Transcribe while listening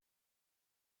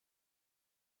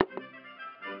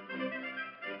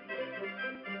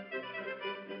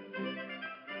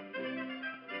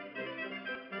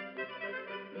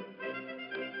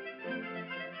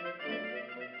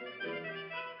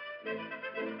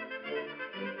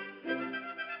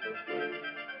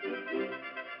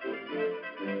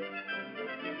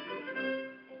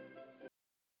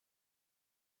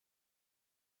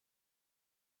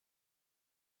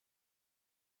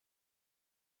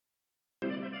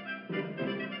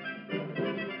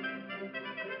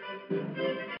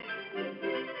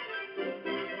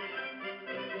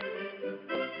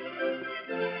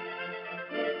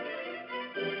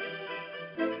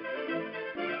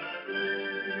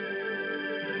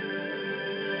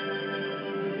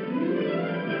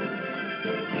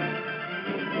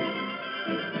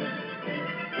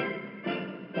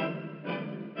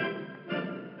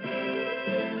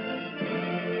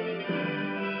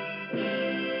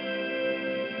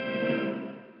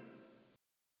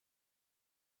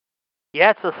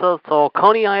Yeah, it's a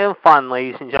Coney Island fun,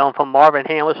 ladies and gentlemen, from Marvin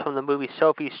Hamlish from the movie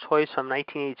Sophie's Choice from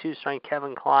 1982, starring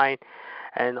Kevin Kline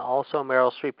and also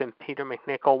Meryl Streep and Peter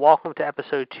McNichol. Welcome to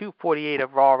episode 248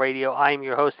 of Raw Radio. I am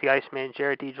your host, the Iceman,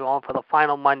 Jared DeJoy, for the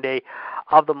final Monday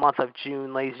of the month of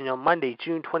June, ladies and gentlemen. Monday,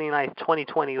 June 29th,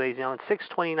 2020, ladies and gentlemen,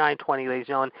 6/29/20, ladies and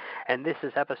gentlemen, and this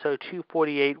is episode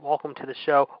 248. Welcome to the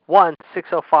show.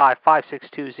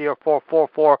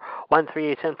 1-605-562-0444,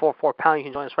 138-1044 You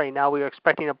can join us right now. We are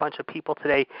expecting a bunch of people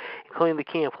today, including the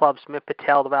King of Clubs, Mitt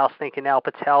Patel, the Rattlesnake and Al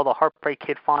Patel, the Heartbreak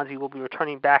Kid Fonzie will be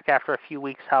returning back after a few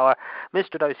weeks. However,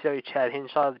 Mr. WCW Chad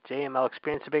Hinshaw, the JML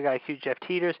Experience, the Big IQ Jeff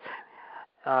Teeters,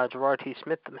 Gerard T.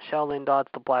 Smith, the Michelle Lynn Dodds,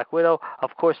 the Black Widow.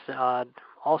 Of course,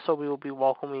 also we will be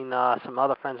welcoming some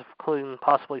other friends, including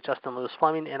possibly Justin Lewis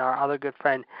Fleming and our other good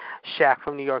friend Shaq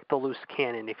from New York, the Loose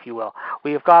Cannon, if you will.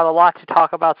 We have got a lot to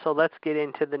talk about, so let's get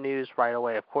into the news right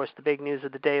away. Of course, the big news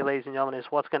of the day, ladies and gentlemen, is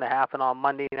what's going to happen on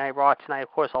Monday Night Raw tonight. Of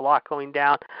course, a lot going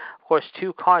down. Of course,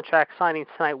 2 contract signings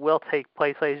tonight will take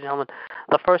place, ladies and gentlemen.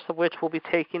 The first of which will be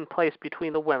taking place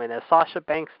between the women, as Sasha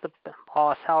Banks, the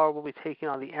boss, however, will be taking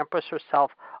on the Empress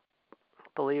herself,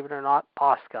 believe it or not,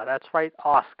 Asuka. That's right,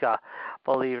 Asuka,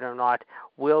 believe it or not,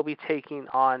 will be taking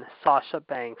on Sasha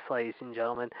Banks, ladies and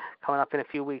gentlemen, coming up in a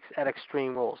few weeks at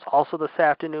Extreme Rules. Also this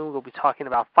afternoon, we'll be talking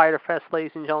about Fyter Fest,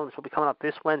 ladies and gentlemen. This will be coming up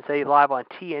this Wednesday live on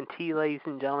TNT, ladies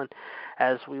and gentlemen,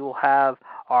 as we will have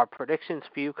our predictions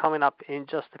for you coming up in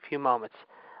just a few moments,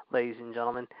 ladies and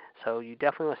gentlemen. So you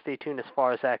definitely want to stay tuned as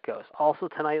far as that goes. Also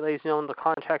tonight, ladies and gentlemen, the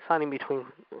contract signing between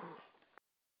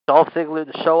Dolph Ziggler,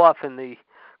 the show-off, and the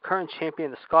current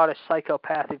champion, the Scottish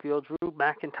Psychopath, if you will, Drew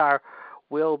McIntyre,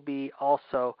 will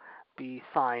also be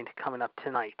signed coming up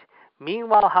tonight.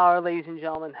 Meanwhile, however, ladies and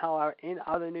gentlemen, however, in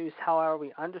other news, however,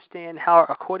 we understand how,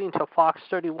 according to Fox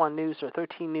 31 News or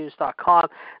 13news.com,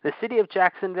 the city of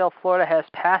Jacksonville, Florida, has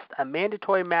passed a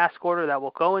mandatory mask order that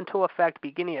will go into effect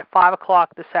beginning at 5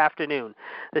 o'clock this afternoon.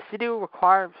 The city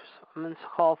requires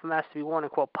call for masks to be worn in,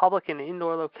 quote, public and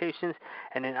indoor locations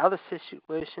and in other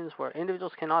situations where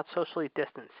individuals cannot socially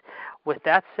distance. With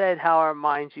that said, however,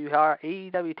 mind you, however,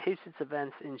 AEW tapes its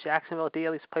events in Jacksonville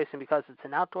Daly's Place, and because it's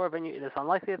an outdoor venue, it is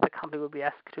unlikely that the company will be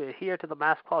asked to adhere to the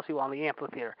mask policy while in the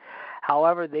amphitheater.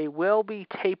 However, they will be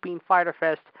taping Fyter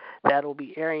Fest that will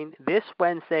be airing this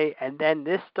Wednesday and then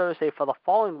this Thursday for the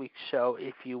following week's show,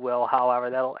 if you will. However,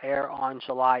 that will air on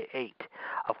July 8th.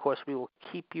 Of course, we will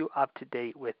keep you up to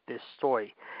date with this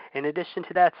story. In addition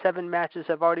to that, 7 matches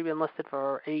have already been listed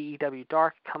for AEW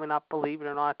Dark coming up, believe it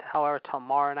or not, however,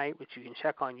 tomorrow night, which you can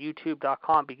check on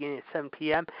YouTube.com beginning at 7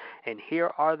 p.m. And here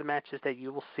are the matches that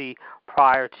you will see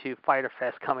prior to Fyter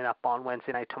Fest coming up on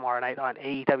Wednesday night, tomorrow night on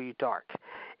AEW Dark.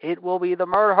 It will be the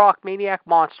Murderhawk Maniac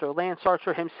Monster, Lance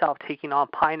Archer himself, taking on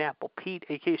Pineapple Pete,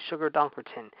 a.k.a. Sugar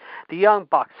Dunkerton. The Young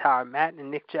Bucks, however, Matt and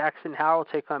Nick Jackson, will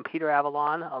take on Peter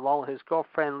Avalon, along with his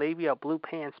girlfriend, Labia Blue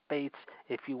Pants Bates,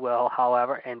 if you will,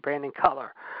 however, and Brandon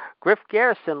Cutler. Griff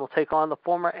Garrison will take on the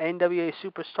former NWA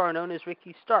superstar known as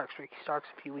Ricky Starks. Ricky Starks,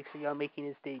 a few weeks ago, making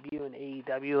his debut in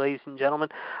AEW, ladies and gentlemen,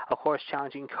 of course,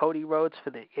 challenging Cody Rhodes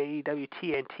for the AEW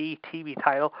TNT TV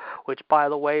title, which, by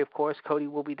the way, of course, Cody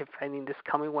will be defending this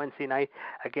coming Wednesday night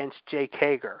against Jake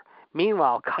Hager.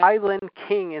 Meanwhile, Kylan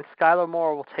King and Skylar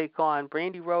Moore will take on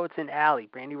Brandy Rhodes and Allie.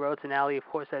 Brandy Rhodes and Allie, of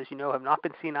course, as you know, have not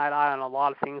been seen eye to eye on a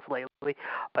lot of things lately,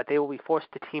 but they will be forced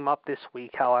to team up this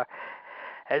week, however,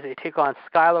 as they take on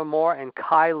Skylar Moore and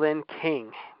Kylan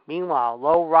King. Meanwhile,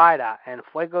 Low Rider and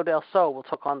Fuego del Sol will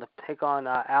take on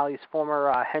Allie's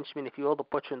former henchman, if you will, the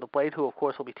Butcher and the Blade, who, of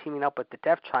course, will be teaming up with the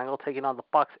Death Triangle, taking on the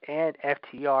Bucks and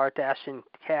FTR, Dash and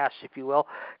Cash, if you will,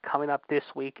 coming up this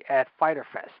week at Fyter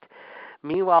Fest.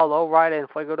 Meanwhile, Low Rider and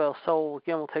Fuego del Sol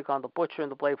again will take on the Butcher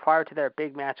and the Blade prior to their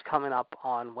big match coming up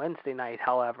on Wednesday night,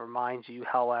 however, mind you,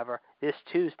 this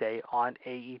Tuesday on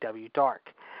AEW Dark.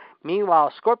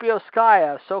 Meanwhile, Scorpio Sky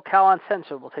of SoCal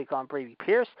Uncensored will take on Brady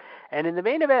Pierce. And in the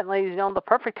main event, ladies and gentlemen, the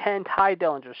Perfect 10, Ty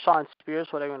Dillinger, Sean Spears,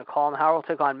 whatever you want to call him, will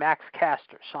take on Max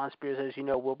Caster. Sean Spears, as you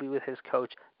know, will be with his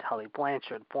coach, Tully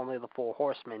Blanchard, formerly the Four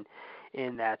Horsemen,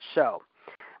 in that show.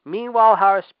 Meanwhile,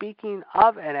 however, speaking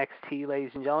of NXT,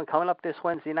 ladies and gentlemen, coming up this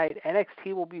Wednesday night,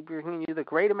 NXT will be bringing you the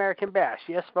Great American Bash.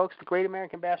 Yes, folks, the Great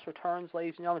American Bash returns,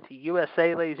 ladies and gentlemen, to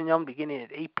USA, ladies and gentlemen, beginning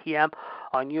at 8 p.m.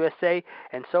 on USA.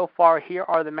 And so far, here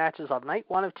are the matches of night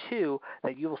 1 of 2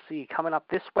 that you will see coming up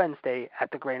this Wednesday at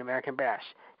the Great American Bash.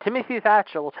 Timothy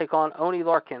Thatcher will take on Oney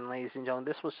Lorcan, ladies and gentlemen.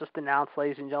 This was just announced,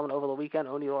 ladies and gentlemen, over the weekend.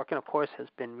 Oney Lorcan, of course, has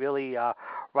been really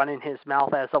running his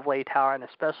mouth as of late, Howard, and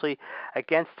especially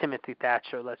against Timothy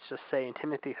Thatcher, let's just say. And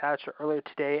Timothy Thatcher earlier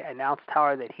today announced,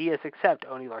 Howard, that he has accepted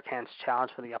Oney Lorcan's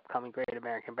challenge for the upcoming Great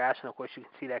American Bash. And, of course, you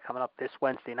can see that coming up this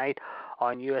Wednesday night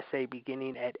on USA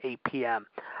beginning at 8 p.m.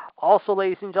 Also,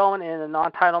 ladies and gentlemen, in a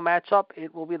non-title matchup,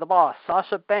 it will be the boss,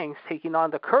 Sasha Banks, taking on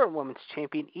the current women's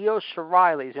champion, Io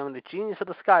Shirai, ladies and gentlemen, the genius of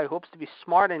the sky, who hopes to be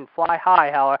smart and fly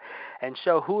high, however, and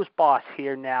show who's boss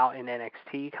here now in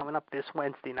NXT, coming up this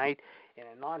Wednesday night in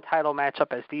a non-title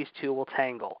matchup as these two will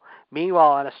tangle.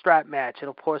 Meanwhile, in a strap match, it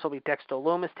of course will be Dexter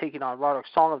Lumis taking on Roderick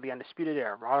Strong of the Undisputed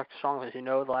Era. Roderick Strong, as you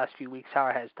know, the last few weeks,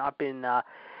 however, has not been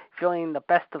feeling the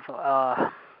best of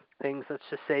things, let's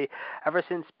just say, ever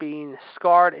since being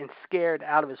scarred and scared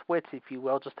out of his wits, if you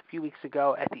will, just a few weeks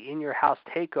ago at the In Your House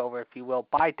takeover, if you will,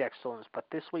 by Dexter Lumis. But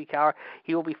this week, however,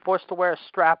 he will be forced to wear a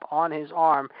strap on his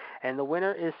arm, and the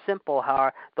winner is simple,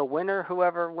 however. The winner,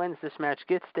 whoever wins this match,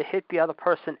 gets to hit the other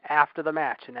person after the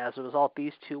match, and as a result,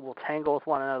 these two will tangle with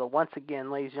one another once again,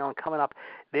 ladies and gentlemen, coming up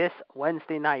this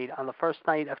Wednesday night on the first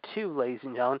night of two, ladies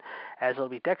and gentlemen, as it'll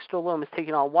be Dexter Lumis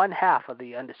taking on one half of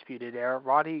the Undisputed Era,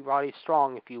 Roddy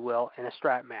Strong, if you will, in a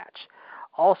strap match.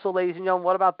 Also, ladies and gentlemen,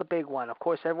 what about the big one? Of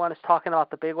course, everyone is talking about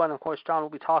the big one. Of course, John will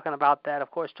be talking about that. Of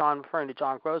course, John referring to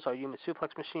John Gross, our human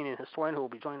suplex machine and historian, who will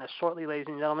be joining us shortly, ladies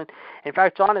and gentlemen. In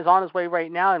fact, John is on his way right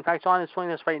now. In fact, John is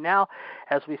joining us right now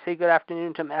as we say good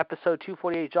afternoon to him, episode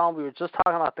 248. John, we were just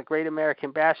talking about the Great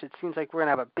American Bash. It seems like we're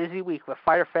going to have a busy week with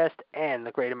Fyter Fest and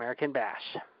the Great American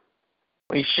Bash.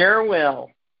 We sure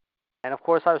will. And, of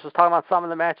course, I was just talking about some of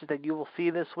the matches that you will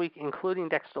see this week, including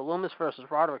Dexter Lumis versus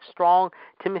Roderick Strong,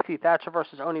 Timothy Thatcher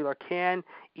versus Oney Lorcan,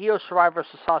 Io Shirai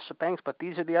versus Sasha Banks, but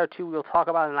these are the other two we'll talk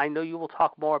about, and I know you will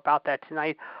talk more about that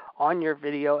tonight on your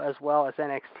video, as well as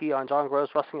NXT on John Gross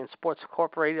Wrestling and Sports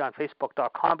Incorporated on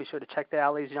Facebook.com. Be sure to check that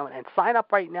out, ladies and gentlemen, and sign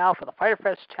up right now for the Fyter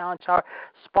Fest Challenge Hour.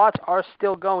 Spots are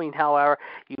still going, however.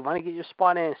 You want to get your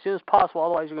spot in as soon as possible,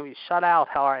 otherwise you're going to be shut out,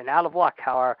 however, and out of luck,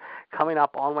 however, coming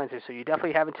up on Wednesday. So you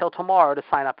definitely have until tomorrow to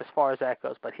sign up as far as that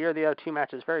goes. But here are the other two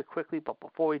matches very quickly. But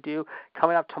before we do,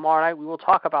 coming up tomorrow night, we will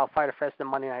talk about Fyter Fest and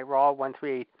Monday Night Raw,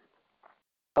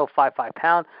 138.055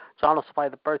 pound. John will supply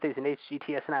the birthdays and dates.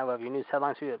 GTS and I will have your news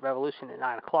headlines for you at Revolution at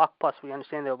 9 o'clock. Plus, we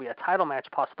understand there will be a title match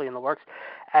possibly in the works.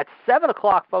 At 7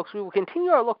 o'clock, folks, we will continue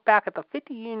our look back at the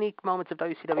 50 unique moments of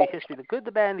WCW history, the good,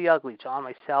 the bad, and the ugly. John,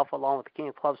 myself, along with the King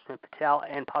of Clubs, Smith Patel,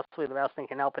 and possibly the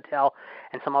Rattlesnake and El Patel,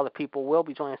 and some other people will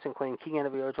be joining us, including King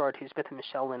NWO, George T. Smith, and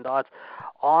Michelle Lynn Dodds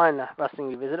on Wrestling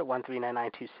Revisited at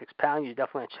 139.926 pound. You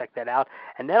definitely want to check that out.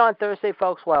 And then on Thursday,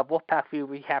 folks, we'll have Wolfpack View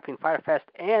recapping Fyter Fest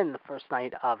and the first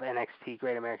night of NXT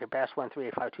Great American Bash,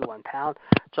 138.521 pound.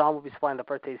 John will be supplying the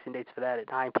birthdays and dates for that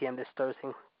at 9 p.m. this Thursday.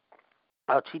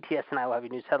 GTS and I will have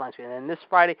your news headlines for you. And then this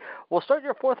Friday, we'll start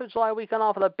your 4th of July weekend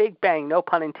off with a big bang, no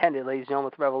pun intended, ladies and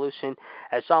gentlemen, with Revolution,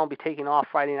 as John will be taking off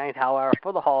Friday night, however,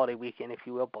 for the holiday weekend, if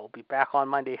you will. But we'll be back on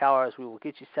Monday, however, as we will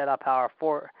get you set up, however,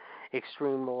 for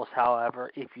Extreme Rules,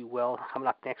 however, if you will, coming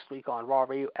up next week on Raw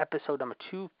Radio, episode number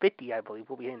 250, I believe.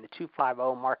 We'll be hitting the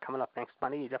 250 mark coming up next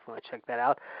Monday. You definitely want to check that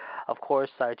out. Of course,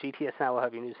 GTS and I will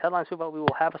have your news headlines for you, but we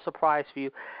will have a surprise for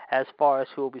you as far as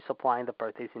who will be supplying the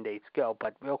birthdays and dates go.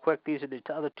 But real quick, these are the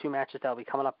other two matches that will be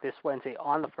coming up this Wednesday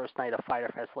on the first night of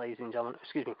Fyter Fest, ladies and gentlemen.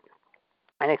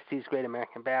 NXT's Great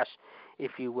American Bash,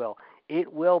 if you will.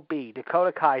 It will be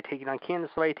Dakota Kai taking on Candice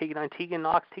LeRae, taking on Tegan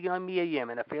Nox, taking on Mia Yim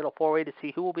in a fatal four-way to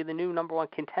see who will be the new number one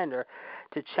contender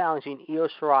to challenging Io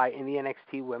Shirai in the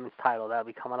NXT Women's title. That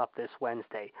will be coming up this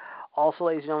Wednesday. Also,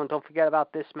 ladies and gentlemen, don't forget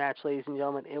about this match, ladies and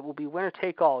gentlemen. It will be winner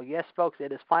take all. Yes, folks,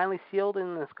 it is finally sealed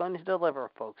and it's going to deliver,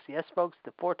 folks. Yes, folks,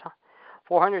 the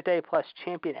 400-day-plus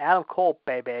champion Adam Cole,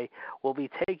 baby, will be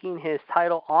taking his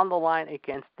title on the line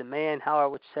against the man, however,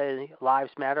 which says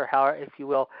lives matter, however, if you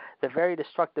will, the very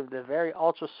destructive, the very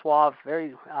ultra-suave,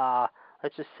 very,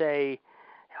 let's just say,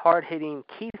 hard-hitting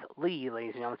Keith Lee,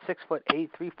 ladies and gentlemen, 6'8",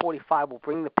 345, will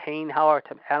bring the pain, however,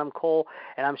 to Adam Cole,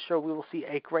 and I'm sure we will see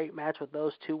a great match with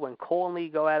those two when Cole and Lee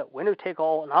go at it, winner take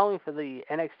all, not only for the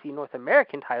NXT North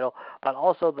American title, but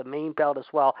also the main belt as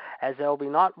well, as there will be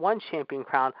not one champion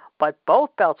crown, but both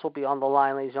belts will be on the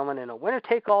line, ladies and gentlemen, in a winner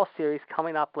take all series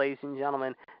coming up, ladies and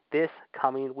gentlemen, this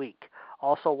coming week.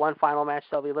 Also, one final match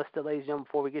that will be listed, ladies and gentlemen,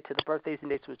 before we get to the birthdays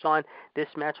and dates with John. This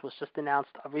match was just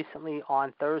announced recently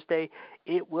on Thursday.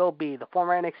 It will be the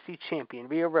former NXT champion,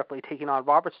 Rhea Ripley, taking on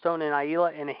Robert Stone and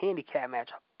Ayla in a handicap match.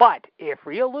 But if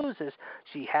Rhea loses,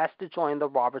 she has to join the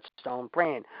Robert Stone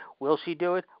brand. Will she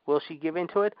do it? Will she give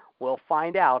into it? We'll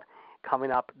find out coming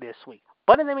up this week.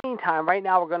 But in the meantime, right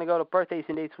now we're going to go to birthdays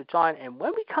and dates with John. And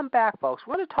when we come back, folks,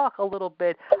 we're going to talk a little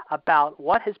bit about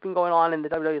what has been going on in the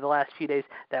WWE the last few days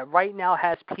that right now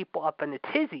has people up in a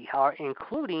tizzy,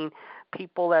 including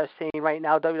people that are saying right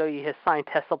now WWE has signed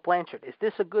Tessa Blanchard. Is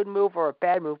this a good move or a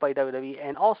bad move by WWE?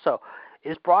 And also,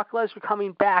 is Brock Lesnar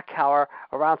coming back,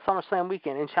 around SummerSlam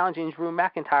weekend and challenging Drew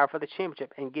McIntyre for the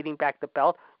championship and getting back the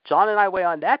belt? John and I weigh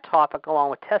on that topic along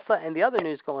with Tessa and the other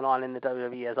news going on in the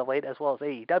WWE as of late, as well as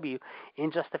AEW,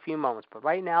 in just a few moments. But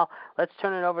right now, let's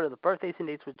turn it over to the birthdays and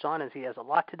dates with John, as he has a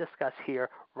lot to discuss here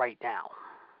right now.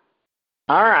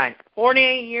 All right.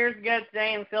 48 years ago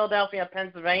today in Philadelphia,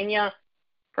 Pennsylvania,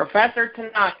 Professor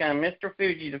Tanaka and Mr.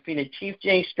 Fuji defeated Chief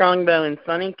Jay Strongbow and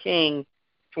Sonny King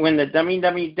to win the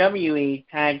WWE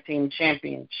Tag Team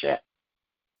Championship.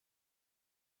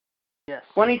 Yes.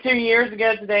 22 years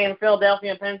ago today in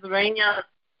Philadelphia, Pennsylvania,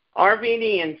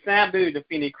 RVD and Sabu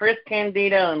defeated Chris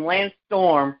Candido and Lance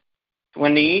Storm to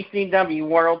win the ECW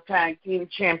World Tag Team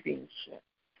Championship.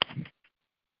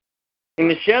 In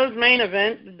the show's main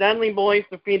event, the Dudley Boys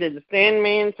defeated the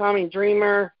Sandman, Tommy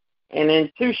Dreamer, and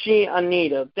Atsushi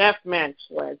Onita, deathmatch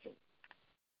legend.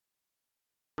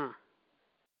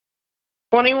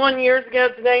 21 years ago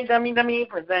today, WWE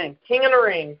presented King of the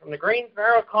Ring from the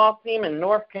Greensboro Coliseum in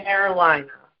North Carolina.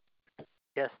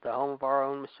 Yes, the home of our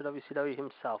own Mr. WCW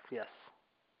himself, yes.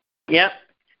 Yep,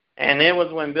 and it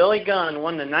was when Billy Gunn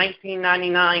won the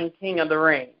 1999 King of the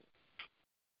Ring.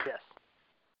 Yes.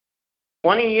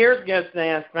 20 years ago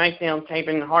today, a SmackDown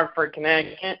taping in Hartford,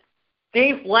 Connecticut,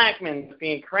 Steve Blackman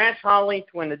defeated Crash Holly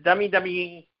to win the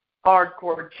WWE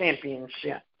Hardcore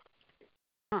Championship.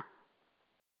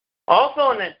 Also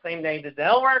on that same day, the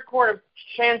Delaware Court of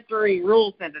Chancery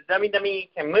ruled that the WWE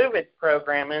can move its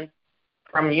programming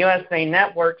from USA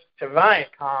Networks to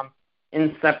Viacom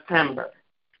in September.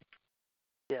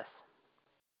 Yes.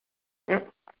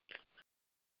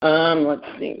 Let's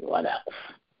see, what else?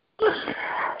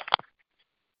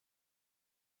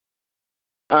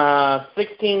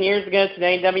 16 years ago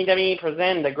today, WWE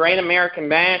presented the Great American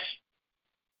Bash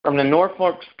from the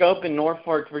Norfolk Scope in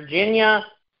Norfolk, Virginia.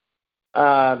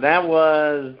 That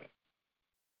was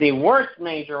the worst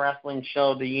major wrestling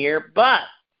show of the year, but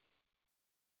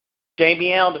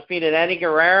JBL defeated Eddie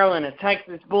Guerrero in a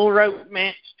Texas Bull Rope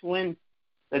match to win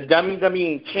the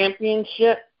WWE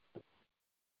Championship.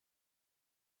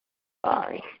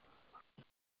 Sorry.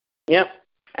 Yep.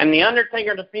 And The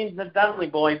Undertaker defeated the Dudley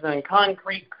Boys in a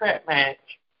concrete crit match,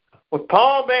 with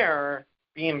Paul Bearer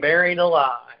being buried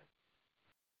alive.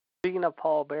 Speaking of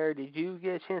Paul Bearer, did you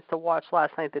get a chance to watch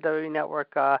last night the WWE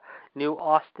Network new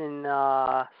Austin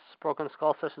Broken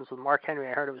Skull Sessions with Mark Henry?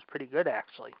 I heard it was pretty good,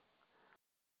 actually.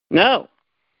 No.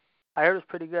 I heard it was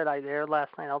pretty good. I aired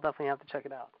last night. I'll definitely have to check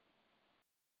it out.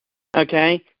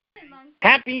 Okay.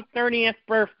 Happy 30th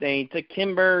birthday to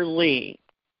Kimberly.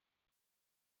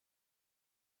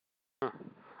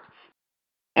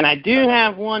 And I do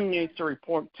have one news to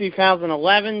report.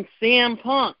 2011, CM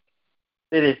Punk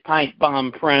did his pipe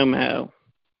bomb promo.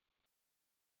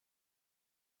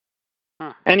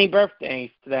 Any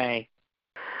birthdays today?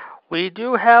 We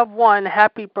do have one.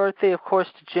 Happy birthday, of course,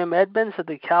 to Jim Edmonds of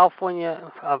the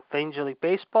California Major League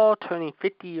Baseball, turning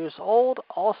 50 years old.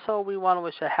 Also, we want to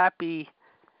wish a happy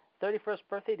 31st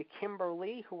birthday to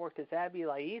Kimberly, who worked as Abby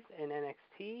Laith in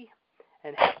NXT.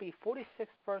 And happy 46th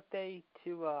birthday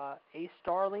to Ace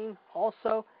Starling.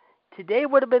 Also, today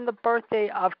would have been the birthday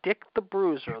of Dick the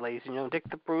Bruiser, ladies and gentlemen. Dick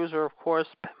the Bruiser, of course,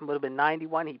 would have been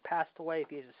 91. He passed away at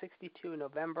the age of 62 in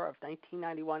November of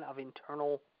 1991 of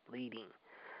internal bleeding.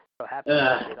 So happy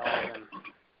birthday to all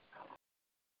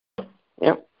of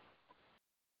them.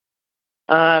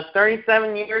 Yep.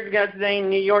 37 years ago today in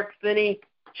New York City,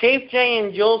 Chief Jay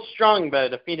and Jules Strongbow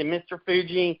defeated Mr.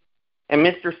 Fuji and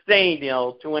Mr.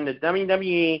 Stadium to win the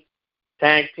WWE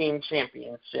Tag Team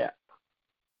Championship.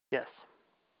 Yes.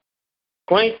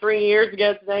 23 years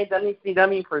ago today,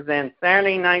 WCW presents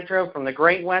Saturday Nitro from the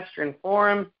Great Western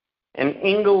Forum in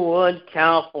Inglewood,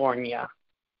 California.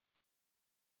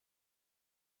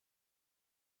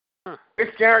 Chris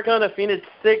Jericho defeated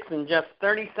Six in just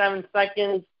 37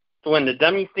 seconds to win the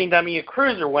WCW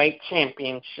Cruiserweight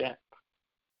Championship.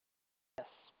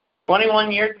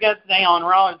 21 years ago today on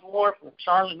Raw's War from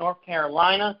Charlotte, North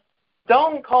Carolina,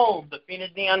 Stone Cold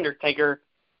defeated The Undertaker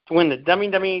to win the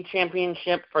WWE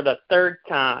Championship for the third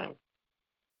time.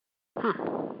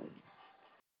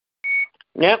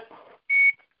 Yep.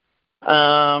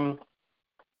 And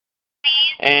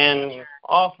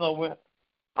also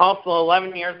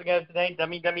 11 years ago today,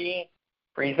 WWE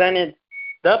presented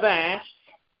The Bash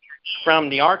from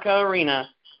the Arco Arena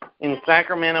in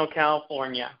Sacramento,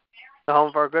 California. The home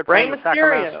of our good Rey friend, the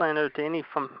Sacramento Mysterio. Slander, Danny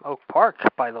from Oak Park,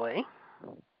 by the way.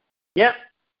 Yep.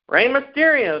 Rey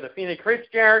Mysterio defeated Chris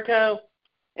Jericho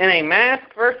in a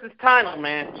mask versus title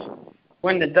match to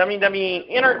win the WWE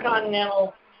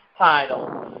Intercontinental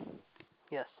title.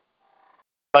 Yes.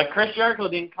 But Chris Jericho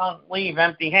didn't leave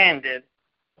empty-handed,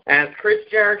 as Chris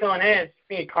Jericho and Edge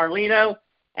defeated Carlito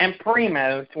and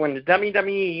Primo to win the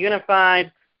WWE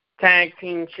Unified Tag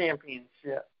Team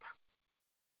Championship.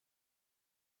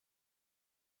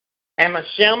 And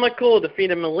Michelle McCool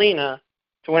defeated Melina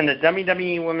to win the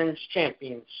WWE Women's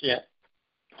Championship.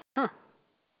 Huh.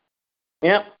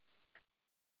 Yep.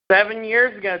 7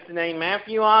 years ago today,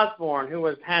 Matthew Osborne, who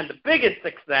had the biggest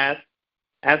success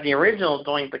as the original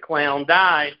Doink the Clown,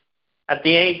 died at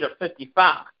the age of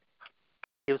 55.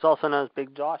 He was also known as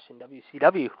Big Josh in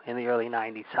WCW in the early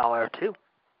 90s, however, too.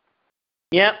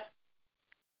 Yep.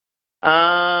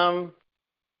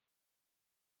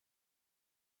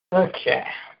 Okay.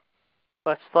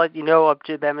 Let's let you know of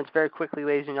Jim Edmonds very quickly,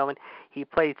 ladies and gentlemen. He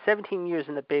played 17 years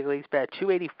in the big leagues, batted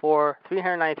 .284,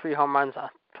 393 home runs,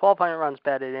 1,200 runs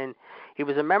batted in. He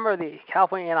was a member of the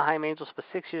California Anaheim Angels for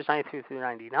 6 years, 93 through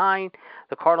 99.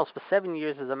 The Cardinals for 7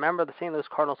 years as a member of the St. Louis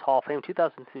Cardinals Hall of Fame,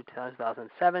 2000 through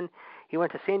 2007. He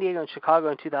went to San Diego and Chicago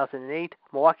in 2008,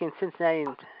 Milwaukee and Cincinnati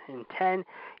in 10.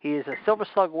 He is a Silver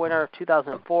Slug winner of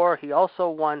 2004. He also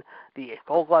won the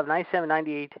Gold Glove 97,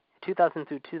 98, 2000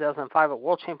 through 2005, a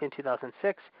World Champion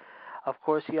 2006. Of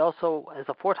course, he also is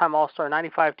a four-time All-Star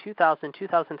 95, 2000,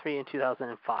 2003, and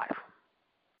 2005.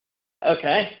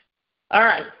 Okay. All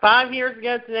right. 5 years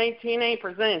ago today, TNA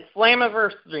presented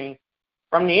Slammiversary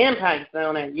from the Impact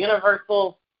Zone at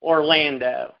Universal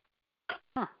Orlando.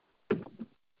 Huh.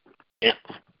 Yep.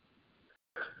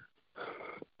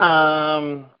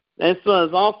 This was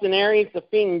Austin Aries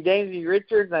defeating Daisy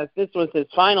Richards, as this was his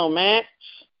final match.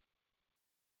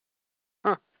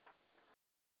 Huh.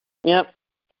 Yep.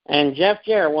 And Jeff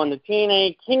Jarrett won the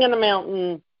TNA King of the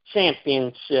Mountain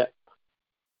Championship.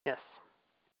 Yes.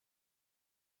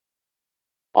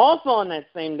 Also on that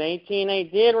same day,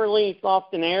 TNA did release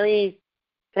Austin Aries,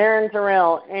 Taryn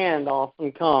Terrell, and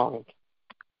Awesome Kong.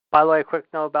 By the way, a quick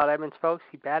note about Edmonds, folks.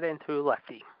 He batted in through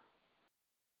lefty.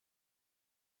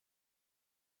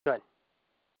 Good.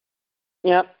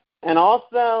 Yep. And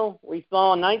also, we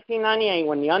saw in 1998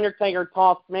 when The Undertaker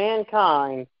tossed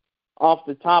Mankind off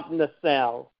the top of the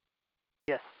cell.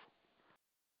 Yes.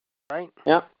 Right?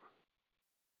 Yep.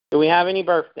 Do we have any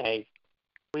birthdays?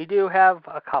 We do have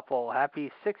a couple.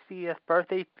 Happy 60th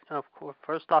birthday. Of course,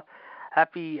 first off,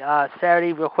 happy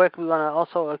Saturday. Real quick, we want to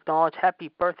also acknowledge happy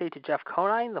birthday to Jeff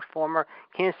Conine, the former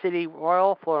Kansas City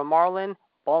Royal, Florida Marlin,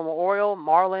 Baltimore Oriole,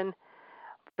 Marlin,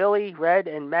 Philly, Red,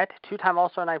 and Met. Two-time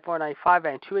All-Star 94, 95,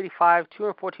 and 285,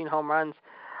 214 home runs,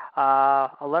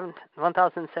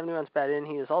 1,070 runs batted in.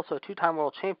 He is also a two-time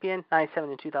world champion, 97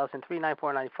 and 2003, 94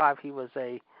 and 95. He was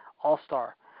a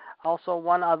All-Star. Also,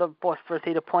 one other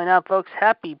birthday to point out, folks.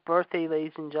 Happy birthday,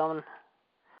 ladies and gentlemen,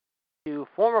 to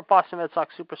former Boston Red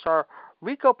Sox superstar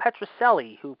Rico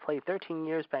Petrocelli, who played 13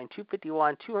 years, batting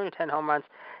 .251, 210 home runs,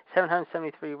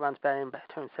 773 runs batted in,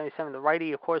 277. The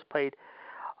righty, of course, played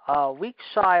a week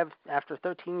shy of after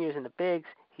 13 years in the bigs.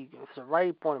 He was a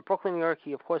righty born in Brooklyn, New York.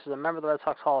 He, of course, is a member of the Red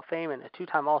Sox Hall of Fame and a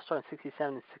two-time All-Star in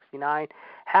 67 and 69.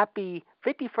 Happy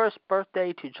 51st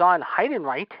birthday to John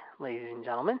Heidenreich, ladies and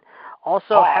gentlemen.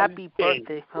 Also, happy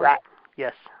birthday. Right.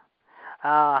 Yes.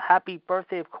 Happy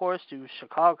birthday, of course, to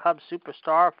Chicago Cubs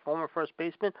superstar, former first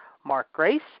baseman Mark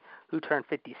Grace, who turned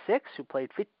 56, who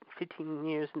played 15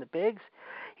 years in the bigs.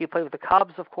 He played with the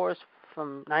Cubs, of course,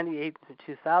 from 98 to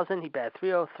 2000. He batted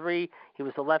 .303. He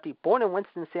was a lefty born in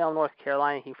Winston-Salem, North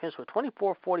Carolina. He finished with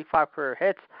 2445 career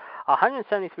hits,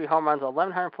 173 home runs,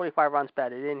 1,145 runs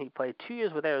batted in. He played 2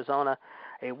 years with Arizona,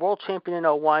 a world champion in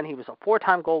 01. He was a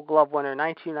four-time Gold Glove winner,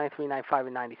 92, 93, 95,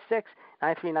 and 96.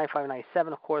 93, 95, and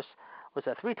 97, of course, was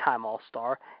a three-time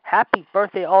All-Star. Happy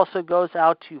birthday also goes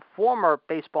out to former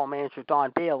baseball manager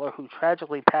Don Baylor, who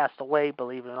tragically passed away,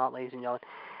 believe it or not, ladies and gentlemen.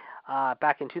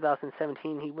 Back in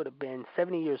 2017, he would have been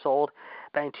 70 years old,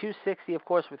 batting .260, of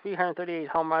course, with 338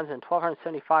 home runs and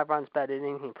 1,275 runs batted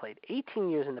in. He played 18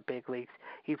 years in the big leagues.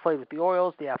 He played with the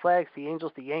Orioles, the Athletics, the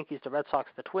Angels, the Yankees, the Red Sox,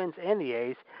 the Twins, and the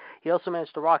A's. He also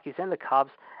managed the Rockies and the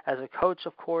Cubs. As a coach,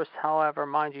 of course, however,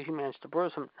 mind you, he managed the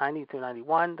Brewers from 90 through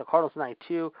 91, the Cardinals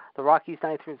 92, the Rockies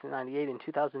 93 through 98, and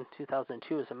 2000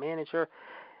 2002 as a manager.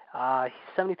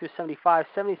 70 through 75,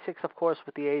 76, of course,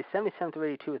 with the A's, 77 through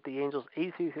 82 with the Angels,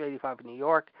 83 through 85 in New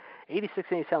York, 86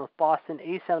 and 87 with Boston,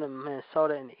 87 in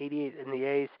Minnesota, and 88 in the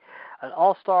A's. an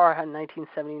All-Star in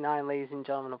 1979, ladies and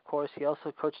gentlemen, of course. He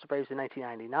also coached the Braves in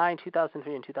 1999,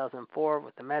 2003, and 2004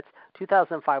 with the Mets,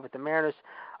 2005 with the Mariners,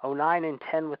 09 and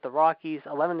 10 with the Rockies,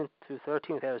 11 through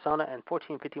 13 with Arizona, and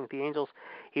 14 and 15 with the Angels.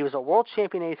 He was a World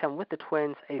Champion in 87 with the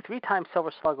Twins, a three-time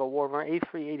Silver Slug Award winner,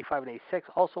 83, 85, and 86,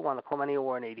 also won the Clemente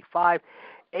Award in 85,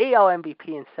 AL MVP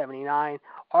in 79,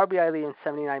 RBI leader in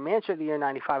 79, Manager of the Year in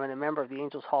 95, and a member of the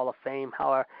Angels Hall of Fame.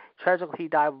 However, tragically, he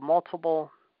died with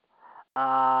multiple,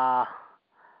 like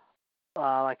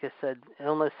I said,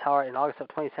 illness, however, in August of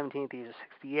 2017 at the age of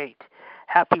 68.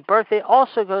 Happy birthday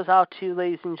also goes out to,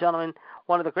 ladies and gentlemen,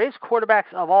 one of the greatest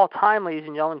quarterbacks of all time, ladies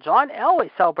and gentlemen, John Elway,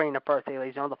 celebrating a birthday, ladies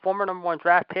and gentlemen. The former number 1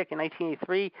 draft pick in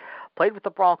 1983, played with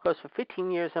the Broncos for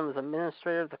 15 years and was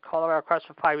administrator of the Colorado Crush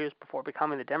for 5 years before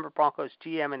becoming the Denver Broncos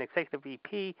GM and executive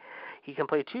VP. He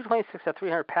completed 226 of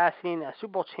 300 passing, a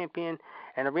Super Bowl champion,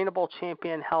 and Arena Bowl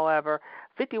champion. However,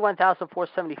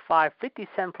 51,475,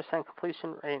 57%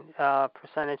 completion rate,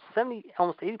 percentage,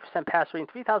 almost 80% pass rating,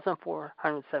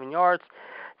 3,407 yards,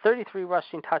 33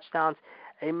 rushing touchdowns.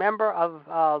 A member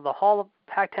of the Hall of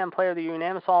Pac-10 Player of the Year,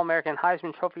 unanimous All-American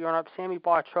Heisman Trophy runner-up, Sammy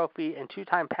Baugh Trophy, and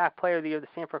two-time Pac Player of the Year of the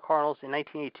Stanford Cardinals in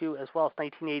 1982 as well as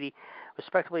 1980,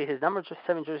 respectively. His number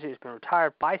 7 jersey has been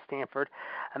retired by Stanford.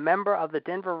 A member of the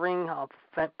Denver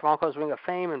Broncos Ring of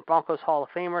Fame and Broncos Hall of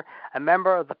Famer. A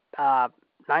member of the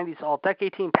 90s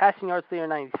All-Decade Team, Passing Yards Leader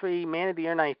 93, Man of the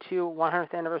Year 92,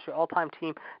 100th Anniversary All-Time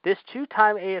Team. This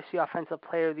two-time AFC Offensive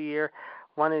Player of the Year,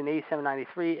 won in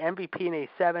 87-93, MVP in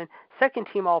 87, second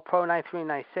team All-Pro 93 and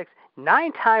 96,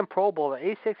 9-time Pro Bowler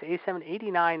 86, 87,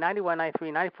 89, 91,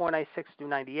 93, 94, 96 through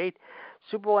 98,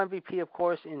 Super Bowl MVP, of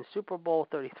course, in Super Bowl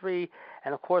 33,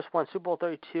 and of course won Super Bowl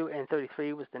 32 and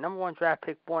 33, was the number 1 draft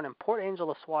pick, born in Port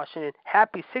Angeles, Washington.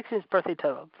 Happy 60th birthday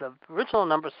to the original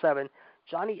number 7,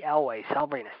 Johnny Elway,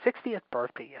 celebrating his 60th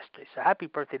birthday yesterday. So happy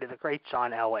birthday to the great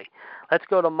John Elway. Let's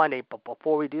go to Monday, but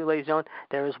before we do, ladies and gentlemen,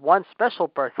 there is one special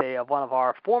birthday of one of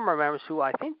our former members who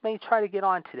I think may try to get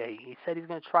on today. He said he's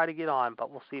going to try to get on,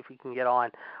 but we'll see if we can get on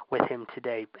with him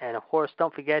today. And of course,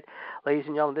 don't forget, ladies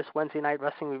and gentlemen, this Wednesday night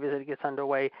Wrestling Revisited gets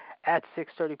underway at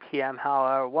 6:30 p.m.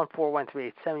 However,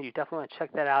 141387. You definitely want to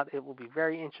check that out. It will be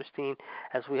very interesting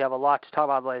as we have a lot to talk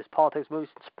about, latest politics, movies,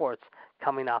 and sports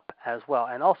coming up as well.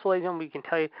 And also, ladies and gentlemen, we can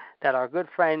tell you that our good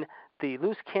friend, the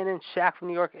Loose Cannon Shaq from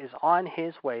New York, is on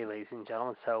his way, ladies and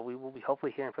gentlemen. So we will be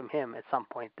hopefully hearing from him at some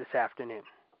point this afternoon.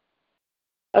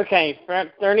 Okay,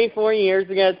 34 years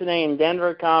ago today in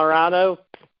Denver, Colorado,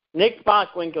 Nick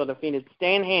Bockwinkel defeated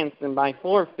Stan Hansen by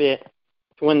forfeit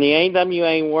to win the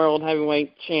AWA World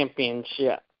Heavyweight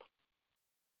Championship.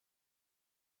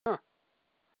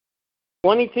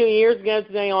 22 years ago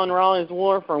today on Raw is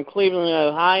War from Cleveland,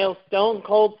 Ohio, Stone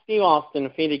Cold Steve Austin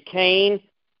defeated Kane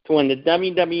to win the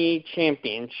WWE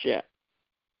Championship.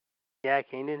 Yeah,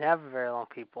 Kane didn't have a very long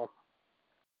people.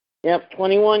 Yep,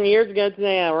 21 years ago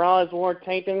today on Raw is War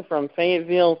taping from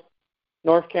Fayetteville,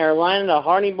 North Carolina, the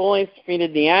Hardy Boys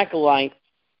defeated the Acolytes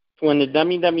to win the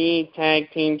WWE Tag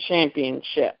Team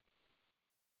Championship.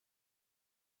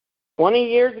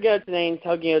 20 years ago today in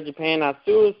Tokyo, Japan,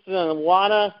 Asuka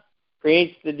Sawada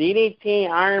creates the DDT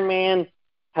Iron Man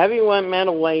Heavyweight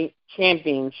Metalweight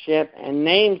Championship and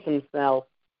names himself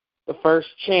the first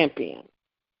champion.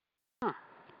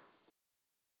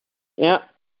 Yep.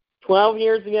 12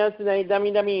 years ago today,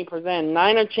 WWE presented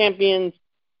Night of Champions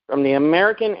from the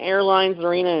American Airlines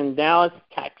Arena in Dallas,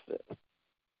 Texas.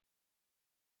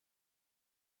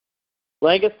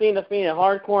 Legacy defeated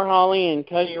Hardcore Holly and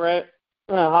Cody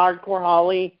Hardcore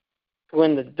Holly to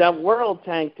win the World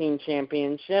Tag Team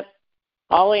Championship.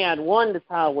 Holly had won the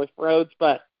title with Rhodes,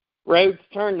 but Rhodes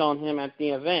turned on him at the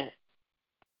event.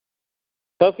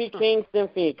 Kofi Kingston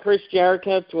defeated Chris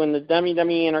Jericho to win the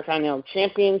WWE Intercontinental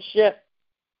Championship.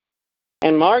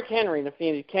 And Mark Henry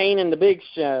defeated Kane and the Big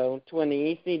Show to win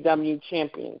the ECW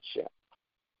Championship.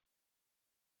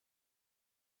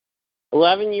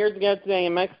 11 years ago today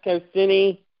in Mexico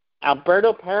City,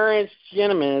 Alberto Perez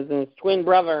Jimenez and his twin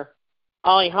brother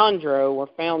Alejandro were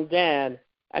found dead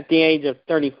at the age of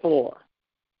 34.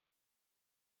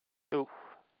 Oof.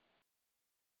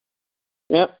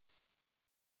 Yep.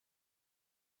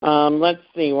 Let's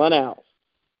see, what else?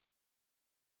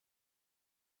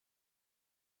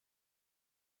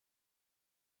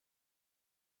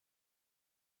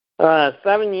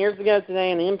 Seven years ago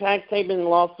today, in Impact taping in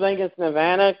Las Vegas,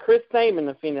 Nevada, Chris Sabin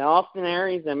defeated Austin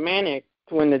Aries and Manic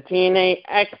to win the TNA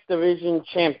X Division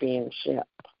Championship.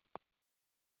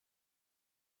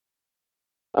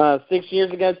 6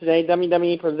 years ago today,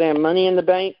 WWE presented Money in the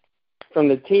Bank from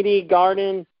the TD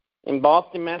Garden in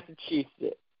Boston,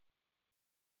 Massachusetts.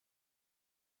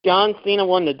 John Cena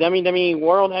won the WWE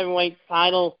World Heavyweight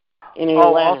title Any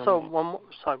Also, letter. one more,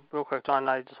 sorry, real quick, John,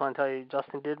 I just want to tell you,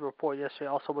 Justin did report yesterday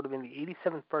also would have been the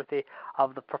 87th birthday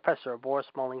of the professor, Boris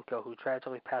Malenko, who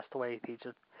tragically passed away at the age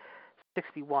of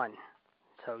 61.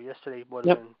 So yesterday would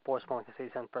have Yep. been Boris Malenko's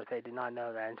 87th birthday. I did not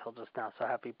know that until just now, so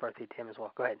happy birthday to him as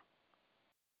well. Go ahead.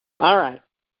 All right.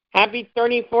 Happy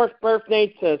 34th birthday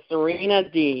to Serena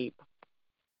Deeb.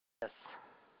 Yes.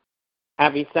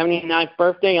 Happy 79th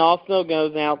birthday also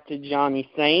goes out to Johnny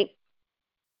Saint.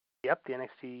 Yep, the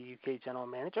NXT UK General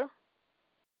Manager.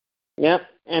 Yep.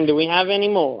 And do we have any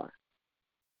more?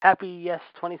 Happy,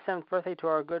 27th birthday to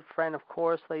our good friend, of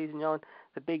course, ladies and gentlemen,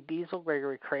 the Big Diesel,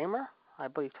 Gregory Kramer. I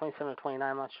believe 27 or 29,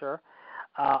 I'm not sure.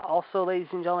 Also, ladies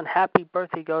and gentlemen, happy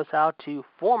birthday goes out to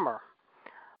former,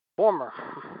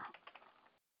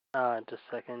 just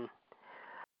a second,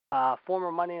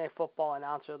 former Monday Night Football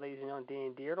announcer, ladies and gentlemen,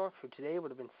 Dan Dierdorf, who today would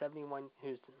have been 71,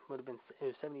 who's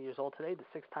 70 years old today, the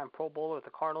six-time Pro Bowler with the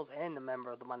Cardinals and a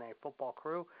member of the Monday Night Football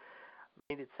crew.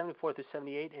 Made it 74 through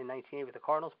 78 and 1980 with the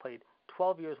Cardinals. Played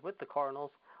 12 years with the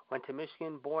Cardinals. Went to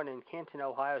Michigan. Born in Canton,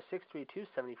 Ohio. 6'3",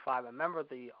 275. A member of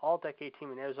the All-Decade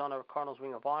Team in Arizona Cardinals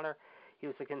Ring of Honor. He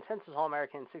was the consensus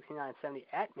All-American in 69-70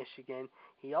 at Michigan.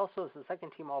 He also is the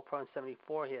second-team All-Pro in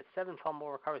 74. He had 7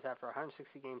 fumble recoveries after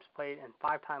 160 games played and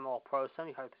 5-time All-Pro,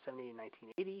 75 through 78 in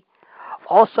 1980.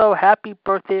 Also, happy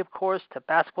birthday, of course, to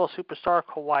basketball superstar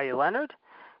Kawhi Leonard,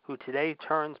 who today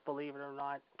turns, believe it or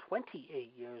not,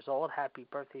 28 years old. Happy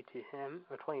birthday to him,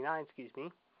 or 29, excuse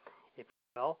me, if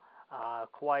you will.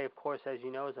 Kawhi, of course, as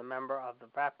you know, is a member of the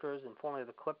Raptors and formerly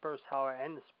the Clippers, however,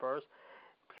 and the Spurs.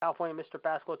 California Mr.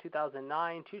 Basketball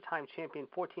 2009, two-time champion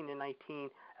 14 and 19,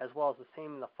 as well as the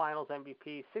same in the Finals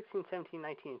MVP 16, 17,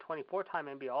 19, and 20, four-time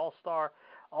NBA All-Star,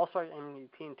 All-Star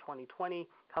MVP in 2020,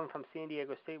 coming from San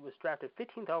Diego State, was drafted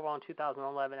 15th overall in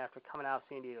 2011 after coming out of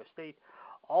San Diego State.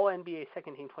 All-NBA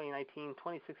second team 2019,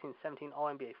 2016-17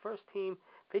 All-NBA first team,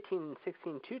 15 and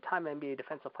 16 two-time NBA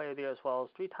Defensive Player of the Year, as well as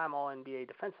three-time All-NBA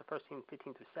Defensive First Team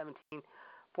 15 through 17,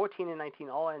 14 and 19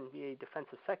 All-NBA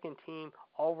Defensive Second Team,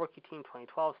 All-Rookie Team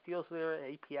 2012, Steals Leader,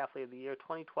 AP Athlete of the Year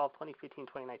 2012, 2015,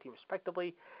 2019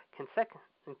 respectively,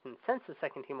 Consensus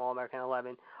Second Team All-American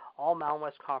 11, All-Mountain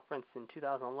West Conference in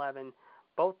 2011,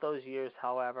 both those years,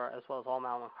 however, as well as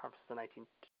All-Mountain West Conference in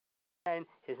 1910.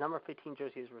 His number 15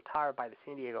 jersey is retired by the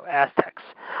San Diego Aztecs.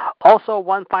 Also,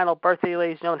 one final birthday,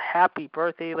 ladies and gentlemen. Happy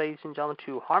birthday, ladies and gentlemen,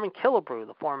 to Harmon Killebrew,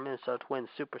 the former Minnesota Twins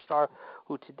superstar,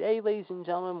 who today, ladies and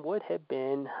gentlemen, would have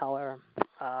been, however,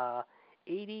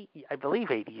 80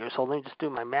 years old. Let me just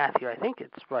do my math here. I think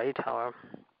it's right, however.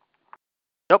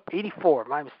 Nope, 84,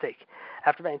 my mistake.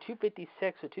 After batting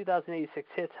 256 with 2,086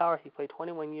 hits, however, he played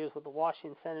 21 years with the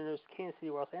Washington Senators, Kansas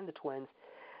City Royals, and the Twins.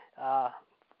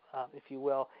 If you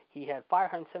will. He had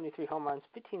 573 home runs,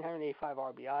 1,585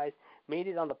 RBIs, made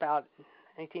it on the ballot in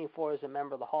 1984 as a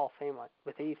member of the Hall of Fame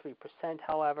with 83%.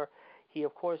 However, he,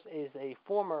 of course, is a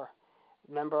former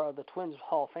member of the Twins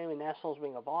Hall of Fame and Nationals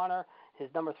Ring of Honor. His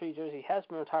number 3 jersey has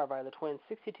been retired by the Twins.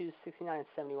 62, 69, and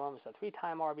 71 was a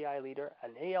 3-time RBI leader,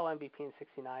 an AL MVP in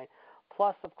 69.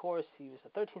 Plus, of course, he was a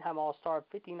 13-time All-Star,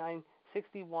 59,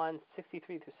 61,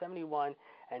 63 through 71,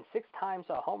 and 6 times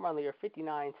a home run leader,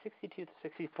 59, 62 to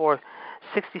 64,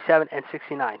 67, and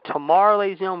 69. Tomorrow,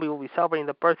 ladies and gentlemen, we will be celebrating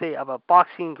the birthday of a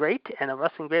boxing great and a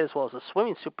wrestling great, as well as a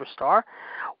swimming superstar.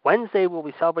 Wednesday, we'll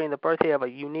be celebrating the birthday of a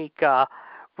unique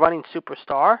running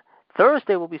superstar.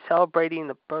 Thursday, we'll be celebrating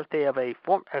the birthday of a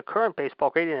current baseball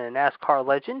great and a NASCAR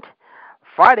legend.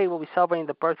 Friday, we'll be celebrating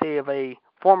the birthday of a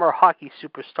former hockey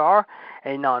superstar,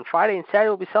 and on Friday and Saturday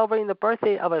we'll be celebrating the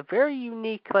birthday of a very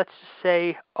unique, let's just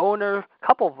say,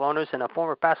 couple of owners and a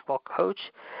former basketball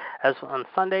coach. As on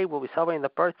Sunday we'll be celebrating the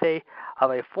birthday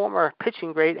of a former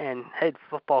pitching great and head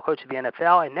football coach of the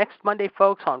NFL. And next Monday,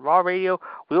 folks, on Raw Radio,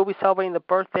 we will be celebrating the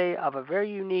birthday of a very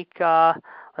unique,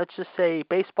 let's just say,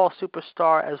 baseball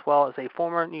superstar, as well as a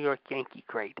former New York Yankee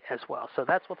great as well. So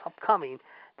that's what's upcoming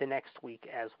the next week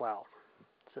as well.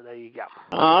 So there you go.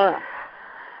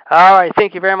 All right,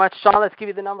 thank you very much, Sean. Let's give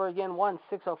you the number again,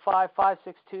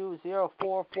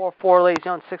 1-605-562-0444, ladies and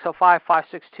gentlemen,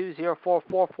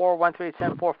 605-562-0444,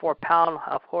 138-744-pound.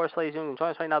 Of course, ladies and gentlemen,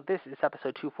 join us right now. This is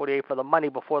episode 248 for the Monday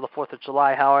before the 4th of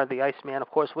July. However, the Iceman, of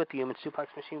course, with the Human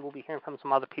Suplex Machine. We'll be hearing from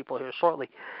some other people here shortly.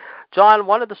 John,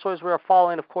 one of the stories we are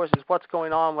following, of course, is what's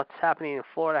going on, what's happening in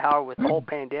Florida, however, with the whole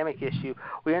pandemic issue.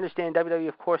 We understand WWE,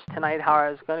 of course, tonight,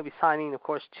 however, is going to be signing, of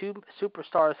course, 2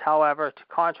 superstars, however, to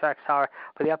contracts, however,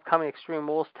 for the upcoming Extreme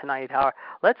Rules tonight, however.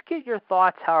 Let's get your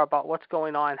thoughts, however, about what's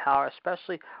going on, however,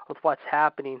 especially with what's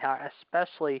happening, however,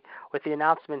 especially with the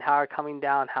announcement, however, coming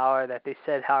down, however, that they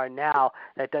said, however, now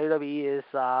that WWE is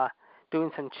doing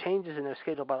some changes in their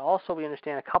schedule, but also we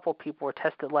understand a couple people were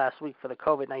tested last week for the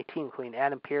COVID-19, including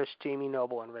Adam Pearce, Jamie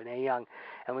Noble, and Renee Young.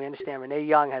 And we understand Renee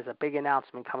Young has a big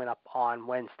announcement coming up on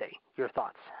Wednesday. Your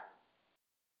thoughts?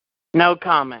 No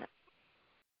comment.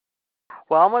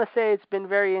 Well, I'm going to say it's been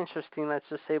very interesting, let's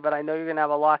just say, but I know you're going to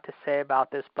have a lot to say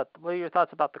about this. But what are your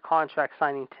thoughts about the contract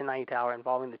signing tonight, Howard,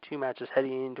 involving the two matches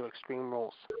heading into Extreme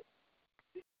Rules?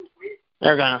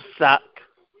 They're going to suck.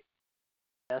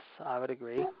 Yes, I would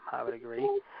agree.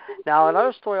 Now,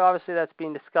 another story, obviously, that's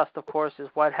being discussed, of course, is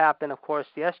what happened, of course,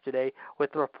 yesterday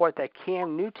with the report that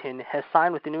Cam Newton has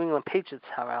signed with the New England Patriots,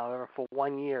 however, for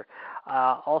 1 year.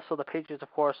 Also, the Patriots,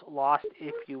 of course, lost,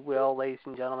 if you will, ladies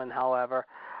and gentlemen, however,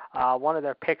 one of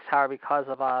their picks, however, because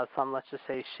of some, let's just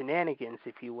say, shenanigans,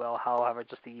 if you will, however,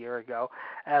 just a year ago.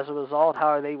 As a result,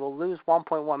 however, they will lose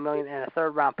 $1.1 million and a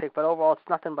third-round pick, but overall, it's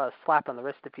nothing but a slap on the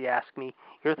wrist, if you ask me.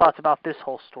 Your thoughts about this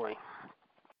whole story?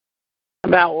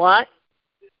 About what?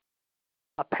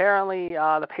 Apparently,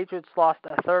 the Patriots lost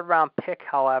a third-round pick,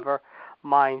 however,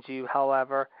 mind you,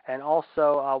 however, and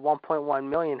also $1.1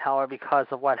 million, however, because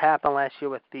of what happened last year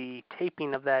with the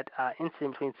taping of that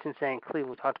incident between Cincinnati and Cleveland.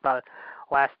 We talked about it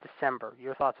last December.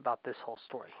 Your thoughts about this whole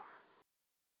story?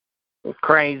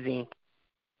 Crazy.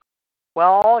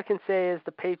 Well, all I can say is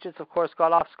the Patriots, of course,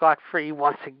 got off scot-free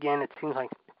once again. It seems like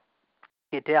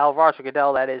Roger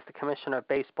Goodell, that is, the commissioner of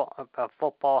baseball, of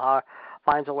football,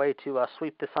 finds a way to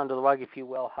sweep this under the rug, if you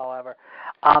will, however.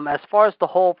 As far as the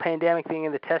whole pandemic thing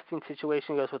and the testing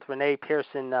situation goes with Renee Pearce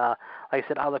and, like I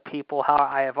said, other people,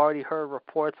 I have already heard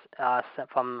reports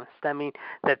from stemming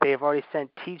that they have already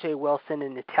sent T.J. Wilson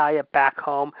and Natalia back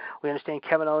home. We understand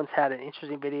Kevin Owens had an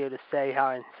interesting video to say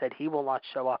and said he will not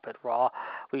show up at Raw.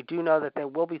 We do know that there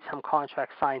will be some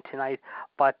contracts signed tonight,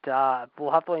 but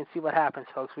we'll have to wait and see what happens,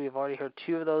 folks. We have already heard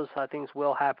two of those things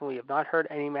will happen. We have not heard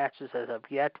any matches as of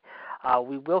yet.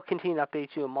 We will continue to update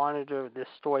you and monitor this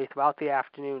story throughout the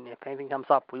afternoon. If anything comes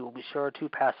up, we will be sure to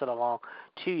pass it along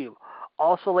to you.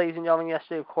 Also, ladies and gentlemen,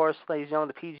 yesterday, of course, ladies and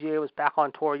gentlemen, the PGA was back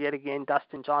on tour yet again.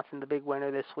 Dustin Johnson, the big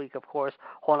winner this week, of course,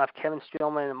 holding off Kevin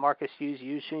Streelman and Marcus Hughes,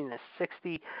 shooting a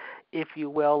 60, if you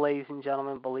will, ladies and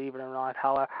gentlemen, believe it or not.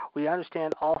 However, we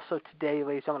understand also today,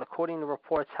 ladies and gentlemen, according to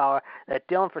reports, however, that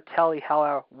Dylan Fratelli,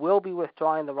 however, will be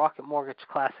withdrawing the Rocket Mortgage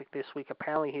Classic this week.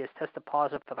 Apparently, he has tested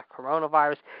positive for the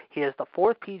coronavirus. He is the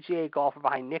fourth PGA golfer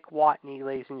behind Nick Watney,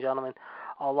 ladies and gentlemen,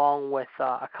 along with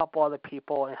a couple other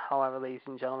people. And however, ladies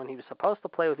and gentlemen, he was supposed to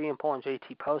play with Ian Poole and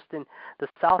JT Poston. The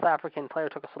South African player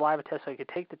took a saliva test so he could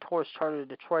take the tourist charter to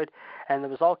Detroit, and the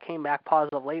result came back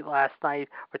positive late last night.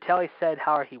 Fratelli said,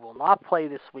 however, he will not play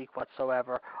this week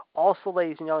whatsoever. Also,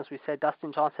 ladies and gentlemen, as we said,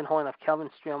 Dustin Johnson holding up Kevin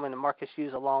Streelman and Marcus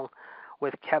Hughes along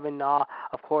with Kevin Na.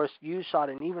 Of course, Hughes shot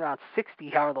an even round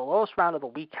 60, however, the lowest round of the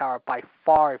week, however, by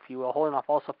far, if you will, holding off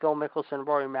also Phil Mickelson,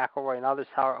 Rory McIlroy, and others,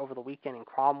 however, over the weekend in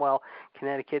Cromwell,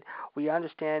 Connecticut. We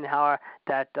understand, however,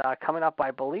 that coming up,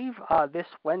 I believe, this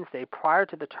Wednesday, prior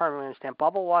to the tournament, we understand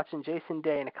Bubba Watts and Jason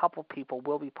Day and a couple people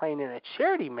will be playing in a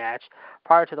charity match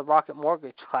prior to the Rocket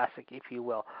Mortgage Classic, if you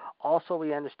will. Also,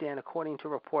 we understand, according to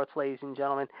reports, ladies and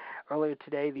gentlemen, earlier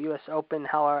today, the U.S. Open,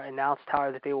 however, announced,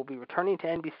 however, that they will be returning to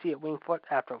NBC at Winged Foot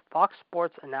after Fox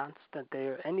Sports announced that they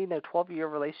are ending their 12-year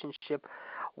relationship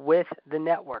with the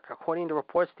network. According to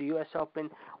reports, the U.S. Open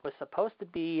was supposed to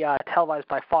be televised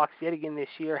by Fox yet again this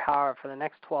year, however, for the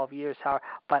next 12 years, however,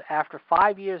 but after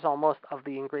 5 years almost of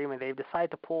the agreement, they've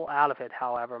decided to pull out of it,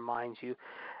 however, mind you.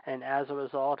 And as a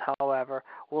result, however,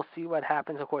 we'll see what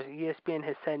happens. Of course, ESPN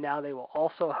has said now they will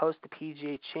also host the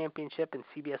PGA Championship, and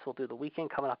CBS will do the weekend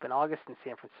coming up in August in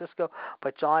San Francisco.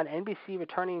 But, John, NBC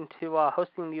returning to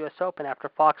hosting the U.S. Open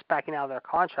after Fox backing out of their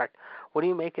contract. What do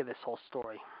you make of this whole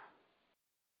story?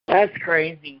 That's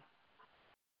crazy.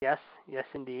 Yes,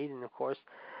 indeed. And, of course,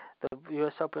 the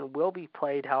U.S. Open will be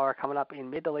played, however, coming up in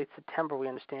mid to late September, we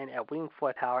understand, at Winged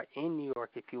Foot, however, in New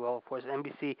York, if you will. Of course,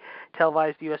 NBC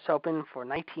televised the U.S. Open for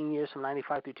 19 years from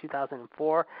 1995 through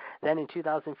 2004. Then in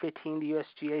 2015, the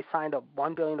USGA signed a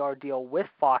 $1 billion deal with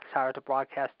Fox, however, to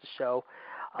broadcast the show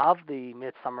of the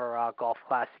Midsummer Golf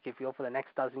Classic, if you will, for the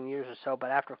next dozen years or so. But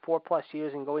after 4+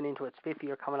 years and going into its 5th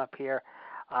year coming up here,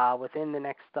 within the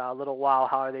next little while,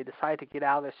 however, they decided to get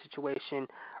out of their situation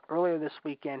earlier this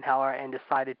weekend, however, and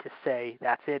decided to say,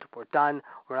 that's it, we're done,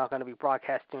 we're not going to be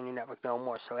broadcasting on your network no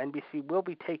more. So NBC will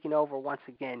be taking over once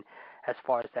again as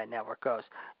far as that network goes.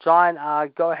 John,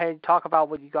 go ahead and talk about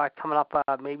what you got coming up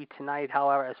maybe tonight,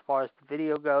 however, as far as the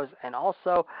video goes, and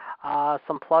also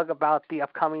some plug about the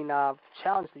upcoming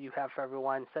challenge that you have for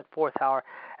everyone set forth, however,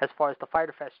 as far as the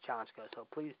Fighter Fest challenge goes. So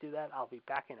please do that. I'll be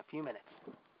back in a few minutes.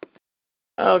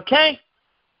 Okay.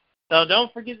 So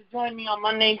don't forget to join me on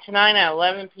Monday tonight at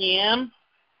 11 p.m.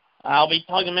 I'll be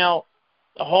talking about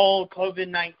the whole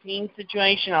COVID-19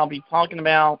 situation. I'll be talking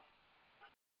about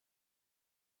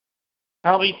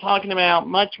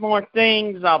much more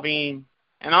things.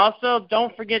 And also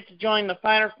don't forget to join the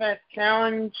Fighter Fest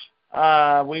Challenge.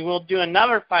 We will do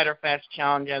another Fighter Fest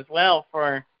Challenge as well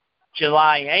for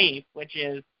July 8th, which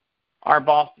is our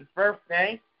boss's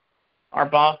birthday. Our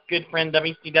boss, good friend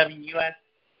WCWUS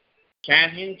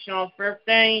Chad Henshaw's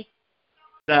birthday.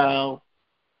 So,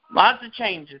 lots of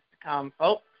changes to come,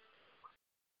 folks.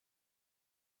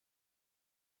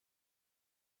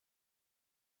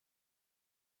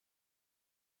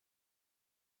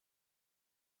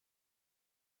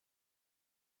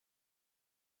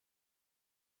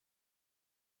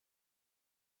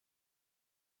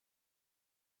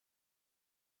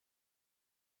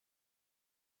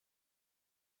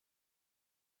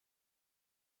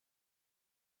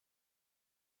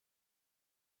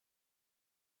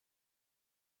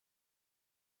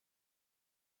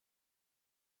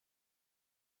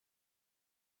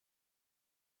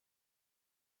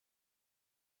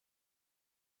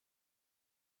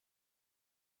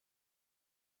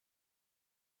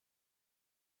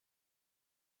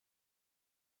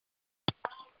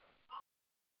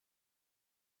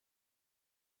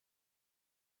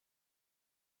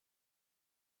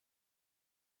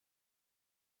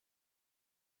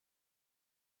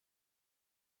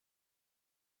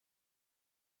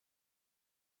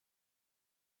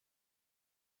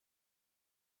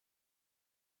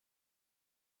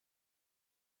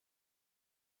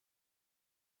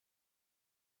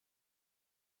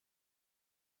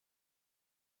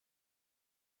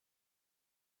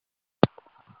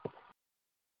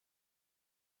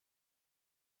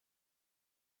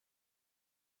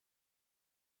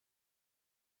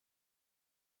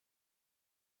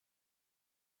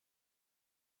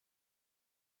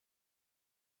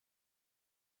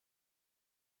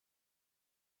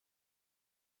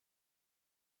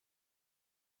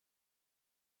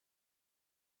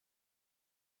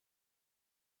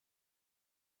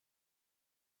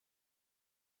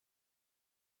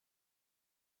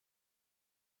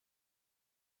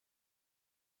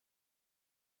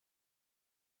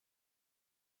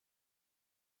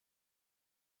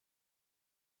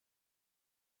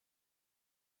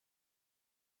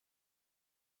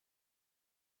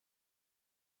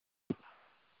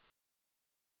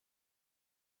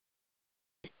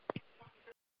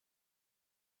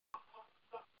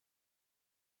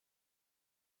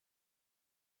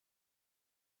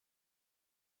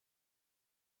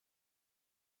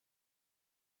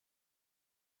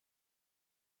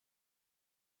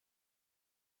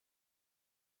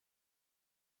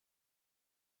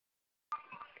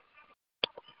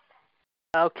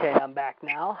 Okay, I'm back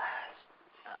now.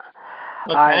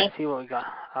 Okay. All right, let's see what we got.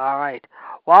 All right.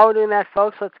 While we're doing that,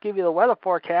 folks, let's give you the weather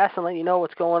forecast and let you know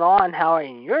what's going on, how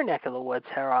in your neck of the woods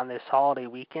here on this holiday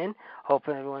weekend.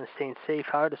 Hoping everyone's staying safe,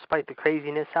 however, despite the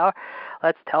craziness. However,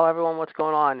 let's tell everyone what's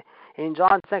going on. In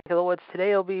John's neck of the woods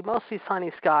today, it'll be mostly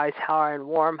sunny skies, however, and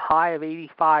warm, high of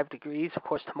 85 degrees. Of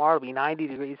course, tomorrow will be 90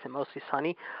 degrees and mostly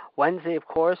sunny. Wednesday, of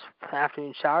course,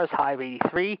 afternoon showers, high of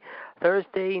 83.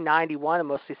 Thursday, 91 and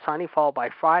mostly sunny, followed by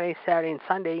Friday, Saturday, and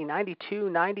Sunday, 92,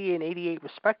 90, and 88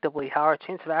 respectively. However,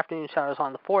 chance of afternoon showers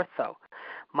on the 4th, though.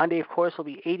 Monday, of course, will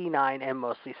be 89 and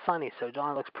mostly sunny. So,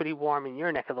 John, looks pretty warm in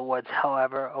your neck of the woods,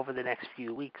 however, over the next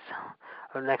few weeks,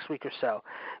 or the next week or so.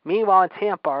 Meanwhile, in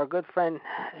Tampa, our good friend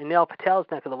Neil Patel's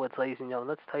neck of the woods, ladies and gentlemen.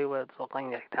 Let's tell you what it's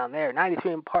looking like down there.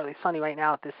 93 and partly sunny right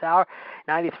now at this hour.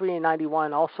 93 and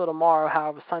 91 also tomorrow,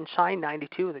 however, sunshine.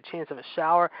 92 with a chance of a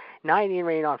shower. 90 and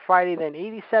rain on Friday. Then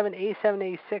 87, 87,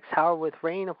 86, however, with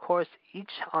rain, of course,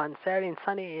 each on Saturday and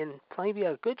Sunday. And maybe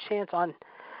a good chance on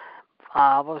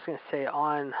I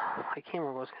can't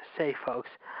remember what I was going to say, folks,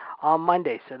 on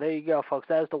Monday. So there you go, folks.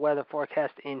 That is the weather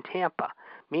forecast in Tampa.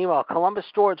 Meanwhile, Columbus,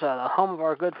 Georgia, the home of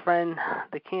our good friend,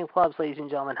 the King of Clubs, ladies and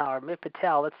gentlemen, Howard Mitt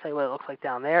Patel. Let's say what it looks like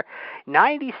down there.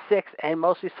 96 and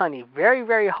mostly sunny. Very,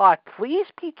 very hot. Please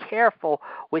be careful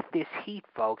with this heat,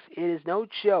 folks. It is no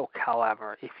joke,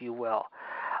 however, if you will.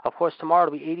 Of course, tomorrow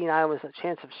will be 89 with a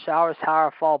chance of showers,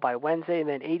 however, followed by Wednesday, and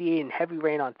then 88 and heavy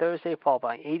rain on Thursday, followed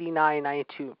by 89,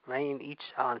 92 rain each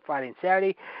on Friday and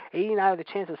Saturday. 89 with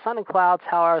a chance of sun and clouds,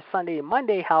 however, Sunday and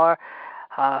Monday, however,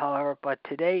 but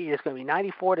today is going to be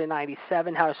 94 to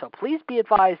 97, however, so please be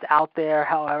advised out there,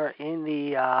 however, in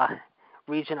the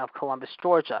region of Columbus,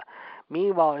 Georgia.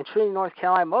 Meanwhile, in Trinity, North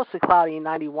Carolina, mostly cloudy,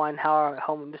 91. However,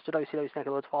 home of Mr. WCW's neck of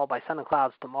the woods, followed by sun and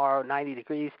clouds tomorrow, 90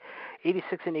 degrees.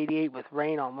 86 and 88 with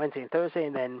rain on Wednesday and Thursday,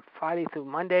 and then Friday through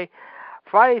Monday.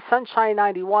 Friday, sunshine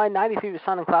 91, 93 with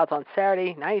sun and clouds on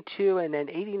Saturday, 92, and then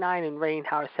 89 and rain,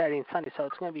 however, Saturday and Sunday. So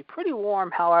it's going to be pretty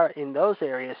warm, however, in those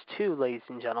areas too, ladies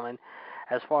and gentlemen,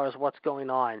 as far as what's going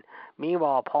on.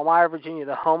 Meanwhile, Palmyra, Virginia,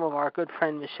 the home of our good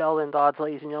friend Michelle Lynn Dodds,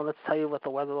 ladies and gentlemen, let's tell you what the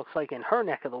weather looks like in her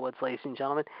neck of the woods, ladies and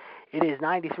gentlemen. It is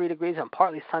 93 degrees and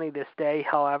partly sunny this day,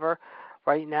 however.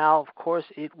 Right now, of course,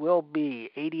 it will be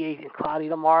 88 and cloudy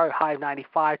tomorrow, high of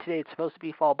 95 today. It's supposed to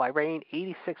be followed by rain,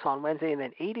 86 on Wednesday, and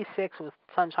then 86 with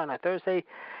sunshine on Thursday,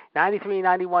 93,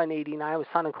 91, 89 with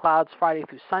sun and clouds Friday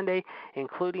through Sunday,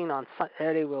 including on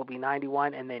Saturday will be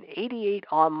 91, and then 88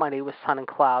 on Monday with sun and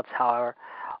clouds, however,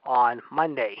 on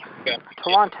Monday.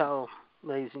 Toronto,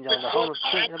 ladies and gentlemen, the home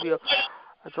of TW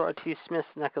George T. Smith's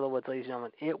neck of the woods, ladies and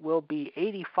gentlemen. It will be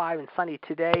 85 and sunny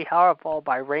today, however, followed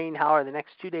by rain, however, the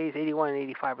next 2 days, 81 and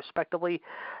 85 respectively.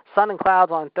 Sun and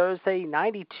clouds on Thursday,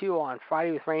 92 on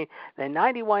Friday with rain, then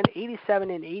 91, 87,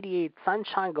 and 88,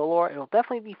 sunshine galore. It will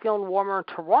definitely be feeling warmer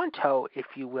in Toronto, if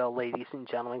you will, ladies and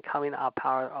gentlemen, coming up,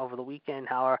 however, over the weekend,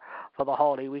 however, for the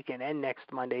holiday weekend and next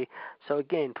Monday. So,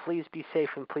 again, please be safe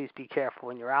and please be careful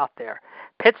when you're out there.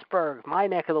 Pittsburgh, my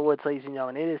neck of the woods, ladies and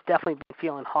gentlemen, it has definitely been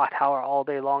feeling hot, however, all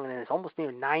day long, and it's almost near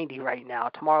 90 right now.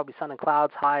 Tomorrow will be sun and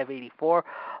clouds, high of 84,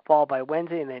 followed by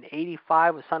Wednesday, and then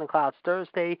 85 with sun and clouds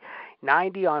Thursday,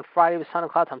 90 on Friday with sun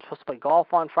and clouds. I'm supposed to play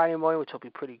golf on Friday morning, which will be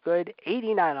pretty good.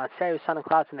 89 on Saturday with sun and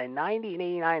clouds, and then 90 and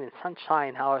 89 in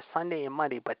sunshine, however, Sunday and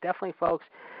Monday. But definitely, folks,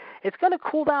 it's going to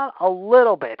cool down a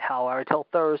little bit, however, until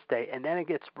Thursday, and then it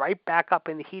gets right back up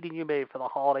in the heat and humidity for the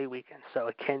holiday weekend. So,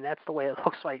 again, that's the way it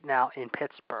looks right now in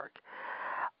Pittsburgh.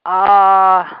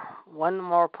 One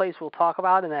more place we'll talk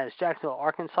about, and that is Jacksonville,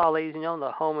 Arkansas, ladies and gentlemen,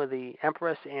 the home of the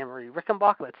Empress Anne-Marie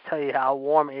Rickenbach. Let's tell you how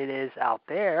warm it is out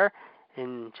there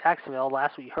in Jacksonville.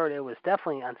 Last we heard it was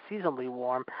definitely unseasonably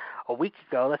warm a week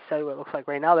ago. Let's tell you what it looks like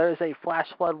right now. There is a flash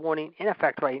flood warning in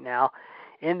effect right now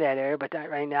in that area, but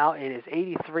right now it is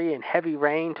 83 and heavy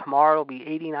rain. Tomorrow it'll be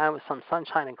 89 with some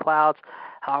sunshine and clouds,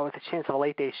 however, with a chance of a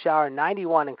late day shower.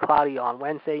 91 and cloudy on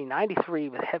Wednesday. 93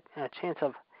 with a chance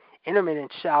of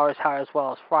intermittent showers, however, as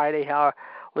well as Friday, however,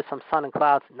 with some sun and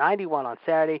clouds. 91 on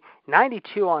Saturday,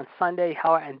 92 on Sunday,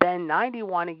 however, and then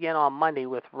 91 again on Monday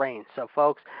with rain. So,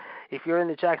 folks, if you're in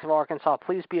the Jacksonville, Arkansas,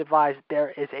 please be advised there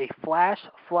is a flash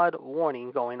flood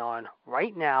warning going on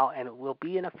right now, and it will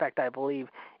be in effect, I believe,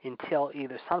 until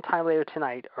either sometime later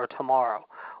tonight or tomorrow.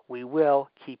 We will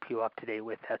keep you up to date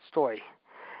with that story.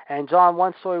 And, John,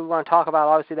 one story we want to talk about,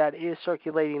 obviously, that is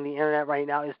circulating the internet right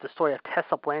now is the story of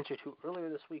Tessa Blanchard, who earlier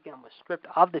this weekend was stripped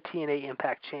of the TNA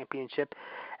Impact Championship.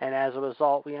 And as a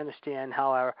result, we understand,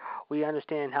 however,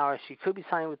 she could be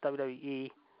signing with WWE.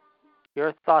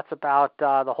 Your thoughts about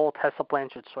the whole Tessa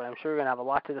Blanchard story? I'm sure we're going to have a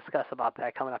lot to discuss about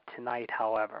that coming up tonight,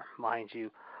 however, mind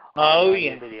you. Oh,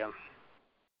 yeah. Video.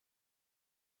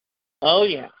 Oh,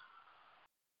 yeah.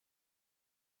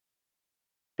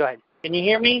 Go ahead. Can you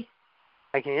hear me?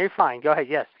 I can hear you fine. Go ahead.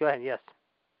 Yes. Go ahead. Yes.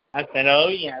 I said, oh,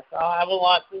 yes. I'll have a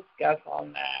lot to discuss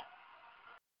on that.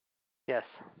 Yes.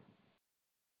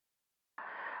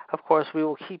 Of course, we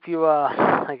will keep you,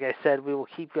 like I said, we will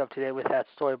keep you up to date with that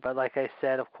story. But like I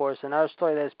said, of course, another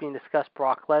story that is being discussed,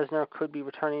 Brock Lesnar could be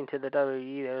returning to the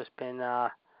WWE. There's been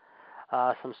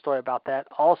some story about that.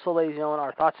 Also, ladies and gentlemen,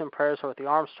 our thoughts and prayers are with the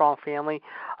Armstrong family.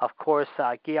 Of course,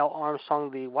 Gail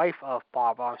Armstrong, the wife of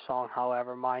Bob Armstrong,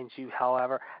 however, mind you,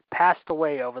 passed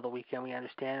away over the weekend, we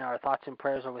understand. Our thoughts and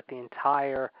prayers are with the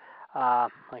entire,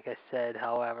 like I said,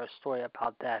 story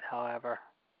about that,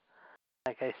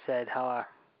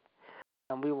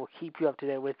 and we will keep you up to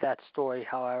date with that story,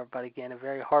 however, but again, a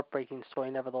very heartbreaking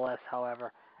story nevertheless,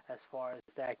 however, as far as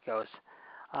that goes.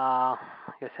 Like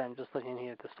I said, I'm just looking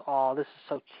here at this. Oh, this is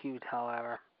so cute,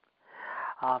 however.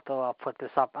 I'll put this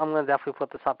up. I'm going to definitely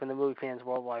put this up in the Movie Fans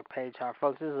Worldwide page.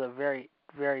 Folks, this is a very,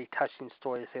 very touching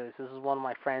story to say this. This is one of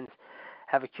my friends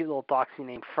have a cute little dachshund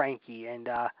named Frankie, and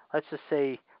let's just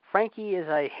say Frankie is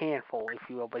a handful, if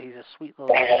you will, but he's a sweet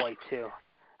little boy, too,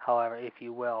 however, if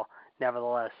you will,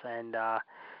 nevertheless. And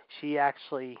she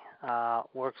actually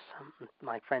works,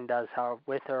 my friend does, however,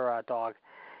 with her dog,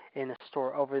 in a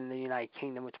store over in the United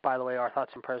Kingdom, which, by the way, our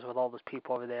thoughts and prayers with all those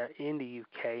people over there in the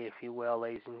UK, if you will,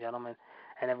 ladies and gentlemen,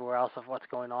 and everywhere else of what's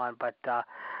going on. But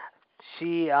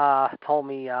she told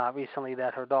me recently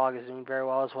that her dog is doing very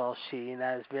well as she, and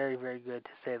that is very, very good,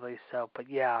 to say the least. So, but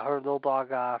yeah, her little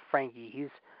dog, Frankie, he's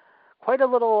quite a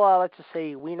little, let's just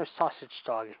say, wiener sausage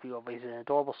dog, if you will, but he's an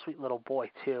adorable, sweet little boy,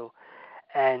 too.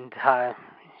 And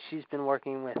she's been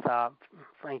working with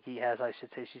Frankie, as I should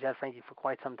say. She's had Frankie for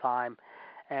quite some time.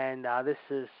 And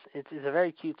it's a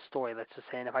very cute story, let's just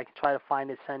say. And if I can try to find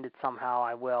it, send it somehow,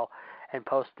 I will, and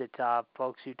post it.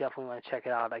 Folks, you definitely want to check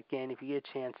it out. Again, if you get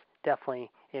a chance, definitely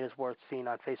it is worth seeing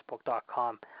on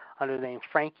Facebook.com under the name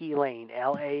Frankie Lane,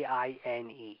 Laine,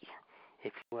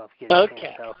 if you will, if you get a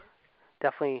chance. So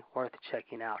definitely worth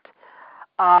checking out.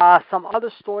 Some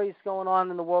other stories going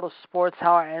on in the world of sports,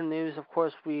 and news. Of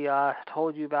course, we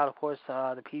told you about, of course,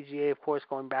 the PGA, of course,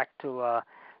 going back to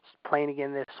playing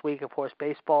again this week. Of course,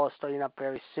 baseball is starting up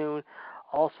very soon.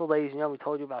 Also, ladies and gentlemen, we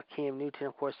told you about Cam Newton,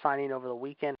 of course, signing over the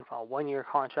weekend for a one-year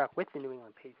contract with the New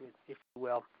England Patriots, if you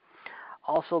will.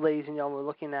 Also, ladies and gentlemen, we're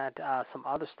looking at some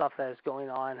other stuff that is going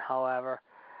on, however,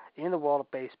 in the world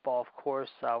of baseball, of course.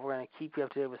 We're going to keep you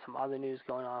up to date with some other news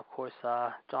going on. Of course,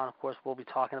 John, of course, will be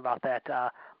talking about that.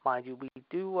 Mind you, we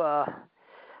do, let's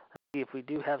see if we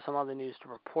do have some other news to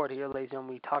report here, ladies and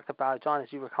gentlemen. We talked about it, John,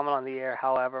 as you were coming on the air.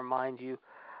 However, mind you,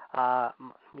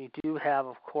 we do have,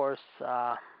 of course,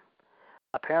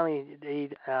 apparently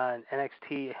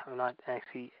NXT, or not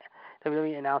NXT,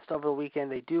 WWE announced over the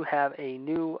weekend they do have a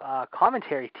new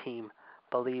commentary team,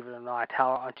 believe it or not,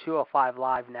 on 205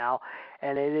 Live now.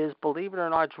 And it is, believe it or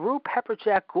not, Drew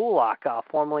Pepperjack Gulak,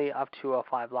 formerly of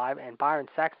 205 Live, and Byron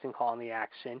Saxton calling the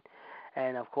action.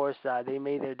 And, of course, they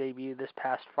made their debut this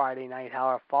past Friday night,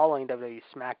 however, following WWE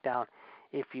SmackDown,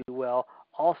 if you will.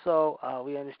 Also,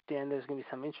 we understand there's going to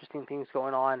be some interesting things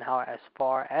going on as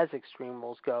far as Extreme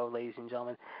Rules go, ladies and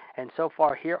gentlemen. And so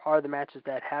far, here are the matches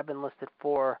that have been listed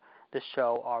for the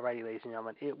show already, ladies and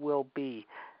gentlemen. It will be,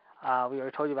 we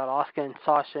already told you about Asuka and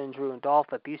Sasha and Drew and Dolph,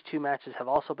 but these two matches have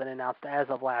also been announced as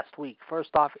of last week. First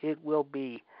off, it will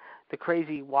be the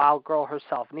crazy wild girl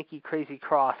herself, Nikki Crazy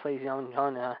Cross, ladies and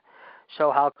gentlemen,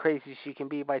 show how crazy she can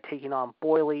be by taking on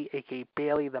Boyley, a.k.a.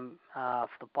 Bayley, the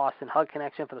Boston Hug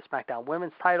Connection for the SmackDown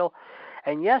Women's title.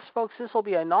 And yes, folks, this will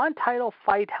be a non-title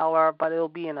fight, however, but it'll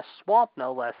be in a swamp,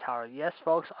 no less, however. Yes,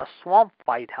 folks, a swamp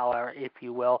fight, however, if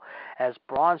you will, as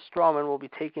Braun Strowman will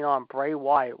be taking on Bray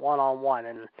Wyatt one-on-one.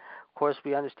 And, of course,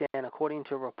 we understand, according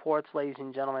to reports, ladies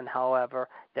and gentlemen, however,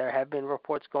 there have been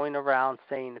reports going around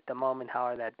saying at the moment,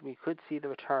 however, that we could see the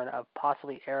return of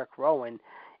possibly Eric Rowan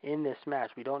in this match.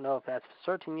 We don't know if that's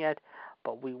certain yet,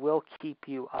 but we will keep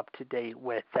you up to date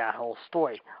with that whole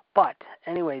story. But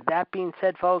anyway, that being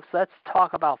said, folks, let's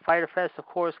talk about Fyter Fest, of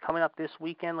course, coming up this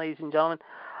weekend, ladies and gentlemen.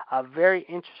 A very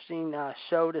interesting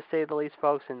show, to say the least,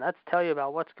 folks, and let's tell you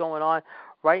about what's going on.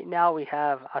 Right now we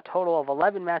have a total of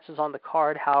 11 matches on the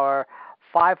card, however,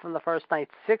 5 from the first night,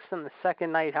 6 from the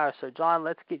second night, however. So, John,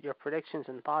 let's get your predictions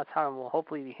and thoughts, however, and we'll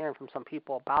hopefully be hearing from some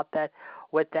people about that.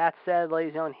 With that said, ladies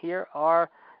and gentlemen, here are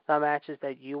the matches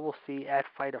that you will see at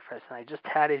Fyter Fest. And I just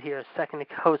had it here a second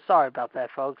ago. Sorry about that,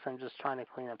 folks. I'm just trying to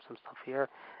clean up some stuff here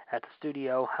at the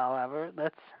studio. However,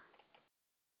 let's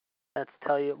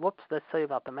tell you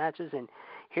about the matches. And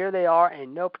here they are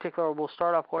in no particular order. We'll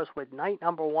start, of course, with night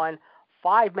number 1.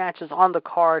 5 matches on the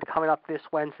card coming up this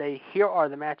Wednesday. Here are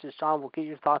the matches. John will get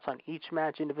your thoughts on each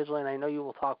match individually, and I know you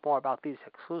will talk more about these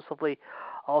exclusively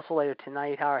also later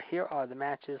tonight. However, here are the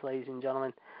matches, ladies and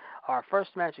gentlemen. Our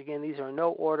first match, again, these are in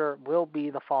no order, will be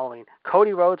the following.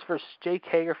 Cody Rhodes versus Jake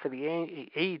Hager for the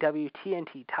AEW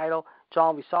TNT title.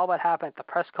 John, we saw what happened at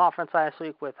the press conference last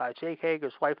week with Jake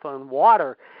Hager's wife throwing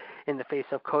water in the face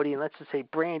of Cody, and let's just say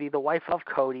Brandy, the wife of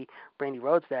Cody, Brandy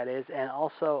Rhodes that is, and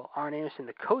also Arn Anderson,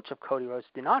 the coach of Cody Rhodes,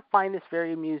 did not find this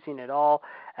very amusing at all.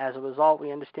 As a result,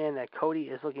 we understand that Cody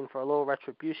is looking for a little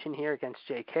retribution here against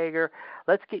Jake Hager.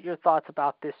 Let's get your thoughts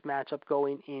about this matchup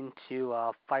going into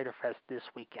Fyter Fest this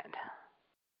weekend.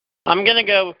 I'm going to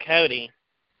go with Cody.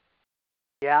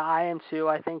 Yeah, I am too.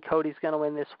 I think Cody's going to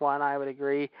win this one. I would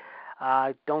agree.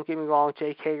 Don't get me wrong,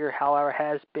 Jake Hager, however,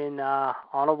 has been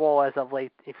on a roll as of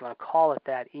late, if you want to call it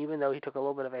that, even though he took a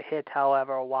little bit of a hit,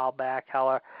 however, a while back,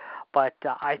 however. But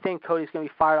I think Cody's going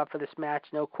to be fired up for this match,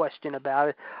 no question about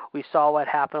it. We saw what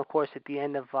happened, of course, at the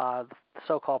end of the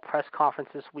so-called press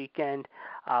conference this weekend.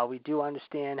 We do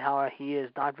understand how he is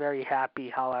not very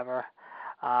happy, however.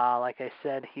 Like I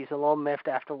said, he's a little miffed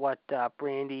after what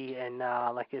Brandy and,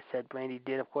 like I said, Brandy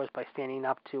did, of course, by standing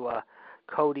up to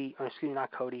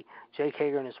Jake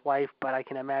Hager and his wife, but I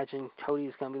can imagine Cody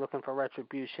is going to be looking for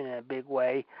retribution in a big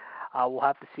way. We'll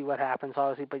have to see what happens,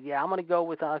 obviously, but yeah, I'm going to go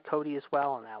with Cody as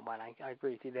well on that one. I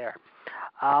agree with you there.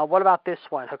 What about this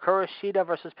one? Hikaru Shida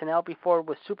versus Penelope Ford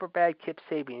with Superbad Kip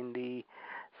Sabian, the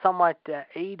somewhat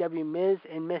AEW Miz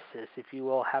and Mrs., if you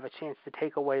will, have a chance to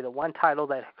take away the one title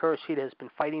that Hikaru Shida has been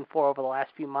fighting for over the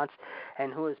last few months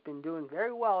and who has been doing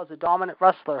very well as a dominant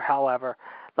wrestler, however,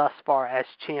 thus far as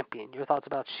champion. Your thoughts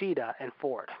about Shida and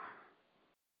Ford?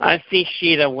 I see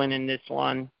Shida winning this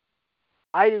one.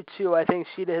 I do too. I think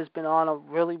Shida has been on a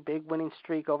really big winning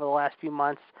streak over the last few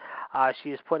months.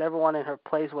 She has put everyone in her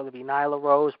place, whether it be Nyla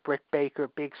Rose, Britt Baker,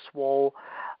 Big Swole,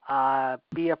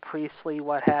 Bea Priestley,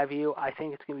 what have you. I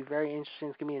think it's going to be very interesting.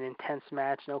 It's going to be an intense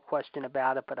match, no question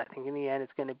about it, but I think in the end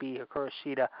it's going to be Hikaru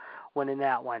Shida winning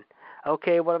that one.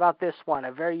 Okay, what about this one?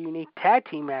 A very unique tag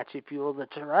team match, if you will. The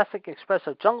Jurassic Express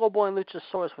of Jungle Boy and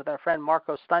Luchasaurus with our friend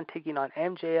Marco Stunt taking on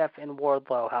MJF and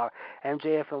Wardlow. How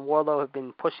MJF and Wardlow have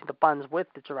been pushing the buttons with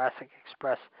the Jurassic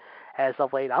Express as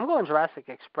of late. I'm going Jurassic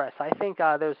Express. I think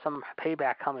there's some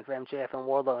payback coming for MJF and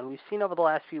Wardlow, and we've seen over the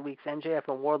last few weeks MJF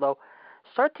and Wardlow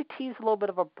start to tease a little bit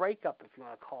of a breakup, if you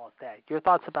want to call it that. Your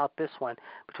thoughts about this one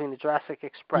between the Jurassic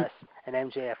Express and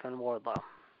MJF and Wardlow?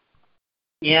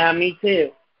 Yeah, me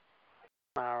too.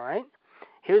 All right.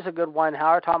 Here's a good one,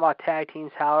 Howard, talking about tag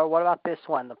teams, Howard. What about this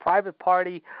one? The Private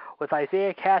Party with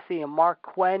Isaiah Cassidy and Mark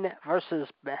Quinn versus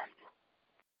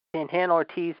Santana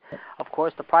Ortiz. Of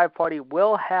course, the Private Party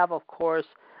will have, of course,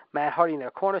 Matt Hardy in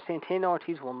their corner. Santana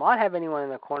Ortiz will not have anyone in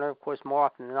their corner. Of course, more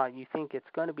often than not, you think it's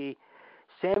going to be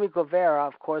Sammy Guevara,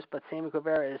 of course, but Sammy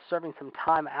Guevara is serving some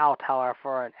time out, however,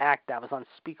 for an act that was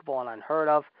unspeakable and unheard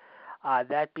of.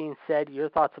 That being said, your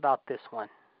thoughts about this one?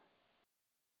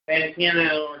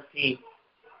 Santana Ortiz.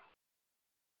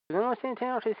 You're going to go with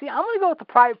Santana Ortiz? See, I'm going to go with the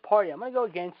Private Party. I'm going to go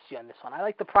against you on this one. I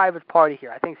like the Private Party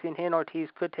here. I think Santana Ortiz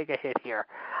could take a hit here.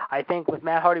 I think with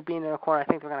Matt Hardy being in the corner, I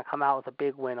think they're going to come out with a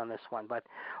big win on this one, but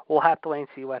we'll have to wait and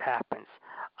see what happens.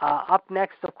 Up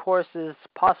next, of course, is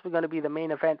possibly going to be the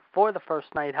main event for the first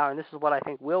night, Howard, and this is what I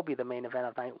think will be the main event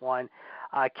of night one.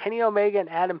 Kenny Omega and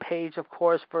Adam Page, of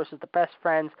course, versus the Best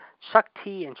Friends, Chuck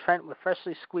T and Trent with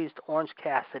freshly squeezed Orange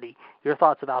Cassidy. Your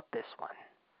thoughts about this one?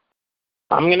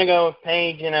 I'm going to go with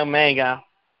Page and Omega.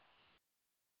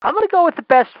 I'm going to go with the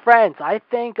Best Friends. I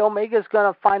think Omega's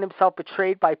going to find himself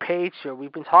betrayed by Page here.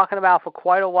 We've been talking about for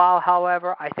quite a while,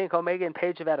 however. I think Omega and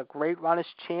Page have had a great run as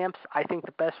champs. I think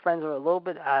the Best Friends are a little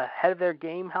bit ahead of their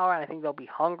game, however. I think they'll be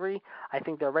hungry. I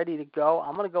think they're ready to go.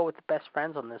 I'm going to go with the Best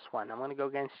Friends on this one. I'm going to go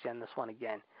against you on this one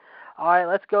again. All right,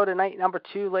 let's go to night number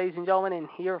 2, ladies and gentlemen. And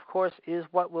here, of course, is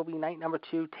what will be night number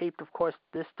 2, taped, of course,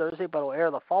 this Thursday, but will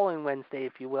air the following Wednesday,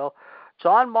 if you will.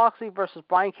 Jon Moxley versus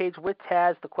Brian Cage with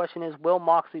Taz. The question is, will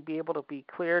Moxley be able to be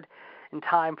cleared in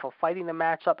time for fighting the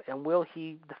matchup, and will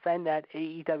he defend that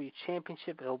AEW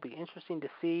championship? It'll be interesting to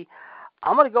see.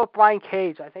 I'm going to go with Brian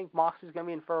Cage. I think Moxley's going to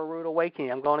be in for a rude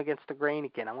awakening. I'm going against the grain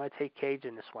again. I'm going to take Cage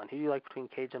in this one. Who do you like between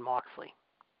Cage and Moxley?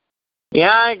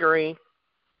 Yeah, I agree.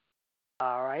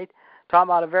 All right. Talking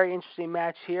about a very interesting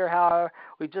match here. However,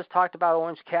 we just talked about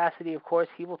Orange Cassidy. Of course,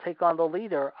 he will take on the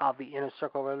leader of the Inner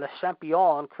Circle, Le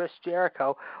Champion, Chris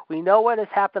Jericho. We know what has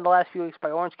happened the last few weeks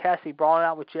by Orange Cassidy brawling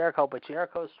out with Jericho, but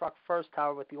Jericho struck first,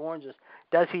 however, with the Oranges.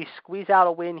 Does he squeeze out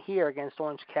a win here against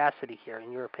Orange Cassidy here,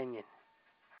 in your opinion?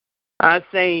 I'd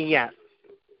say yes.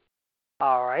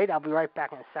 All right. I'll be right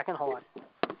back in a second. Hold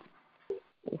on.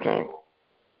 Okay.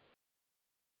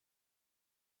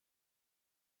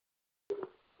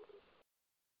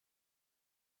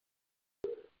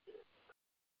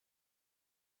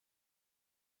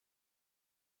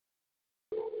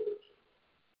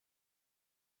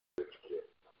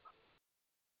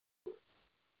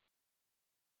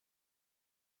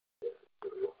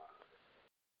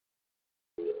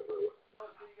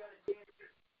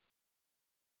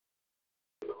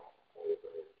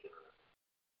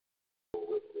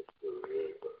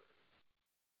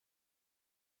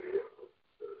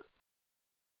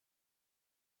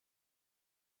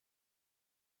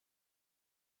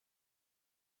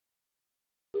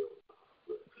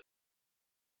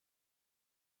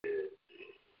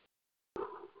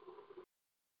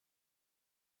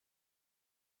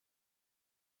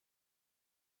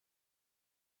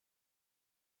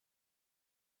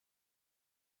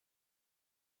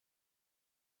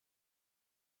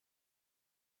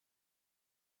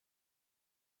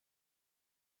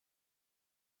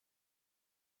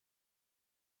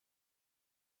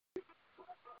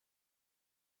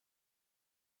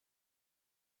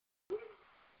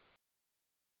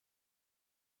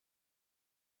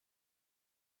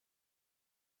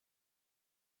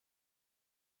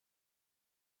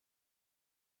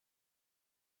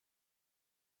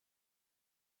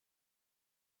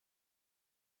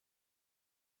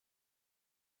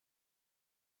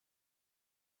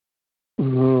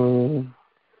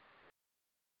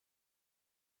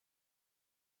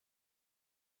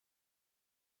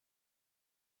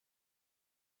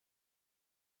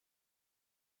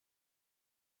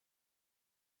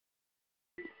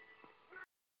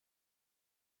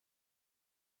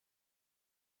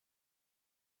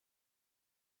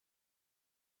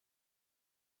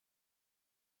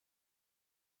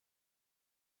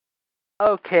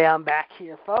 Okay, I'm back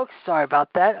here, folks. Sorry about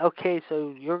that. Okay,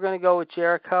 so you're going to go with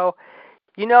Jericho.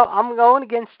 You know, I'm going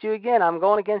against you again. I'm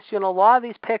going against you in a lot of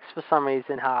these picks for some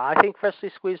reason. I think freshly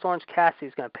squeezed orange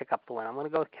Cassidy's going to pick up the win. I'm going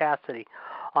to go with Cassidy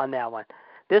on that one.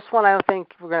 This one I don't think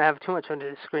we're going to have too much of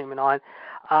a disagreement on.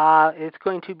 It's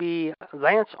going to be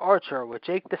Lance Archer with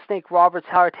Jake the Snake Roberts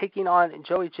Howard taking on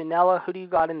Joey Janela. Who do you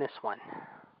got in this one?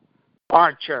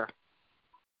 Archer.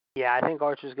 Yeah, I think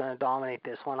Archer's going to dominate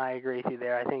this one. I agree with you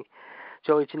there. I think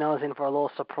Joey Janela's in for a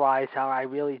little surprise. However, I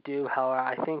really do. However,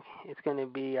 I think it's going to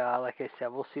be, like I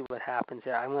said, we'll see what happens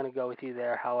there. I'm going to go with you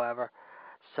there, however.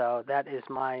 So that is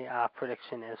my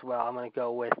prediction as well. I'm going to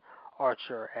go with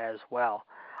Archer as well.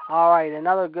 All right,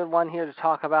 another good one here to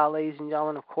talk about, ladies and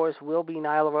gentlemen, of course, will be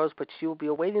Nyla Rose, but she will be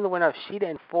awaiting the winner of Sheeta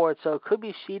and Ford. So it could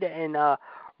be Sheeta and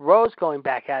Rose going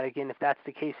back at it again if that's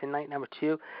the case in night number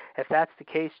 2. If that's the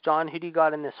case, John, who do you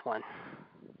got in this one?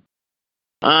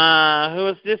 Who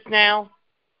is this now?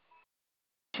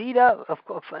 Sheeta,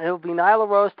 it will be Nyla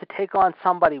Rose to take on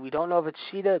somebody. We don't know if it's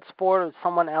Sheeta, it's Ford, or it's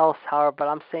someone else, however, but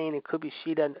I'm saying it could be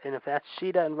Sheeta, and if that's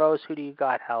Sheeta and Rose, who do you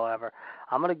got, however?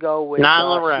 I'm going to go with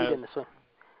Nyla Rose. Sheeta in this one.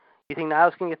 You think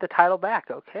Nyla's going to get the title back?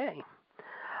 Okay.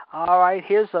 All right,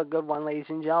 here's a good one, ladies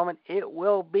and gentlemen. It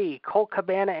will be Colt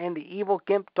Cabana and the Evil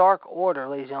Gimp Dark Order,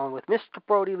 ladies and gentlemen, with Mr.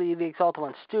 Brody Lee, the Exalted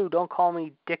One, Stu, Don't Call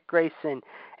Me Dick Grayson,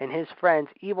 and his friends,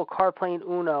 Evil Carplane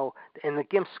Uno, and the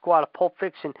Gimp Squad of Pulp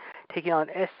Fiction, taking on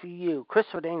SCU,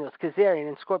 Christopher Daniels, Kazarian,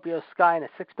 and Scorpio Sky in a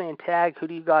 6-man tag. Who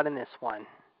do you got in this one?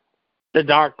 The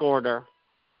Dark Order.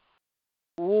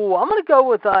 Ooh, I'm going to go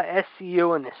with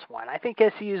SCU in this one. I think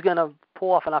SCU is going to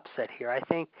pull off an upset here. I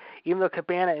think even though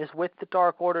Cabana is with the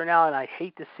Dark Order now, and I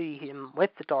hate to see him with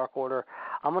the Dark Order,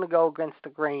 I'm going to go against the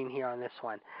grain here on this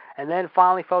one. And then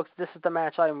finally, folks, this is the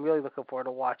match I'm really looking forward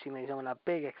to watching, ladies and gentlemen, a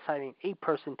big, exciting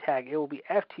 8-person tag. It will be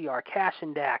FTR, Cash,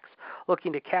 and Dax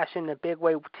looking to cash in a big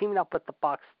way, teaming up with the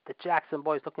Bucks, the Jackson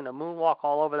Boys looking to moonwalk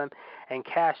all over them and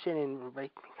cash in and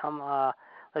become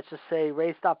let's just say,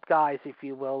 raised up guys, if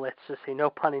you will. Let's just say, no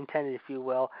pun intended, if you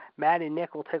will. Matt and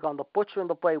Nick will take on the Butcher and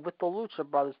the Blade with the Lucha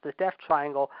Brothers, the Death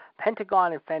Triangle,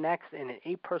 Pentagon and FedEx in an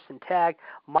 8-person tag,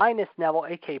 minus Neville,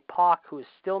 a.k.a. Pac, who has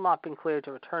still not been cleared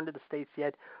to return to the States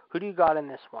yet. Who do you got in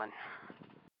this one?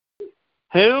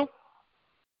 Who?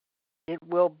 It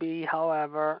will be,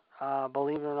 however,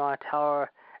 believe it or not,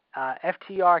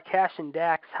 FTR, Cash, and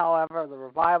Dax, however, the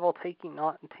Revival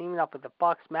teaming up with the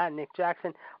Bucks, Matt and Nick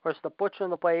Jackson versus the Butcher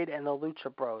and the Blade and the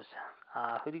Lucha Bros.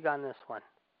 Who do you got in this one?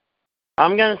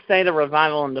 I'm going to say the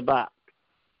Revival and the Bucks.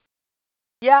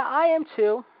 Yeah, I am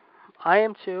too.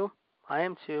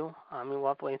 I mean, we'll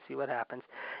have to wait and see what happens.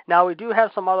 Now, we do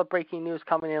have some other breaking news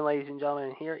coming in, ladies and gentlemen,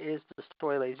 and here is the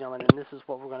story, ladies and gentlemen, and this is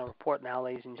what we're going to report now,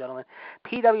 ladies and gentlemen.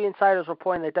 PW Insider is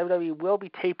reporting that WWE will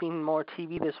be taping more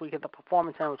TV this week at the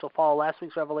Performance Center, which will follow last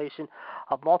week's revelation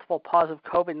of multiple positive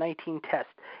COVID-19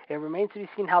 tests. It remains to be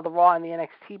seen how the Raw and the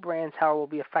NXT brands, however, will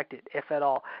be affected, if at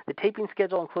all. The taping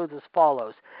schedule includes as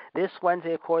follows. This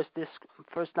Wednesday, of course, this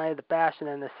first night of the Bash, and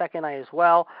then the second night as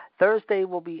well. Thursday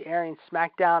will be airing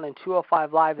SmackDown and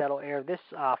 205 Live. That'll air this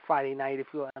Friday night, if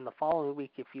you will, and the following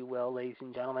week, if you will, ladies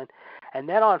and gentlemen. And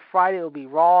then on Friday it will be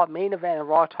Raw, Main Event, and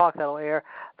Raw Talk. That'll air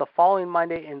the following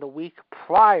Monday in the week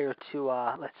prior to,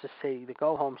 let's just say, the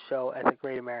go-home show at the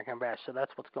Great American Bash. So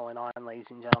that's what's going on, ladies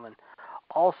and gentlemen.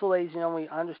 Also, ladies and gentlemen, we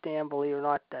understand, believe it or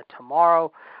not, that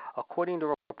tomorrow, according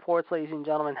to reports, ladies and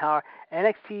gentlemen, how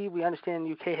NXT, we understand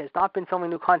the UK, has not been filming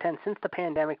new content since the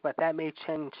pandemic, but that may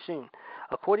change soon.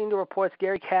 According to reports,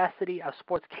 Gary Cassidy of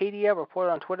Sportscadia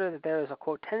reported on Twitter that there is a,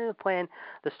 quote, tentative plan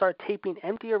to start taping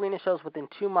empty arena shows within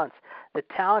 2 months. The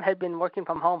talent had been working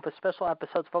from home for special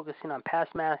episodes focusing on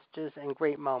past matches and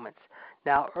great moments.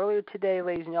 Now, earlier today,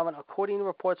 ladies and gentlemen, according to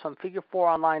reports from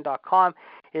Figure4Online.com,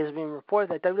 it has been reported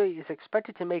that WWE is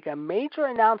expected to make a major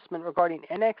announcement regarding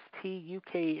NXT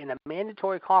UK in a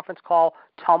mandatory conference call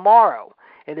tomorrow.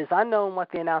 It is unknown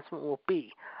what the announcement will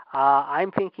be.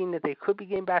 I'm thinking that they could be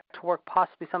getting back to work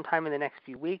possibly sometime in the next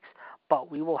few weeks, but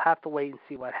we will have to wait and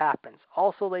see what happens.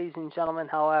 Also, ladies and gentlemen,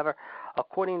 however,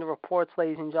 according to reports,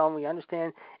 ladies and gentlemen, we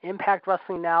understand Impact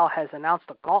Wrestling now has announced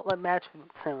a gauntlet match for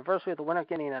the anniversary of the winner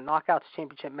getting a Knockouts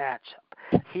Championship match.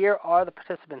 Here are the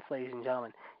participants, ladies and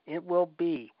gentlemen. It will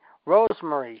be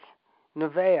Rosemary,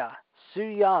 Nevaeh, Su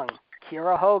Yung,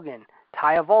 Kiera Hogan,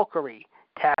 Taya Valkyrie,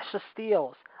 Tasha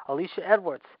Steelz, Alicia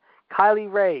Edwards,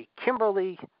 Kylie Ray,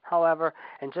 Kimberly, however,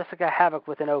 and Jessica Havoc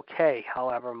with an OK,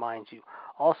 however, mind you.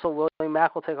 Also, William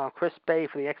Mack will take on Chris Bay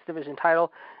for the X Division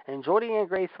title, and Jordy Ann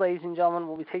Grace, ladies and gentlemen,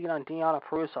 will be taking on Deonna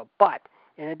Purrazzo. But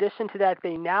in addition to that,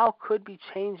 they now could be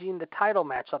changing the title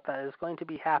matchup that is going to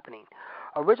be happening.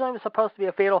 Originally, it was supposed to be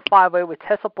a fatal five-way with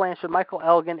Tessa Blanchard, Michael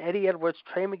Elgin, Eddie Edwards,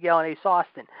 Trey Miguel, and Ace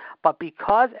Austin. But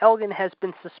because Elgin has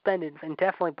been suspended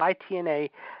indefinitely by TNA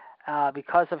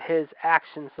because of his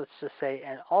actions, let's just say,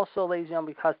 and also, ladies and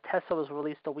gentlemen, because Tessa was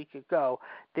released a week ago,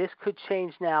 this could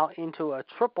change now into a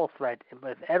triple threat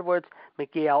with Edwards,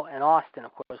 Miguel, and Austin.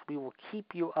 Of course, we will keep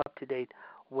you up to date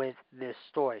with this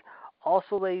story.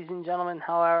 Also, ladies and gentlemen,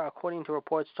 however, according to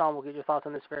reports, John, we'll get your thoughts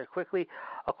on this very quickly.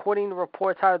 According to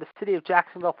reports, however, the city of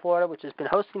Jacksonville, Florida, which has been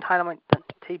hosting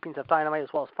tapings of Dynamite as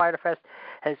well as Fyter Fest,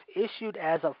 has issued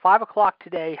as of 5 o'clock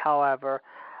today, however,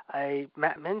 a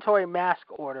mandatory mask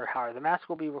order. However, the mask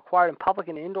will be required in public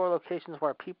and indoor locations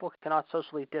where people cannot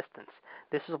socially distance.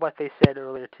 This is what they said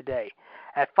earlier today.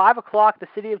 At 5 o'clock, the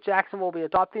city of Jacksonville will be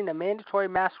adopting a mandatory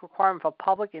mask requirement for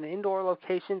public and indoor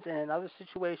locations and in other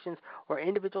situations where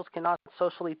individuals cannot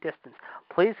socially distance.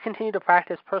 Please continue to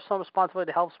practice personal responsibility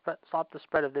to help stop the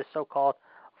spread of this so-called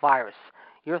virus.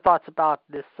 Your thoughts about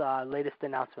this latest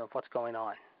announcement of what's going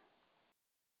on?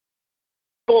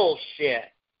 Bullshit.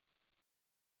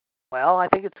 Well, I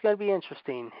think it's going to be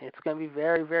interesting. It's going to be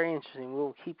very, very interesting. We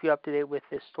will keep you up to date with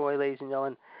this story, ladies and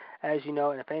gentlemen, as you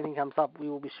know, and if anything comes up, we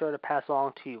will be sure to pass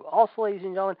along to you. Also, ladies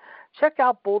and gentlemen, check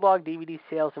out Bulldog DVD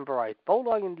sales and variety.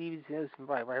 Bulldog and DVD sales and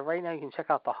variety. Right now, you can check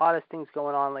out the hottest things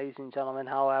going on, ladies and gentlemen,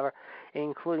 however,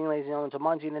 including, ladies and gentlemen,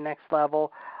 Jumanji: The Next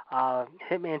Level,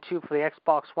 Hitman 2 for the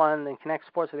Xbox One, and Kinect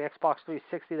Sports for the Xbox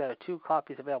 360. There are 2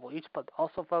 copies available each, but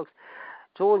also, folks,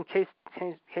 Jewel and Case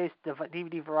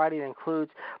DVD variety that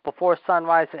includes Before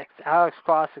Sunrise, Alex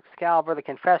Cross, Excalibur, The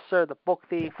Confessor, The Book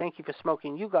Thief, Thank You for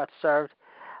Smoking, You Got Served,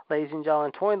 ladies and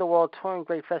gentlemen, Touring the World, Touring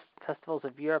Great Festivals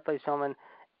of Europe, ladies and gentlemen,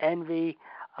 Envy,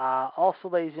 also,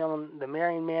 ladies and gentlemen, The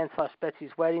Marrying Man /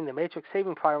 Betsy's Wedding, The Matrix,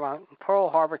 Saving Private Ryan, Pearl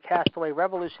Harbor, Castaway,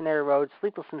 Revolutionary Road,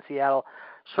 Sleepless in Seattle,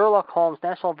 Sherlock Holmes,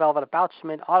 National Velvet, About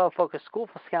Schmidt, Autofocus, School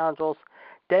for Scoundrels,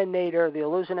 Detonator, The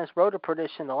Illusionist, Road to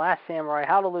Perdition, The Last Samurai,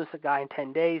 How to Lose a Guy in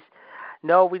 10 Days.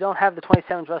 No, we don't have the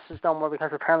 27 dresses no more because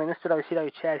apparently Mr.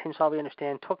 WCW Chad Hinshaw, we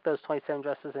understand, took those 27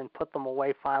 dresses and put them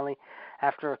away finally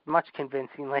after much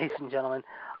convincing, ladies and gentlemen.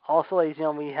 Also, ladies and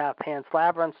gentlemen, we have Pan's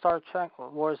Labyrinth, Star Trek,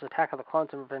 Wars, Attack of the Clones,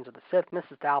 and Revenge of the Sith,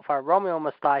 Mrs. Doubtfire, Romeo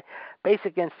Must Die,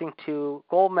 Basic Instinct 2,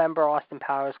 Gold Member, Austin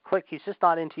Powers, Click, He's Just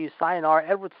Not Into You, Sayonara,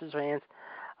 Edward Scissorhands,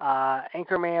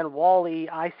 Anchorman, Wall-E,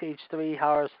 Ice Age 3,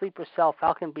 Horror, Sleeper Cell,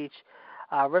 Falcon Beach,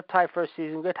 Riptide first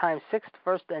season, Good Times 6th,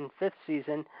 1st, and 5th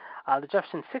season, The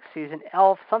Jefferson 6th season,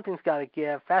 Elf, Something's Gotta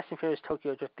Give, Fast and Furious,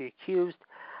 Tokyo Drift, The Accused,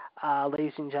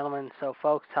 ladies and gentlemen. So,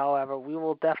 folks, however, we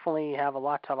will definitely have a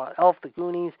lot to talk about. Elf, The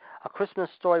Goonies, A Christmas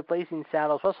Story, Blazing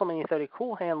Saddles, WrestleMania 30,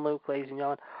 Cool Hand Luke, ladies and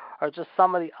gentlemen, are just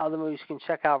some of the other movies you can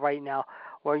check out right now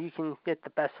where you can get the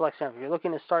best selection. If you're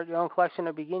looking to start your own collection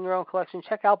or begin your own collection,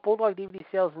 check out Bulldog DVD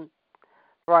Sales and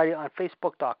Variety on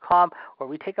Facebook.com, where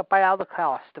we take a bite out of the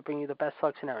cost to bring you the best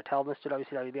selection ever. Tell Mr.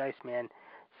 WCW the Iceman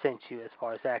sent you as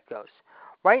far as that goes.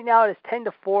 Right now it is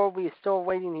 10-4. We are still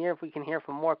waiting here if we can hear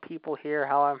from more people here.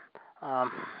 However,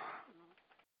 some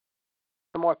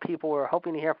more people. We're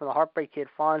hoping to hear from the Heartbreak Kid,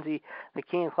 Fonzie, the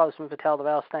King of Clubs, Smith Patel, the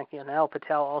Val Stanky, and El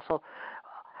Patel. Also,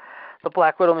 the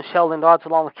Black Widow, Michelle Lindards,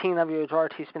 along with King W.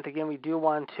 Gerard T. Smith. Again, we do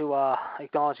want to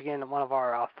acknowledge again one of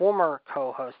our former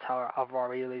co-hosts of Raw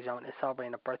Radio, ladies and gentlemen, is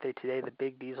celebrating a birthday today. The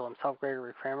Big Diesel himself,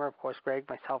 Gregory Kramer. Of course, Greg,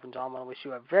 myself, and John want to wish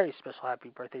you a very special happy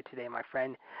birthday today, my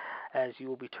friend, as you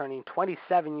will be turning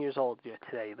 27 years old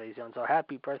today, ladies and gentlemen. So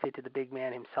happy birthday to the big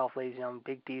man himself, ladies and gentlemen,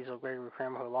 Big Diesel, Gregory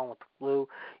Kramer, who along with Blue,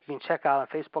 you can check out on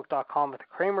Facebook.com with the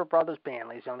Kramer Brothers Band,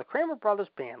 ladies and gentlemen. The Kramer Brothers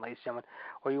Band, ladies and gentlemen,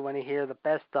 where you want to hear the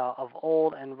best of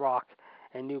old and rock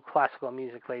and new classical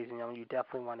music, ladies and gentlemen. You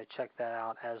definitely want to check that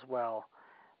out as well.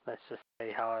 Let's just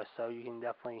say, however, so you can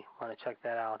definitely want to check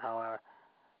that out, however.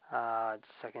 Just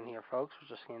a second here, folks.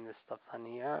 We're just getting this stuff on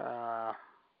here.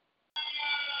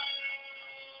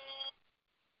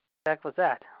 What the heck was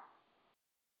that?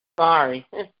 Sorry.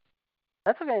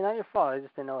 That's okay, not your fault. I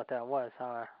just didn't know what that was,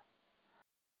 however.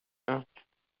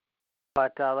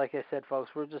 But like I said, folks,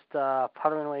 we're just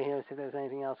puttering away here to see if there's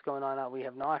anything else going on. We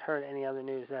have not heard any other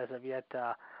news as of yet,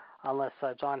 unless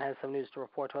John has some news to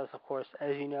report to us, of course.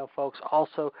 As you know, folks,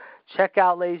 also check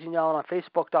out, ladies and gentlemen, on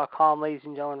Facebook.com, ladies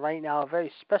and gentlemen, right now, a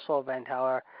very special event,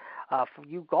 however, for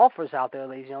you golfers out there,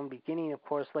 ladies and gentlemen, beginning, of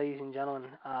course, ladies and gentlemen,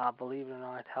 believe it or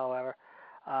not, however,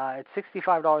 It's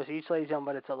 $65 each, ladies and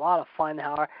gentlemen, but it's a lot of fun,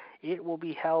 however. It will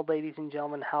be held, ladies and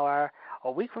gentlemen, however,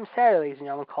 a week from Saturday, ladies and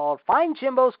gentlemen, called Find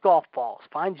Jimbo's Golf Balls.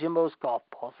 Find Jimbo's Golf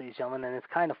Balls, ladies and gentlemen, and it's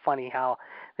kind of funny how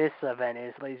this event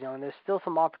is, ladies and gentlemen. There's still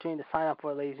some opportunity to sign up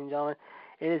for it, ladies and gentlemen.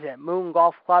 It is at Moon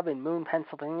Golf Club in Moon,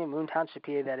 Pennsylvania, Moon Township,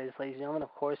 PA, that is, ladies and gentlemen.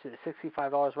 Of course, it is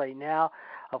 $65 right now.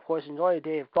 Of course, enjoy a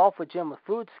day of golf with Jim with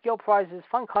food, skill prizes,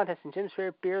 fun contests, and Jim's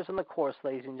favorite beers on the course,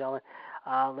 ladies and gentlemen.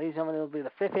 Ladies and gentlemen, it will be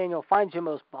the 5th annual Find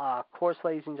Jimbo's course,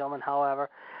 ladies and gentlemen, however.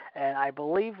 And I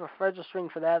believe registering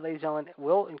for that, ladies and gentlemen,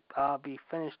 will be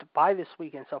finished by this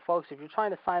weekend. So, folks, if you're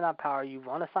trying to sign up, however, you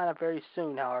want to sign up very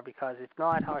soon, however, because if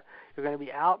not, however, you're going to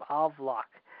be out of luck.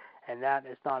 And that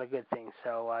is not a good thing.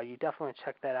 So you definitely want to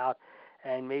check that out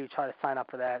and maybe try to sign up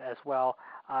for that as well.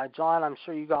 John, I'm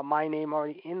sure you got my name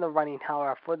already in the running,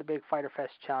 however, for the Big Fighter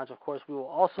Fest Challenge. Of course, we will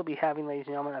also be having, ladies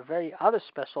and gentlemen, a very other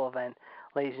special event,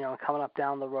 ladies and gentlemen, coming up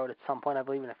down the road at some point, I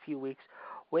believe in a few weeks,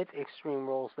 with Extreme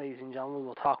Rules, ladies and gentlemen. We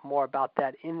will talk more about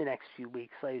that in the next few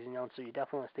weeks, ladies and gentlemen, so you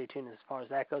definitely want to stay tuned as far as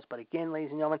that goes. But again,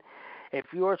 ladies and gentlemen, if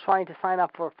you are trying to sign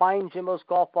up for Find Jimbo's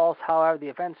Golf Balls, however, the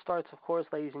event starts, of course,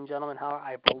 ladies and gentlemen, however,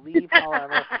 I believe,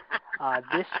 however,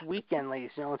 this weekend,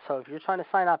 ladies and gentlemen. So if you're trying to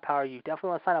sign up, however, you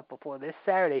definitely want to sign up before this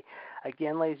Saturday.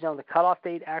 Again, ladies and gentlemen, the cutoff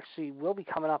date actually will be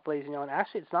coming up, ladies and gentlemen.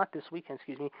 Actually, it's not this weekend,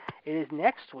 excuse me. It is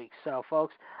next week. So,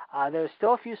 folks, there's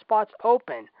still a few spots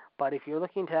open. But if you're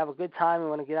looking to have a good time and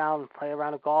want to get out and play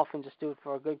around of golf and just do it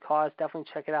for a good cause, definitely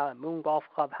check it out at Moon Golf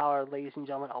Club, however, ladies and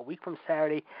gentlemen, a week from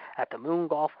Saturday at the Moon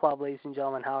Golf Club, ladies and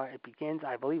gentlemen, however, it begins,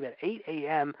 I believe, at 8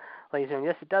 a.m., ladies and gentlemen.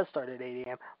 Yes, it does start at 8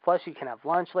 a.m. Plus, you can have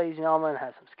lunch, ladies and gentlemen,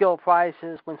 have some skill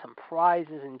prizes, win some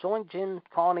prizes, and join Jim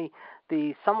Colony,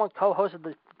 the somewhat co-host of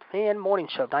the Fan Morning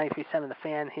Show, 93.7 The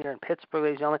Fan here in Pittsburgh,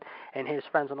 ladies and gentlemen, and his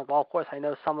friends on the golf course. I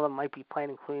know some of them might be playing,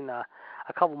 including a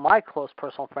couple of my close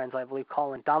personal friends. I believe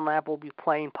Colin Dunlap will be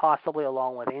playing, possibly,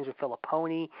 along with Andrew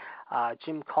Filipponi.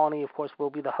 Jim Colony, of course, will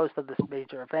be the host of this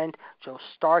major event. Joe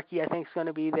Starkey, I think, is going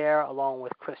to be there, along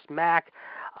with Chris Mack.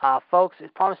 Folks,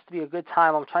 it promises to be a good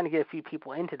time. I'm trying to get a few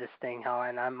people into this thing,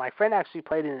 however, and my friend actually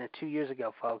played in it 2 years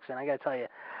ago, folks, and I got to tell you,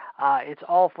 it's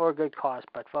all for a good cause.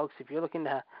 But, folks, if you're looking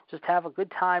to just have a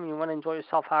good time and you want to enjoy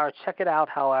yourself, however, check it out,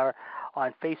 however,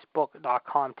 on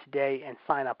Facebook.com today and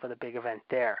sign up for the big event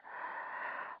there.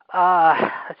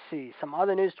 Let's see, some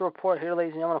other news to report here,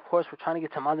 ladies and gentlemen. Of course, we're trying to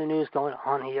get some other news going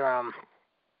on here.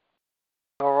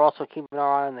 We're also keeping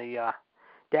our eye on the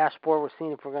dashboard. We're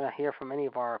seeing if we're going to hear from any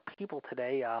of our people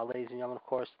today, ladies and gentlemen, of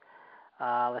course.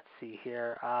 Let's see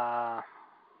here.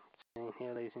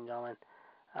 Ladies and gentlemen.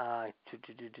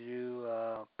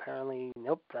 Apparently,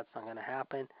 nope, that's not going to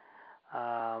happen.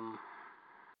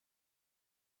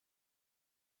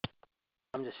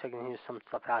 I'm just checking here some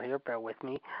stuff out here. Bear with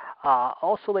me.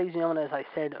 Also, ladies and gentlemen, as I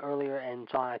said earlier, and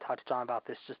John, I talked to John about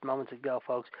this just moments ago,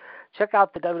 folks, check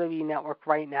out the WWE Network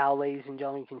right now, ladies and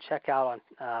gentlemen. You can check out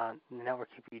on the network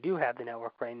if you do have the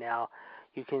network right now.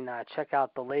 You can check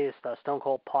out the latest Stone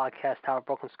Cold podcast, Tower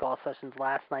Broken Skull Sessions.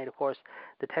 Last night, of course,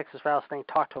 the Texas Rattlesnake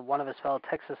talked to one of his fellow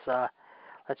Texas,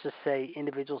 let's just say,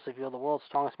 individuals, if you're the world's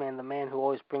strongest man, the man who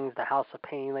always brings the house of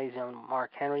pain, ladies and gentlemen,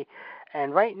 Mark Henry.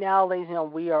 And right now, ladies and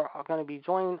gentlemen, we are going to be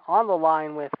joined on the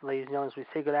line with, ladies and gentlemen, as we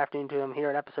say good afternoon to him here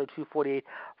at episode 248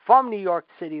 from New York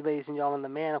City, ladies and gentlemen, the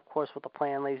man, of course, with the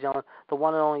plan, ladies and gentlemen, the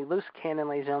one and only Loose Cannon,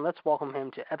 ladies and gentlemen. Let's welcome him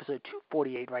to episode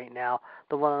 248 right now,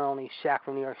 the one and only Shaq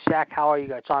from New York. Shaq, how are you?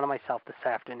 Got John and myself this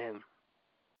afternoon.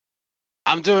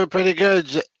 I'm doing pretty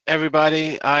good,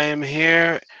 everybody. I am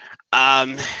here.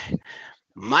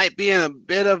 Might be in a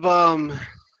bit of a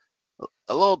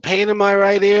little pain in my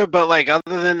right ear, but like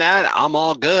other than that, I'm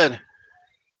all good.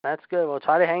 That's good. We'll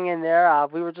try to hang in there.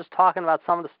 We were just talking about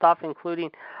some of the stuff,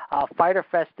 including Fighter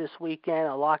Fest this weekend,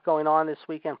 a lot going on this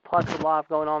weekend, plus a lot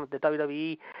going on with the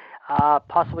WWE,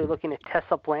 possibly looking at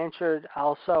Tessa Blanchard.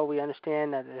 Also, we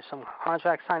understand that there's some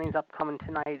contract signings upcoming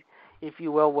tonight, if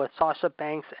you will, with Sasha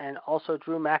Banks and also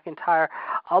Drew McIntyre.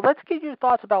 Let's get your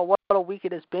thoughts about what a week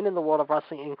it has been in the world of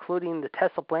wrestling, including the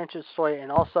Tessa Blanchard story and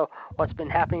also what's been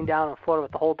happening down in Florida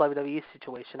with the whole WWE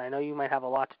situation. I know you might have a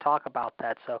lot to talk about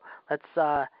that, so let's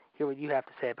hear what you have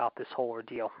to say about this whole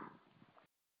ordeal.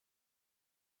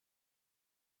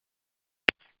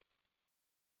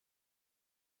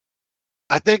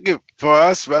 I think for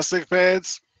us wrestling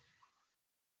fans,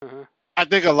 I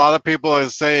think a lot of people are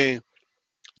saying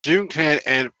June can't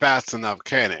end fast enough,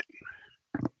 can it?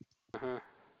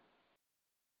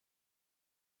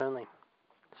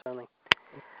 Certainly.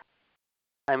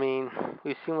 I mean,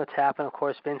 we've seen what's happened. Of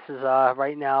course, Vince is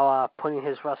right now putting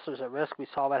his wrestlers at risk. We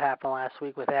saw what happened last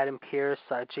week with Adam Pearce,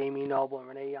 Jamie Noble, and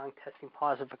Renee Young testing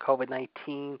positive for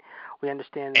COVID-19. We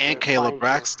understand. And Caleb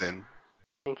Braxton.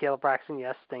 And Kayla Braxton,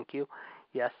 yes, thank you.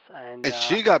 Yes, And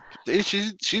she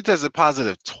tested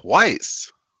positive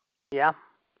twice. yeah,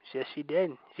 yes, she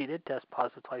did. She did test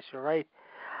positive twice. You're right.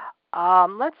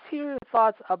 Let's hear your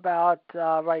thoughts about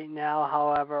right now.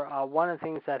 However, one of the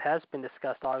things that has been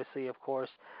discussed, obviously, of course,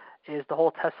 is the whole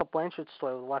Tessa Blanchard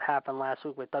story with what happened last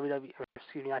week with WWE, or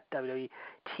excuse me, not WWE,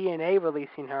 TNA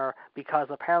releasing her because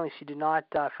apparently she did not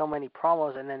film any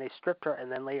promos, and then they stripped her,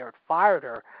 and then later fired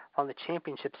her from the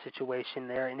championship situation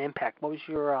there in Impact. What was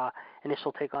your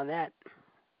initial take on that?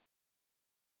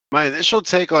 My initial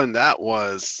take on that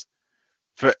was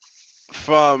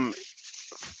from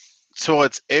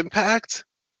towards Impact.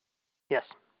 Yes.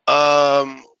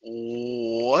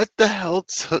 What the hell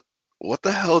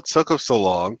took them so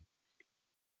long?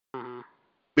 Mm-hmm.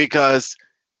 Because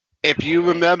if you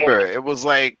remember, it was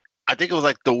like I think it was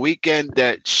like the weekend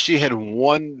that she had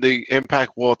won the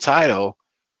Impact World title.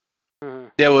 Mm-hmm.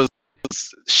 There was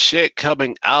shit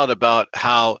coming out about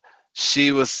how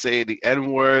she was saying the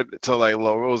N word to like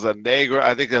La Rosa Negra.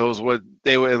 I think that was when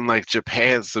they were in like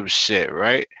Japan, some shit,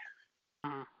 right?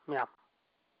 Mm-hmm. Yeah.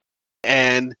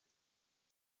 And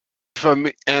for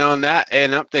me, and on that,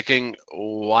 and I'm thinking,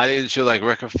 why didn't you like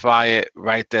rectify it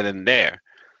right then and there?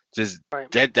 Just Right.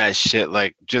 dead that shit,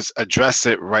 like just address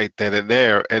it right then and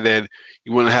there, and then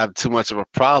you wouldn't have too much of a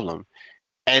problem.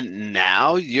 And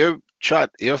now you're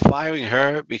firing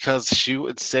her because she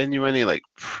would send you any like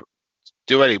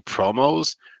do any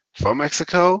promos from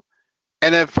Mexico,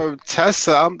 and then from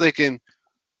Tessa, I'm thinking,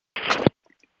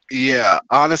 yeah,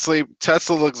 honestly,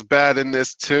 Tessa looks bad in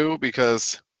this too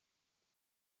because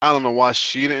I don't know why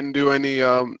she didn't do any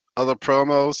other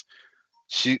promos.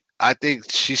 I think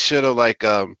she should have like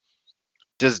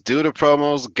just do the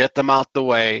promos, get them out the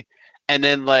way, and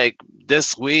then like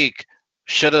this week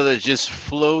should have just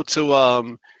flew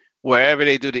to wherever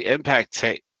they do the Impact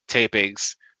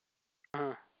tapings,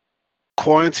 Mm-hmm.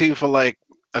 quarantine for like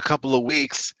a couple of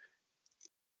weeks,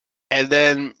 and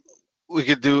then we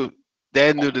could do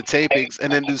the tapings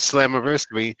and then do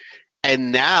Slammiversary.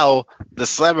 And now the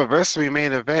Slammiversary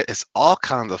main event is all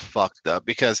kind of fucked up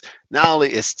because not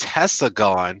only is Tessa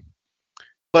gone,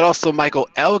 but also Michael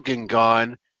Elgin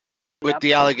gone with Yep.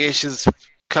 the allegations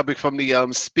coming from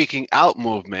the speaking out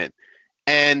movement.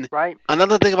 And Right.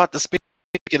 another thing about the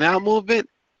speaking out movement,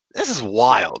 this is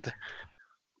wild.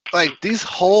 Like these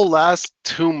whole last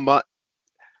 2 months,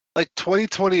 like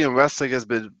 2020 in wrestling has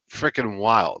been freaking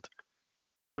wild.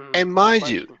 Mm-hmm. And No mind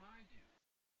you,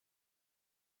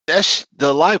 question.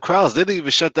 the live crowds didn't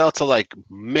even shut down till like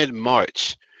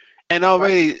mid-March. And Right.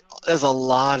 already there's a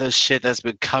lot of shit that's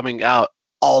been coming out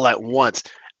all at once.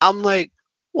 I'm like,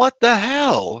 what the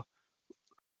hell?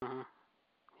 Mm-hmm.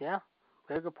 Yeah.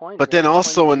 Very good point. But Very then good point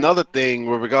also indeed. another thing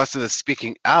with regards to the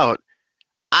speaking out,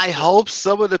 I Yeah. hope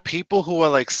some of the people who are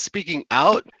like speaking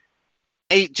out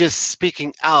ain't just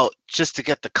speaking out just to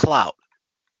get the clout.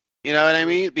 You know what I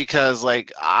mean? Because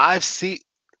like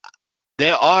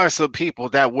there are some people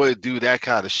that would do that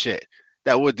kind of shit.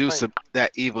 That would do Right. some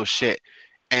that evil shit.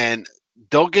 And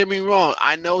don't get me wrong,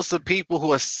 I know some people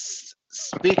who are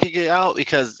speaking it out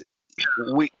because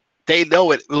they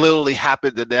know it literally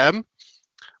happened to them.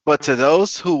 But to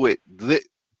those who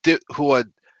are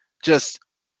just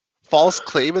false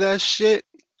claiming that shit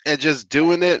and just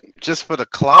doing it just for the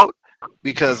clout,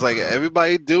 because like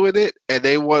everybody doing it and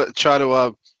they want to try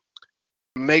to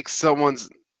make someone's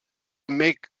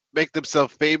make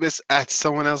themselves famous at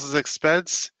someone else's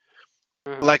expense.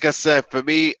 Mm-hmm. Like I said, for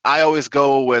me, I always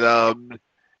go with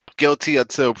guilty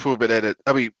until proven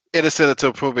innocent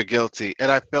until proven guilty,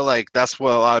 and I feel like that's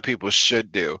what a lot of people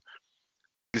should do.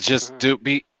 Just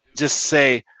Mm-hmm. just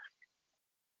say,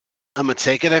 I'm gonna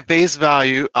take it at face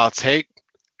value. I'll take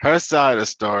her side of the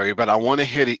story, but I want to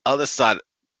hear the other side,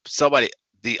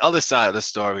 the other side of the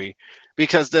story,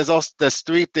 because there's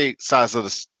sides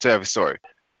of to every story: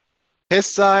 his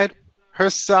side, her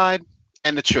side,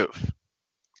 and the truth.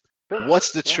 Good.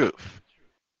 What's the Yeah. truth?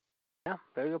 Yeah.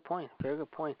 Very good point. Very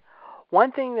good point.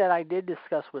 One thing that I did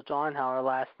discuss with John Howard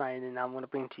last night, and I'm going to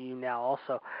bring to you now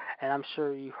also, and I'm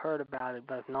sure you heard about it,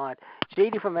 but if not,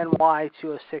 JD from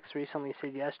NY206 recently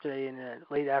said yesterday in a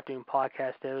late afternoon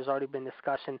podcast there's already been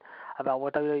discussion about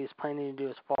what WWE is planning to do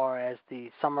as far as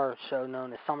the summer show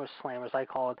known as SummerSlam, or as I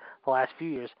call it the last few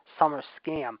years, Summer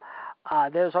Scam.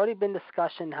 There's already been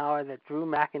discussion, however, that Drew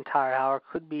McIntyre, however,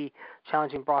 could be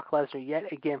challenging Brock Lesnar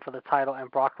yet again for the title, and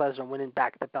Brock Lesnar winning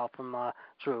back the belt from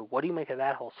Drew. What do you make of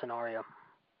that whole scenario?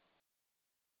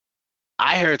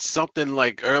 I heard something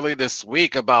like early this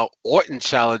week about Orton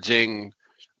challenging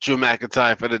Drew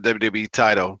McIntyre for the WWE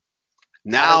title.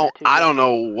 Now Too, I yeah. don't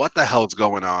know what the hell's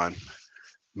going on.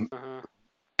 Mm-hmm.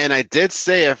 And I did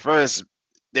say at first,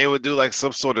 they would do like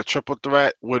some sort of triple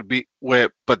threat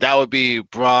but that would be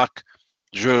Brock,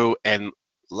 Drew, and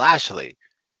Lashley.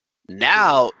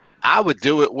 Now I would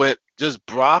do it with just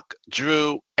Brock,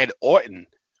 Drew, and Orton.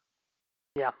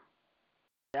 Yeah.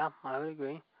 Yeah, I would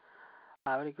agree.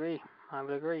 I would agree. I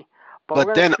would agree. But we're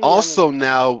But going to then see, also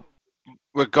now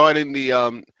regarding the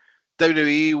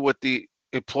WWE with the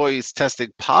employees testing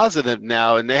positive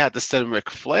now, and they had to send Ric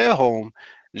Flair home.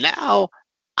 Now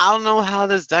I don't know how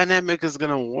this dynamic is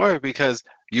gonna work because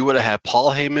you would have had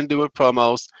Paul Heyman doing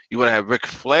promos, you would have had Ric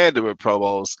Flair doing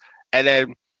promos, and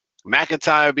then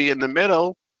McIntyre be in the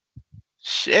middle.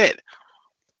 Shit,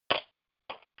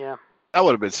 yeah. that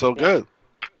would have been so Yeah. good.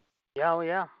 Yeah, oh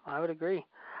yeah, I would agree.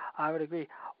 I would agree.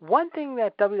 One thing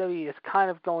that WWE is kind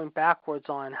of going backwards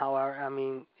on, however, I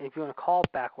mean, if you want to call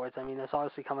it backwards, I mean, it's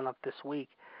obviously coming up this week,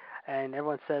 and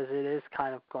everyone says it is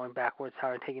kind of going backwards,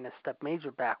 however, taking a step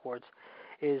major backwards,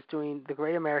 is doing the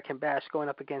Great American Bash going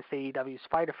up against AEW's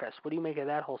Fyter Fest. What do you make of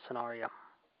that whole scenario?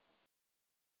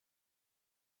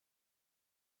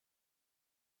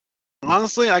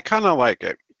 Honestly, I kind of like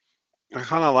it. I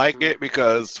kind of like Mm, it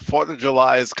because 4th of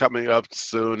July is coming up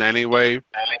soon anyway,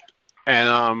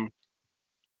 and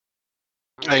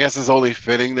I guess it's only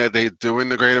fitting that they're doing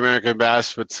the Great American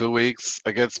Bash for 2 weeks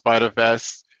against Spider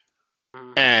Fest,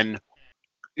 mm, and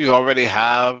you already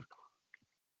have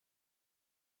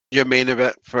your main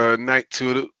event for night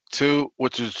two,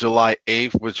 which is July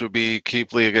 8th, which will be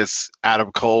Keith Lee against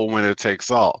Adam Cole, winner takes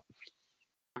all.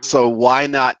 mm. So why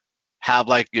not have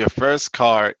like your first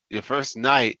card, your first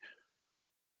night,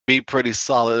 be pretty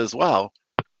solid as well?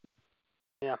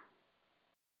 Yeah.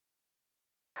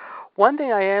 One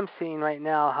thing I am seeing right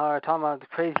now, how we're talking about the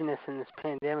craziness in this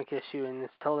pandemic issue, and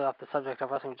it's totally off the subject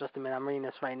of wrestling. Just a minute, I'm reading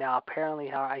this right now. Apparently,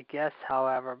 how I guess,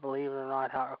 however, believe it or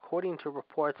not, how according to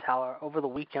reports, however, over the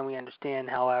weekend we understand,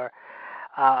 however,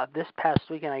 this past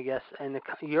weekend, I guess, in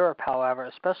Europe, however,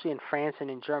 especially in France and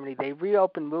in Germany, they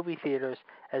reopened movie theaters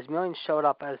as millions showed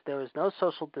up as there was no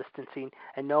social distancing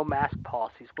and no mask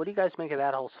policies. What do you guys make of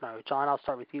that whole scenario? John, I'll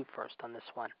start with you first on this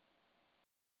one.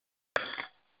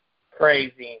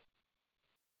 Crazy.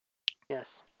 Yes.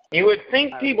 You would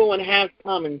think people would have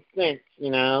common sense,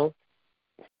 you know?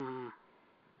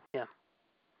 Yeah.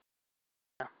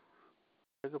 Yeah.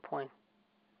 Good point.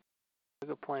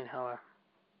 Good point, however.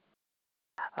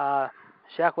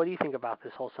 Shaq, what do you think about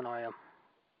this whole scenario?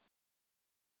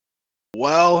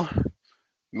 Well,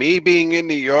 me being in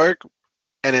New York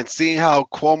and then seeing how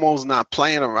Cuomo's not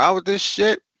playing around with this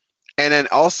shit, and then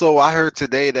also I heard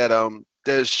today that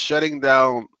they're shutting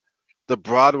down the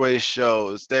Broadway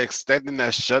shows. They're extending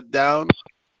that shutdown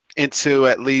into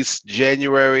at least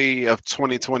January of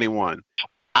 2021.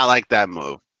 I like that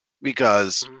move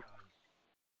because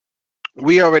Mm-hmm.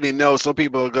 we already know some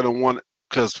people are going to want,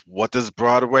 because what does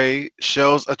Broadway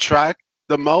shows attract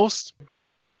the most?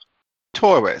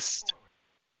 Tourists.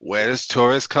 Where does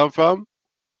tourists come from?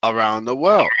 Around the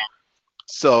world.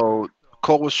 So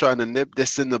Cole was trying to nip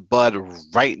this in the bud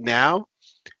right now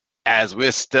as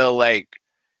we're still like,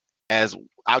 as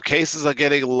our cases are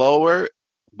getting lower,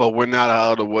 but we're not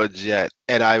out of the woods yet.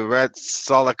 And I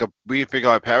saw like a briefing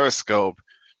on Periscope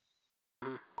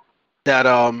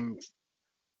that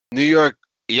New York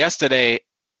yesterday,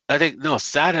 I think no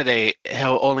Saturday,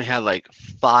 only had like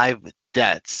 5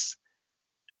 deaths.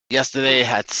 Yesterday it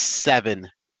had 7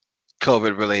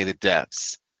 COVID related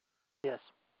deaths. Yes.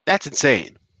 That's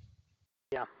insane.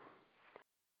 Yeah.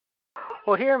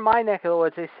 Well, here in my neck of the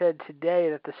woods, they said today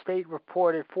that the state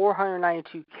reported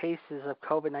 492 cases of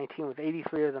COVID-19, with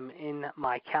 83 of them in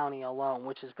my county alone,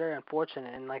 which is very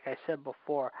unfortunate. And like I said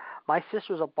before, my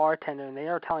sister's a bartender, and they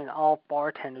are telling all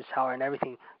bartenders, however, and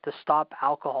everything, to stop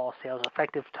alcohol sales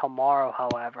effective tomorrow,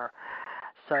 however.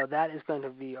 So that is going to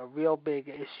be a real big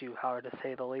issue, however, to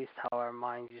say the least, however,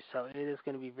 mind you. So it is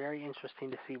going to be very interesting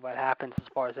to see what happens as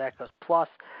far as that goes. Plus,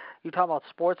 you talk about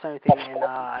sports and everything, and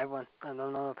I don't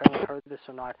know if anyone heard this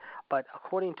or not, but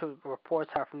according to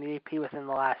reports from the AP within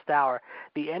the last hour,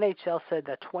 the NHL said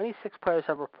that 26 players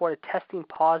have reported testing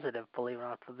positive, believe it or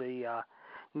not, for the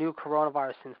new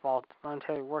coronavirus since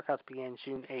voluntary workouts began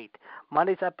June 8th.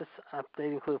 Monday's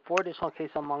update included 4 additional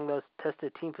cases among those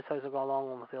tested. Team facilities will go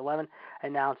along with the 11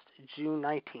 announced June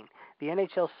 19. The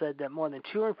NHL said that more than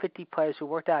 250 players who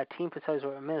worked out at team facilities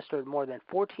were administered more than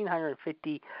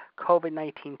 1,450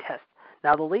 COVID-19 tests.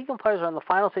 Now, the league and players are in the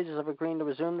final stages of agreeing to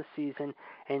resume the season,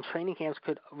 and training camps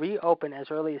could reopen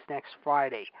as early as next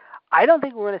Friday. I don't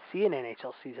think we're going to see an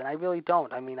NHL season. I really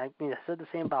don't. I said the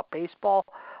same about baseball,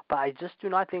 but I just do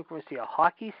not think we're going to see a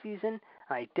hockey season. And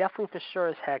I definitely, for sure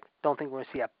as heck, don't think we're going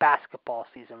to see a basketball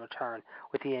season return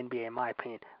with the NBA, in my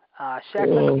opinion. Shaq,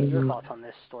 let me get your thoughts on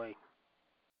this story.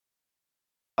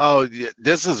 Oh, yeah,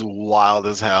 this is wild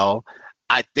as hell.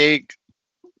 I think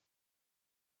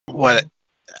what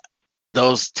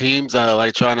those teams that are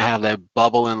like trying to have that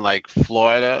bubble in like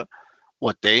Florida,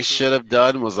 what they should have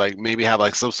done was like maybe have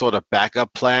like some sort of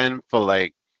backup plan for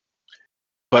like.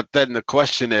 But then the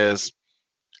question is,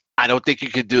 I don't think you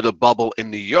could do the bubble in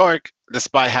New York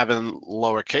despite having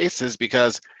lower cases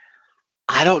because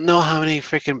I don't know how many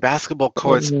freaking basketball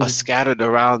courts are scattered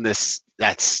around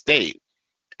that state.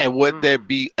 And would there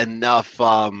be enough?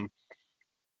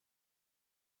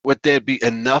 Would there be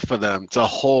enough for them to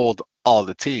hold all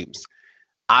the teams?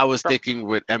 I was thinking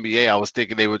with NBA, I was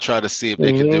thinking they would try to see if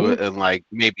they could do it in like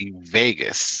maybe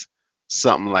Vegas,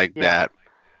 something like that.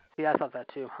 Yeah, I thought that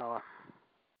too. Well,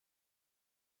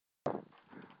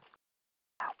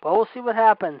 we'll see what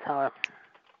happens.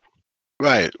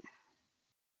 Right.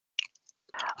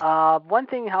 One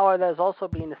thing, however, that is also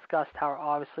being discussed,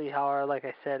 obviously, like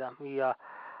I said, we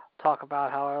talk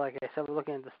about like I said, we're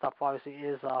looking at the stuff. Obviously,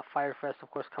 is Fire Fest,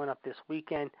 of course, coming up this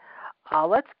weekend.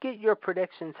 Let's get your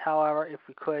predictions, however, if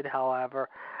we could, however,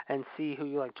 and see who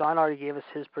you like. John already gave us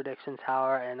his predictions,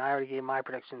 however, and I already gave my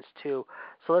predictions too.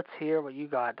 So let's hear what you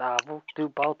got. We'll do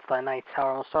both nights,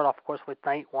 however. We'll start off, of course, with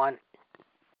night one.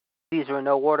 These are in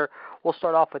no order. We'll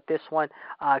start off with this one.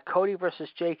 Cody versus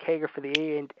Jake Hager for the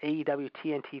AEW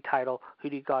TNT title. Who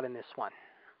do you got in this one?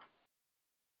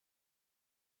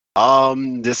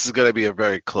 This is gonna be a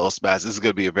very close match. This is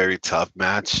gonna be a very tough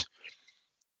match.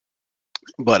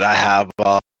 But I have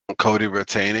Cody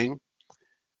retaining.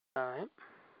 All right.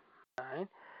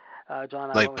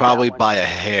 John, like probably by a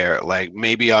hair, like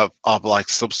maybe of like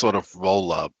some sort of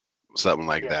roll up, something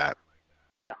like that.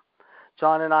 Yeah.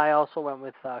 John and I also went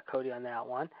with Cody on that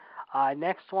one.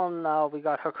 Next one, we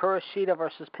got Hikaru Shida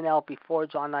versus Penelope Ford.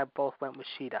 John and I both went with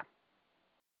Shida.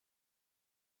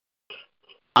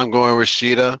 I'm going with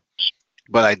Shida,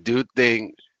 but I do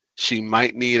think she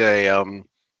might need a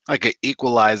like an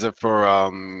equalizer for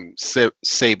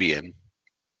Sabian.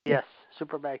 Yes,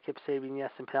 Super Bad Kip Sabian,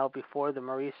 yes, and Penelope Ford, the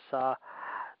Maurice,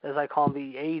 as I call them,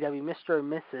 the AEW Mr.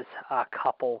 and Mrs.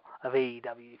 Couple of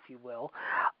AEW, if you will.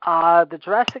 The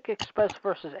Jurassic Express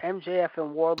versus MJF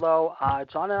and Wardlow.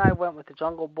 John and I went with the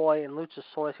Jungle Boy and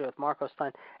Luchasaurus here with Marco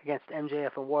Stunt against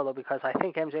MJF and Wardlow because I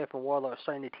think MJF and Wardlow are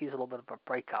starting to tease a little bit of a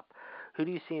breakup. Who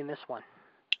do you see in this one?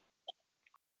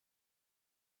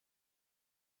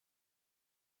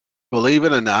 Believe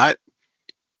it or not,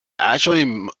 actually,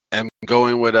 I'm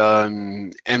going with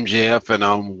MJF and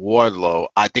Wardlow.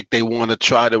 I think they want to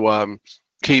try to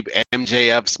keep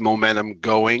MJF's momentum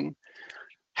going,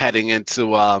 heading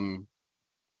into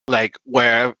like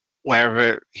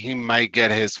wherever he might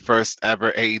get his first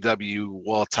ever AEW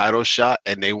World Title shot,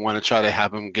 and they want to try to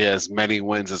have him get as many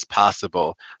wins as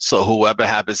possible. So whoever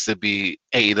happens to be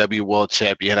AEW World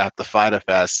Champion after Fyter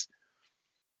Fest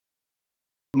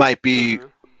might be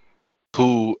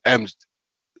who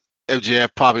MJF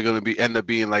probably going to end up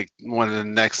being like one of the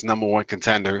next number one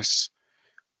contenders.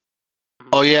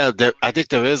 Oh yeah, I think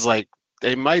there is like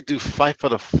they might do Fight for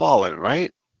the Fallen,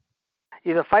 right?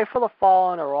 Either Fight for the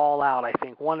Fallen or All Out. I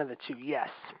think one of the two. Yes,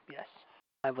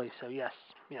 I believe so. Yes.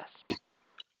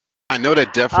 I know they're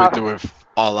definitely doing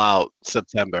All Out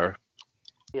September.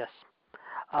 Yes.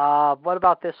 What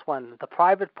about this one? The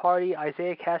Private Party,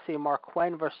 Isaiah Cassidy and Mark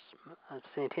Quinn versus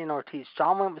Santino Ortiz.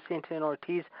 John went with Santino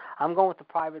Ortiz. I'm going with the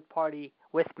Private Party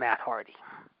with Matt Hardy.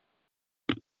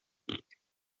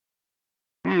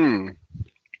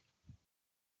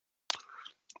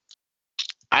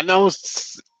 I know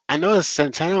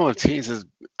Santino Ortiz is.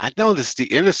 I know the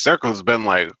Inner Circle has been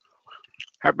like.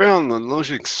 I've been on the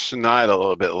losing schneid a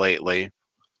little bit lately.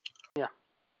 Yeah.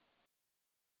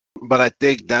 But I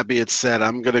think that being said,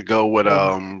 I'm gonna go with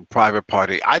Private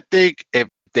Party. I think if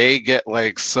they get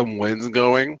like some wins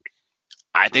going,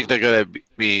 I think they're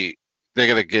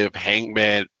gonna give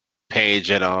Hangman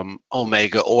Page and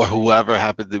Omega or whoever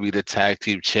happens to be the tag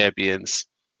team champions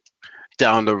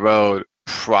down the road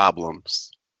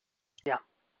problems. Yeah,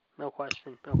 no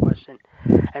question.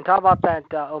 And talk about that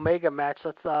Omega match.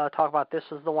 Let's talk about this.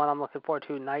 Is the one I'm looking forward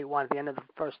to. Night one, at the end of the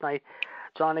first night.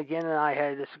 John again and I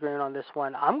had a disagreement on this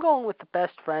one. I'm going with the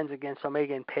Best Friends against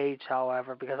Omega and Page,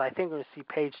 however, because I think we're going to see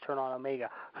Page turn on Omega.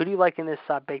 Who do you like in this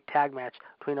big tag match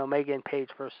between Omega and Page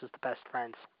versus the Best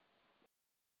Friends?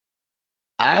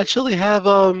 I actually have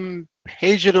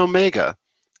Page and Omega.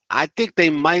 I think they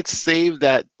might save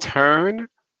that turn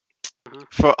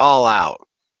for All Out.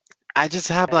 I just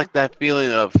have like that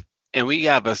feeling of, and we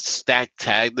have a stacked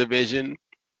tag division.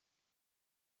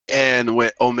 And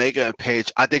with Omega and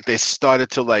Page, I think they started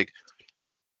to like.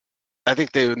 I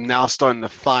think they're now starting to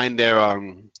find their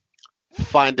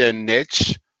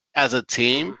niche as a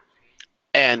team,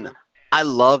 And I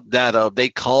love that they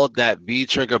called that V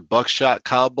trigger buckshot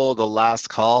combo the last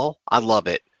call. I love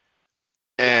it.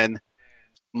 And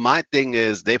my thing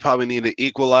is they probably need to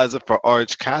equalize it for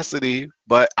Orange Cassidy,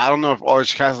 but I don't know if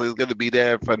Orange Cassidy is going to be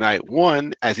there for night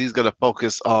one, as he's going to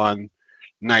focus on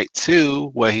night two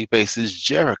where he faces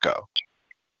Jericho.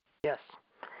 Yes.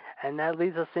 And that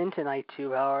leads us into night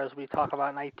two, however, as we talk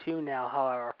about night two now.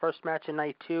 However, our first match in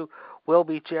night two will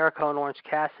be Jericho and Orange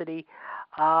Cassidy.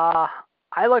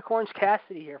 I like Orange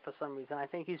Cassidy here for some reason. I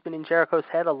think he's been in Jericho's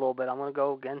head a little bit. I'm going to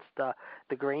go against the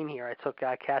grain here. I took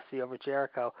Cassidy over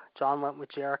Jericho. John went with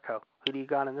Jericho. Who do you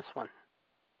got in this one?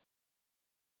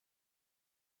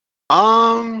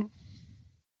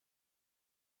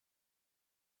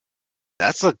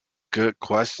 That's a good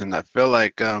question. I feel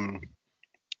like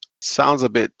sounds a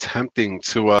bit tempting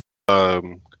to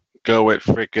go with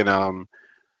freaking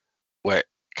what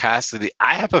Cassidy.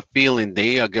 I have a feeling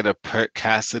they are gonna put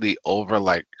Cassidy over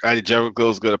like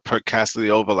Jericho's gonna put Cassidy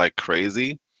over like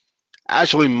crazy. I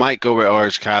actually might go with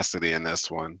Orange Cassidy in this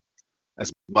one.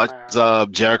 As much as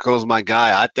Jericho's my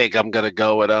guy, I think I'm gonna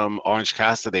go with Orange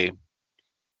Cassidy.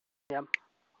 Yep.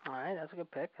 All right, that's a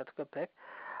good pick.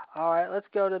 All right, let's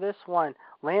go to this one.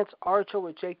 Lance Archer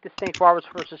with Jake the Snake Roberts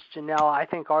versus Janela. I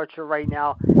think Archer right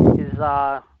now is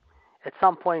at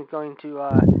some point going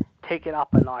to take it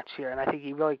up a notch here, and I think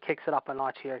he really kicks it up a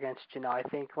notch here against Janela. I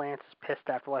think Lance is pissed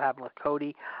after what happened with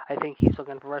Cody. I think he's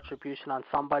looking for retribution on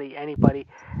somebody, anybody,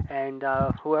 and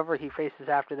whoever he faces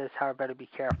after this, however, better be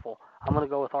careful. I'm going to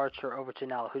go with Archer over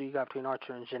Janela. Who do you got between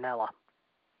Archer and Janela?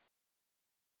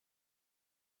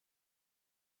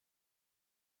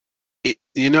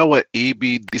 You know what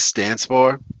EBD stands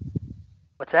for?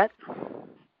 What's that?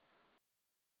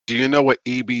 Do you know what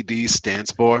EBD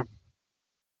stands for?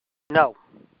 No.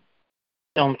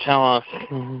 Don't tell us.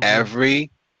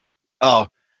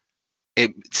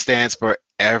 It stands for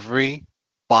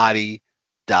Everybody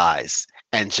Dies.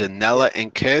 And Janela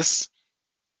and Kiss,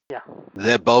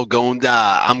 they're both going to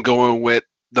die. I'm going with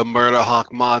the Murder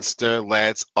Hawk Monster,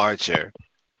 Lance Archer.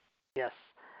 Yes.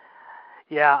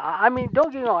 Yeah, I mean,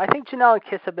 don't get me wrong. I think Janela and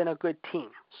Kiss have been a good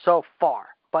team so far.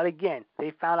 But again,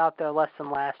 they found out their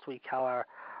lesson last week, however,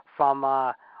 from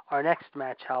our next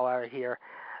match, however, here.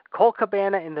 Colt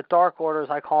Cabana in the Dark Order, as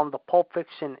I call him, the Pulp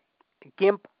Fiction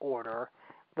Gimp Order,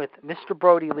 with Mr.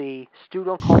 Brody Lee, Stu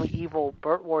Don't Call Me Evil,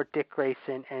 Burt Ward, Dick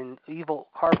Grayson, and Evil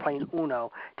Card Playing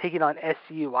Uno, taking on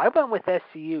SCU. I went with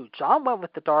SCU. John went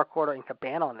with the Dark Order and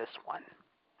Cabana on this one.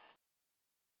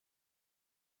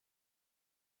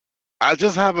 I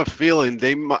just have a feeling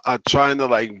they are trying to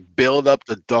like build up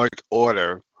the Dark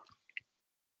Order,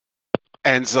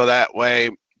 and so that way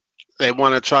they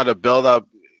want to try to build up,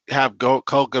 have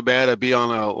Colt Cabana be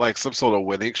on some sort of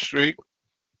winning streak.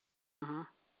 Mm-hmm.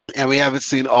 And we haven't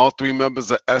seen all three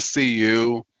members of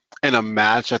SCU in a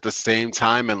match at the same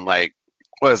time in a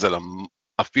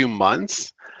few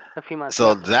months. A few months.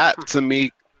 So that to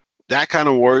me, that kind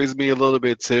of worries me a little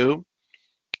bit too.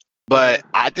 But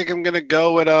I think I'm gonna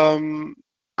go with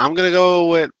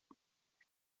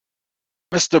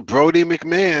Mr. Brody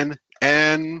McMahon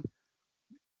and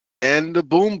the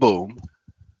Boom Boom.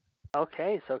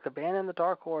 Okay, so Cabana and the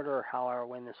Dark Order, however,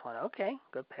 win this one. Okay,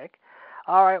 good pick.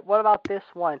 All right, what about this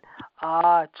one?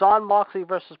 John Moxley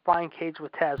versus Brian Cage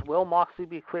with Taz. Will Moxley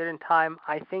be cleared in time?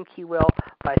 I think he will,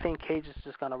 but I think Cage is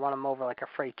just going to run him over like a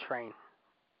freight train.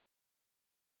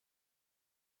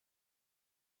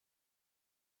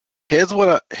 Here's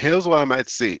what I might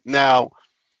see. Now,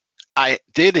 I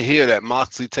did hear that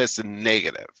Moxley tested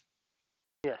negative.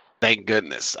 Yes. Thank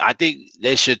goodness. I think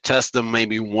they should test him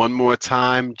maybe one more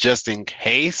time just in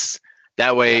case.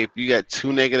 That way, if you get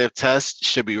 2 negative tests, you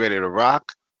should be ready to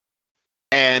rock.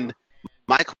 And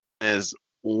my question is,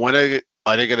 when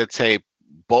are they going to tape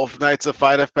both nights of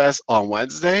Fyter Fest on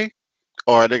Wednesday?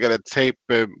 Or are they going to tape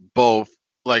it both?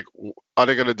 Like, are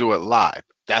they going to do it live?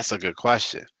 That's a good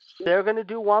question. They're going to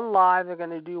do one live. They're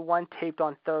going to do one taped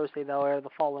on Thursday. They'll air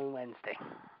the following Wednesday.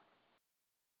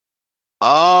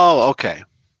 Oh, okay.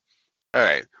 All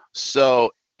right.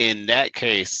 So, in that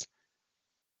case,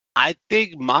 I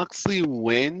think Moxley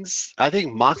wins. I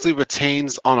think Moxley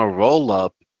retains on a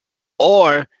roll-up,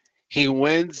 or he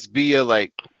wins via,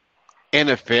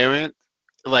 interference,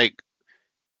 via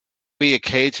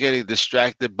Cage getting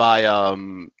distracted by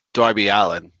Darby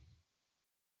Allin.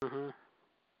 Mm-hmm.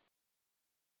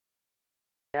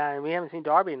 Yeah, and we haven't seen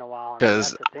Darby in a while.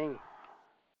 That's the thing.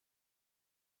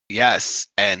 Yes,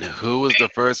 and who was the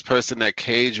first person that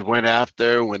Cage went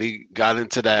after when he got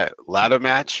into that ladder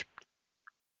match?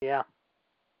 Yeah,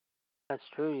 that's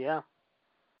true. Yeah.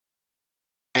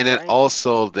 And then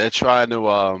also they're trying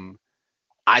to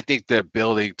I think they're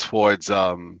building towards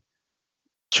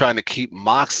trying to keep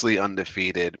Moxley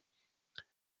undefeated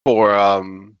for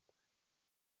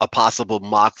a possible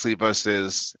Moxley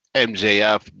versus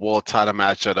MJF world title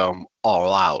match at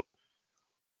All Out.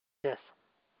 Yes.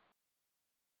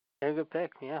 Very good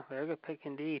pick. Yeah, very good pick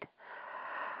indeed.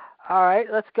 All right,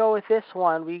 let's go with this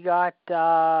one. We got,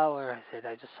 where is it?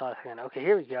 I just saw it again. Okay,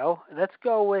 here we go. Let's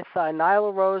go with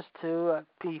Nyla Rose to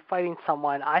be fighting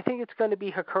someone. I think it's going to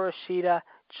be Hikaru Shida.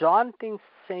 John thinks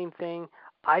the same thing.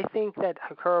 I think that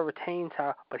Hikaru retains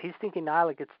her, but he's thinking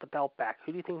Nyla gets the belt back.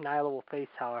 Who do you think Nyla will face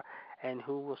her, and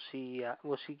who will she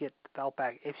get the belt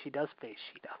back if she does face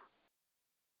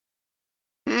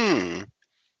Shida?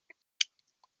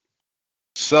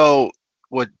 So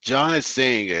what John is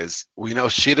saying is, we know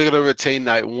Shida gonna retain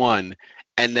night one,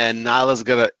 and then Nyla's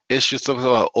gonna issue some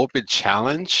sort of open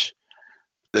challenge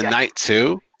the night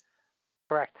two.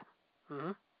 Correct.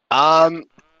 Mm-hmm.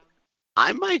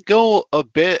 I might go a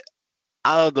bit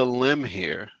out of the limb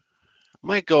here.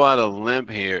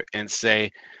 And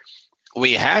say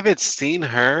we haven't seen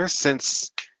her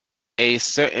since a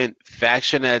certain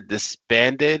faction had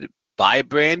disbanded by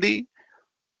Brandy.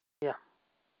 Yeah.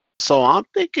 So I'm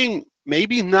thinking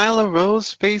maybe Nyla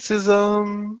Rose faces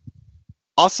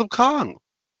Awesome Kong.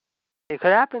 It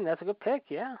could happen. That's a good pick.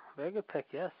 Yeah, very good pick.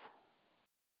 Yes.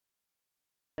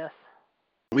 Yes.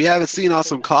 We haven't seen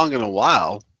Awesome Kong in a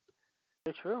while.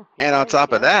 Very true. And on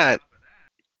top of that,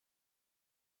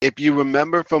 if you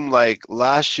remember from like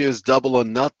last year's Double or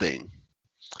Nothing,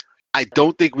 I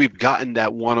don't think we've gotten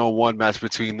that one-on-one match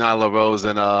between Nyla Rose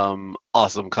and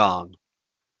Awesome Kong.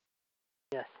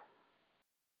 Yes.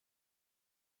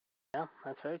 Yeah,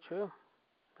 that's very true.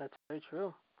 That's very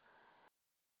true.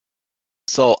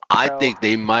 So I think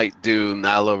they might do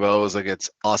Nyla Rose against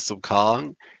Awesome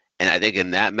Kong, and I think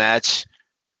in that match,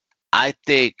 I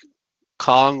think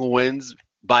Kong wins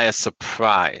by a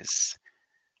surprise.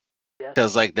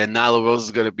 Because like then Nyla Rose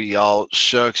is gonna be all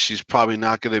shook. She's probably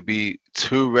not gonna be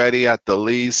too ready at the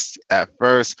least at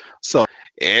first. So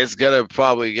it's gonna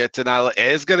probably get to Nyla.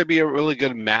 It's gonna be a really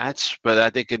good match, but I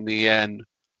think in the end,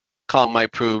 Kong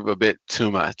might prove a bit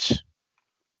too much.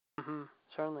 Mm-hmm,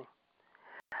 certainly.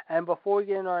 And before we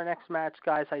get into our next match,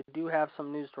 guys, I do have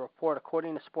some news to report.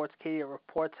 According to Sportskeeda,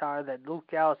 reports are that Luke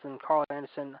Gallows and Carl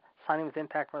Anderson signing with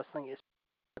Impact Wrestling is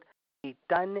a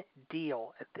done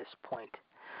deal at this point.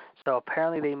 So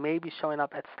apparently they may be showing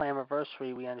up at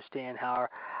Slammiversary, we understand. However,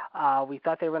 we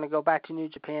thought they were going to go back to New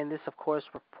Japan. This, of course,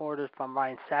 reported from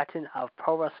Ryan Satin of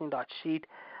ProWrestling.sheet.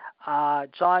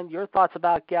 John, your thoughts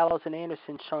about Gallows and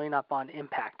Anderson showing up on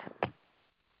Impact?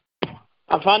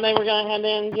 I thought they were going to head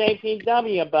in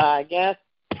JPW, but I guess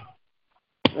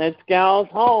it's Gallows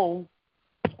home.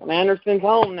 And Anderson's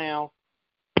home now.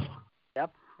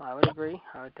 Yep, I would agree.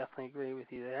 I would definitely agree with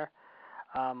you there,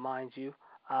 mind you.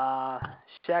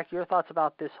 Shaq, your thoughts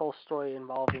about this whole story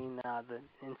involving the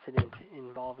incident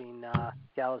involving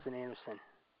Gallows and Anderson?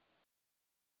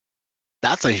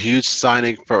 That's a huge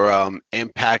signing for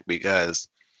Impact because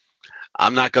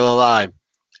I'm not going to lie.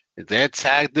 Their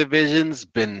tag division's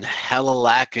been hella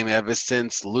lacking ever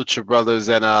since Lucha Brothers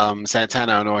and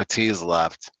Santana and Ortiz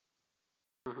left.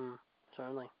 Mm-hmm.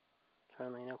 Certainly,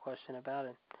 no question about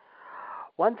it.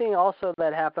 One thing also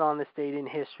that happened on this date in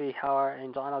history, however,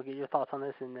 and John, I'll get your thoughts on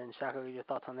this, and then Shaq will get your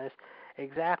thoughts on this.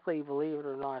 Exactly, believe it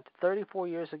or not, 34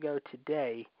 years ago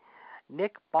today,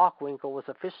 Nick Bockwinkel was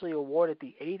officially awarded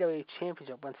the AWA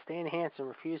Championship when Stan Hansen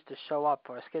refused to show up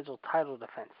for a scheduled title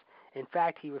defense. In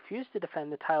fact, he refused to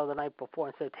defend the title the night before,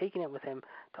 instead of taking it with him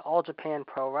to All Japan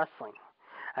Pro Wrestling.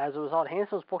 As a result,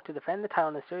 Hansen was booked to defend the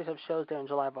title in a series of shows there in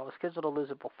July, but was scheduled to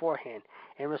lose it beforehand.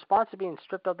 In response to being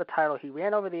stripped of the title, he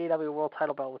ran over the AWA World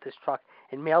title belt with his truck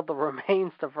and mailed the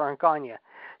remains to Vern Gagne.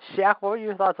 Shaq, what were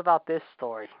your thoughts about this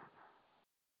story?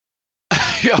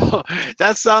 Yo,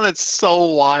 that sounded so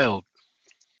wild.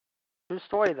 True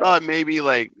story, though. Thought maybe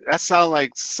like that sounded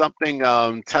like something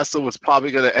Tesla was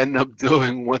probably going to end up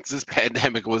doing once this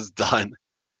pandemic was done.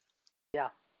 Yeah,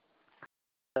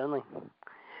 certainly.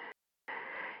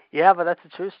 Yeah, but that's a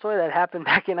true story that happened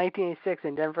back in 1986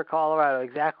 in Denver, Colorado,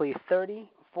 exactly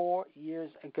 34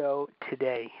 years ago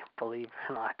today, believe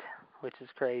it or not, which is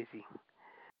crazy.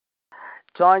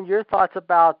 John, your thoughts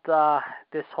about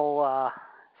this whole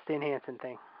Stan Hansen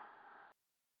thing?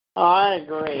 Oh, I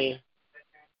agree.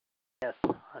 Yes,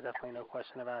 definitely no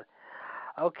question about it.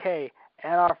 Okay,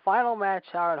 and our final match,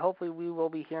 Howard, hopefully we will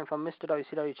be hearing from Mr.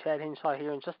 WCW Chad Hinshaw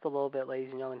here in just a little bit, ladies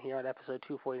and gentlemen, here at episode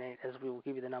 248, as we will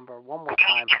give you the number one more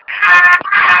time.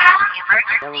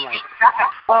 Never mind.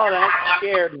 Oh, that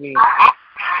scared me.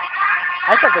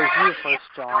 I thought it was you first,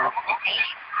 John.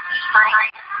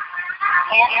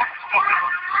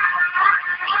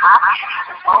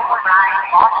 Options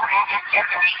override alternative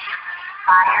destination.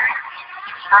 Fire,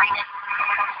 minus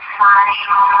 5.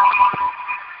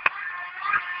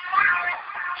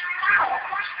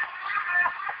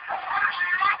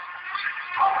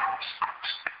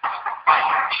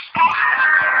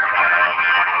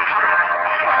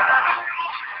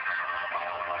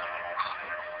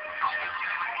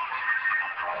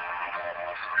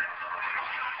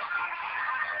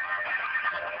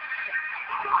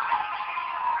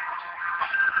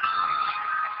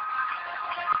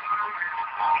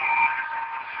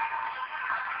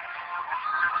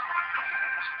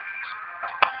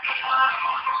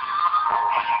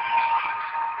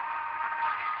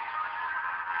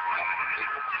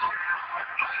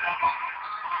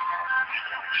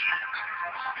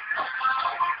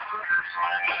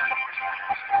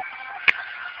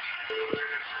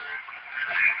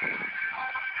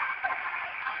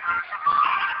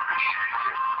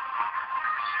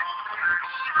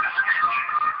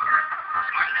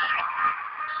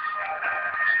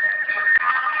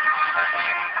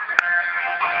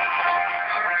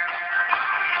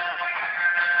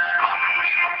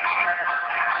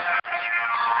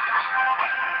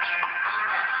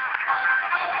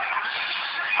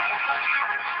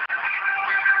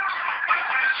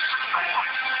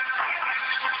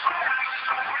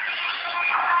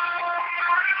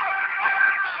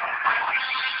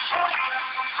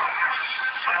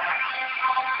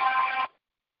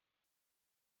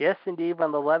 Yes, indeed,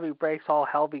 when the levee breaks, all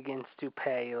hell begins to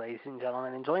pay, ladies and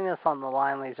gentlemen. And joining us on the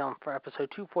line, ladies and gentlemen, for episode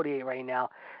 248 right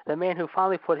now, the man who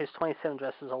finally put his 27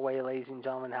 dresses away, ladies and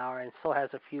gentlemen, Howard, and still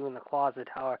has a few in the closet,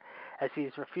 Howard, as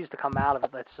he's refused to come out of it,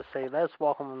 let's just say. Let's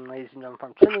welcome him, ladies and gentlemen,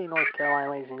 from Trinity, North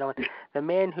Carolina, ladies and gentlemen, the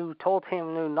man who told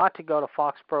him not to go to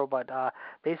Foxborough, but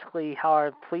basically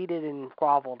Howard pleaded and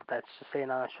groveled, that's to say,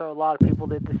 and I'm sure a lot of people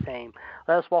did the same.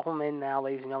 Let us welcome him in now,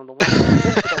 ladies and gentlemen, the one who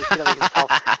Mr. WCW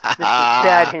himself, Mr.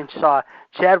 Chad Hinshaw.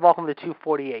 Chad, welcome to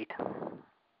 248.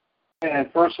 And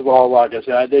first of all, like I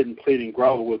said, I didn't plead and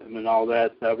grovel with him and all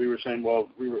that. We were saying,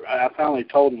 I finally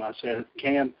told him, I said,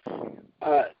 Cam,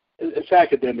 it's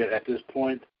academic at this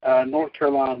point. North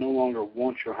Carolina no longer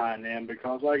wants your hind end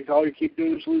because all you keep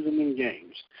doing is losing them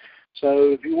games.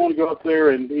 So if you want to go up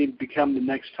there and become the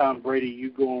next Tom Brady, you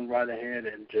go on right ahead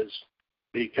and just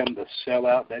become the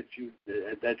sellout that you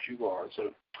are.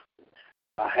 So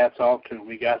hats off to him.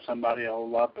 We got somebody a whole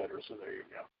lot better, so there you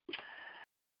go.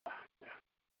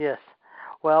 Yes.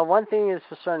 Well, one thing is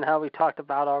for certain, how we talked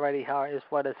about already, how is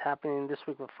what is happening this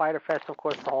week with Fyter Fest, of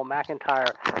course, the whole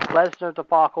McIntyre Lesnar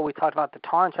debacle. We talked about the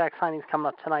contract signings coming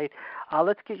up tonight.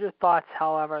 Let's get your thoughts,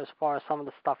 however, as far as some of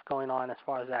the stuff going on as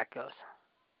far as that goes.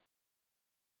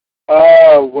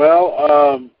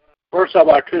 First off,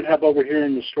 I couldn't help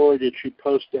overhearing the story that you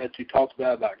posted, that you talked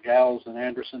about Gallows and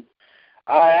Anderson.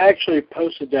 I actually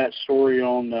posted that story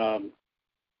on the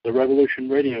Revolution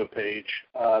Radio page.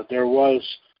 There was,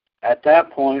 at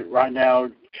that point, right now,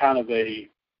 kind of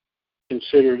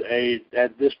considered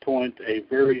at this point, a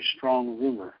very strong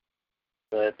rumor.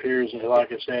 It appears,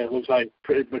 like I said, it looks like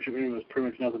it was pretty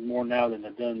much nothing more now than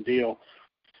a done deal,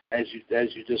 as you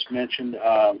just mentioned.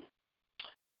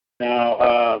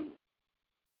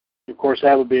 Of course,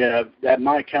 that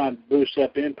might kind of boost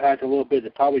up Impact a little bit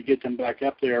to probably get them back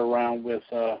up there around with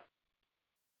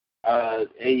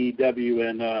AEW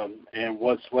and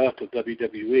what's left of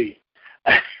WWE.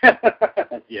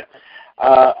 Yeah.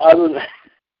 Other than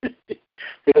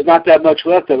there's not that much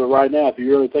left of it right now, if you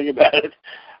really think about it.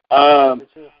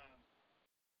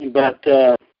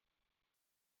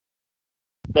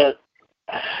 But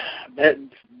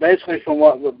basically from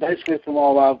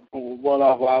all I've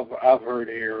heard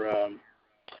here,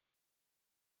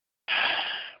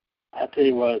 I tell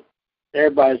you what,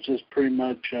 everybody's just pretty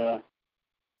much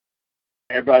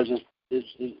is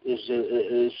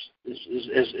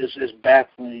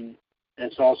baffling.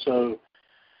 It's also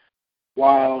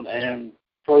wild, and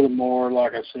furthermore,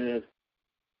 like I said,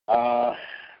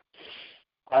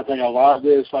 I think a lot of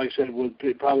this, like I said, would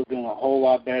probably been a whole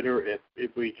lot better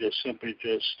if we just simply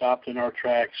stopped in our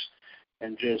tracks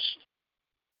and just,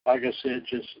 like I said,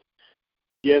 just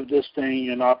give this thing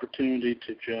an opportunity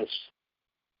to just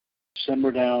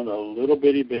simmer down a little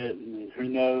bitty bit, and who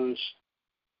knows,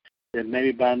 that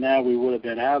maybe by now we would have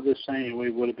been out of this thing and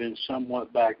we would have been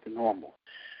somewhat back to normal.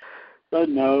 But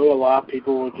no, a lot of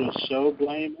people were just so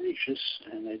blame anxious,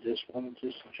 and they just wanted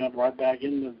to jump right back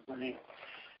into the thing.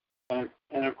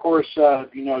 And of course,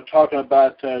 talking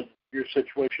about your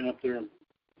situation up there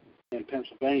in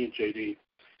Pennsylvania, JD,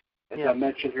 as I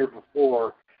mentioned here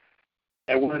before,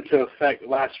 it went into effect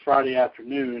last Friday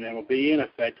afternoon and will be in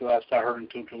effect, last I heard,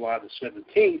 until July the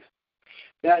 17th.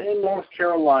 Now, in North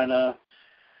Carolina,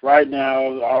 right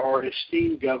now, our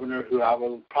esteemed governor, who I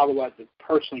would probably like to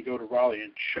personally go to Raleigh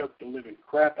and choke the living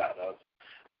crap out of,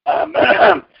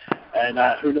 and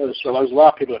who knows? So there's a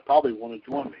lot of people that probably want to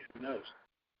join me. Who knows?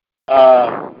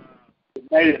 It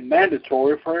made it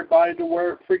mandatory for everybody to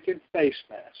wear a freaking face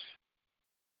mask.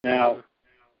 Now,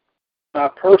 my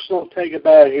personal take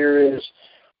about it here is,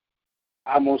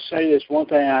 I'm going to say this one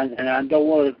thing, and I don't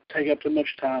want to take up too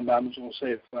much time, but I'm just going to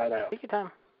say it flat out. Take your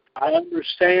time. I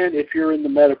understand if you're in the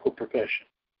medical profession.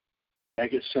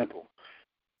 Make it simple.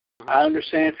 I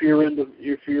understand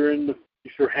if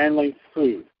you're handling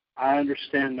food. I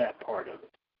understand that part of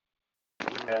it.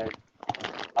 Okay.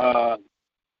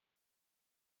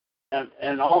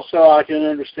 And also I can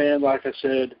understand, like I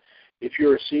said, if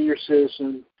you're a senior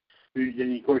citizen,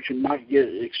 then of course you might get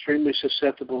extremely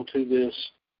susceptible to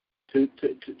this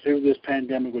this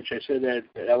pandemic, which I said that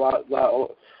a lot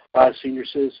of senior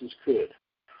citizens could.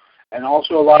 And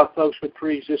also a lot of folks with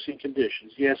pre-existing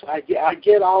conditions. Yes, I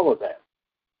get all of that.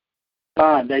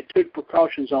 Fine, they took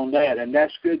precautions on that, and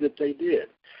that's good that they did.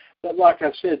 But like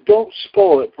I said, don't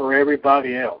spoil it for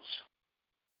everybody else.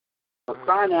 For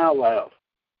crying out loud.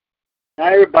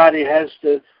 Not everybody has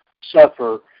to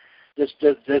suffer just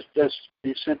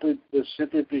simply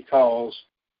because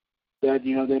that,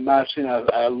 they might have seen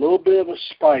a little bit of a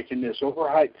spike in this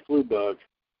overhyped flu bug.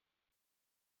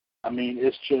 I mean,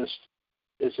 it's just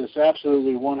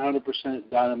absolutely 100%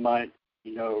 dynamite,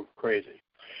 crazy.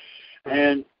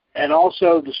 And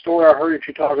also the story I heard that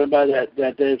you're talking about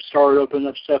that they've started opening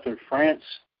up stuff in France.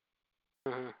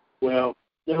 Mm-hmm. Well,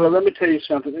 let me tell you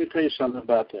something. Let me tell you something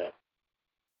about that.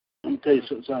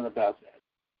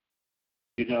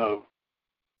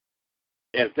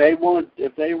 If they want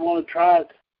to try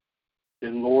it,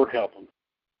 then Lord help them.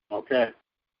 Okay.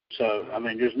 So I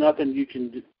mean, there's nothing you can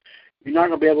do. You're not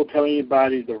going to be able to tell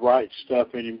anybody the right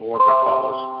stuff anymore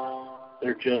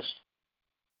because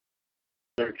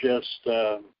they're just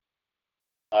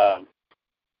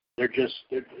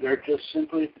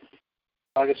simply,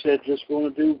 like I said, just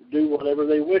going to do whatever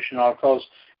they wish and all. Because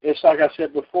it's like I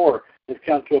said before, they've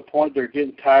come to a point they're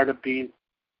getting tired of being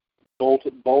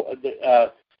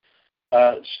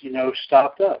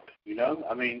stopped up.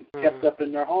 I mean, kept up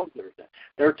in their homes.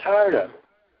 They're tired of it.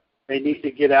 They need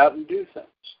to get out and do things.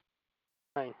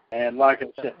 Right. And like I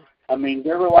said, I mean,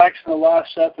 they're relaxing a lot of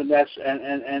stuff, and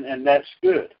that's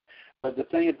good. But the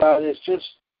thing about it is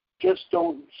just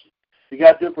don't. You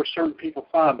got to do it for certain people,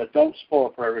 fine, but don't spoil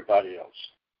it for everybody else.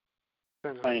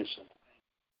 Plain and simple.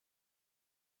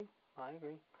 I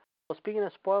agree. Well, speaking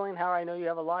of spoiling, Howard, I know you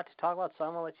have a lot to talk about, so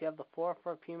I'm going to let you have the floor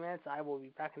for a few minutes. I will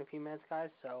be back in a few minutes, guys,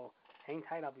 so hang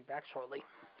tight. I'll be back shortly.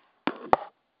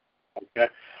 Okay.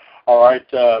 All right.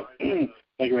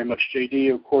 Thank you very much,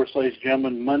 JD. Of course, ladies and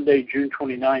gentlemen, Monday, June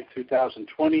 29th,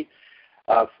 2020,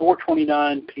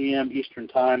 4:29 p.m. Eastern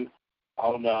Time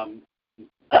on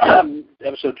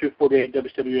episode 248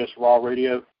 WCWUS Raw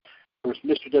Radio. Of course,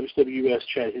 Mr. WCWUS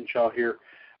Chad Henshaw here.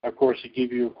 Of course, to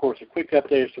give you, a quick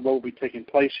update as to what will be taking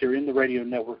place here in the radio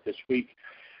network this week.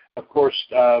 Of course,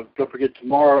 don't forget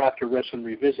tomorrow after Wrestling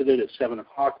Revisited at 7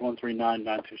 o'clock,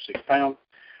 139-926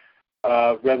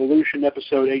 £. Revolution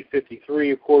episode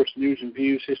 853, of course, news and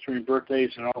views, history and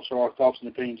birthdays, and also our thoughts and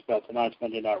opinions about tonight's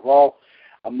Monday Night Raw,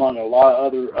 among a lot of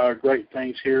other great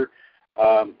things here.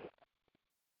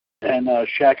 And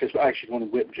Shaq is actually going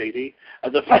to whip JD.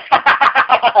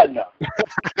 No.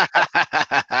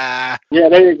 Yeah,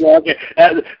 there you go. Okay,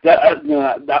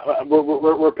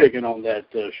 we're picking on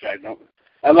that, Shaq. No,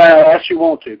 unless you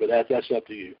want to, but that's up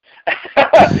to you.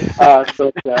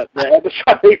 So the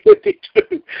episode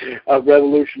 852 of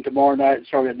Revolution tomorrow night,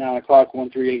 starting at 9 o'clock,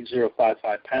 138-055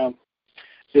 £.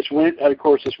 Of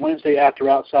course, this Wednesday after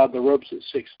Outside the Ropes at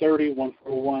 6:30,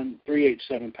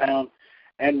 141-387 £.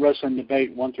 And Wrestling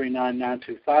Debate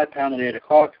 139-925 £. At 8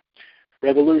 o'clock.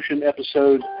 Revolution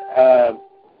episode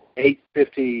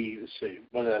 850. Let's see,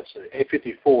 what did I say?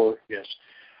 854. Yes.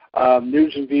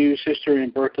 News and views, history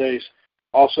and birthdays.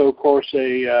 Also, of course,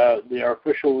 our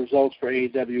official results for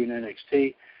AEW and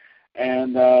NXT,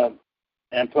 and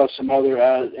plus some other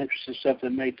interesting stuff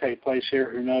that may take place here.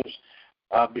 Who knows?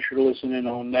 Be sure to listen in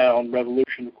on that on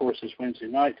Revolution, of course, this Wednesday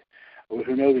night.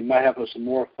 Who knows? We might have some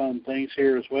more fun things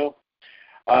here as well.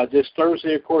 This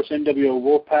Thursday, of course, NWO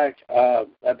Wolfpack,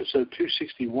 episode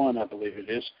 261, I believe it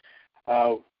is.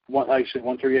 Like I said,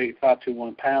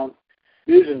 138-521 £.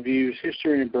 News and views,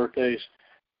 history and birthdays.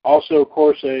 Also, of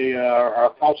course,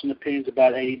 our thoughts and opinions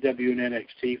about AEW and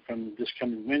NXT from this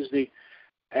coming Wednesday.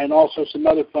 And also some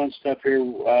other fun stuff here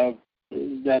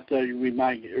that we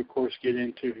might, of course, get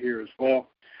into here as well.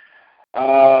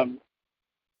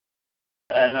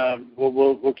 And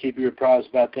we'll keep you apprised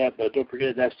about that. But don't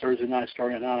forget, that's Thursday night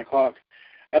starting at 9 o'clock.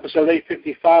 Episode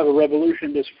 855 of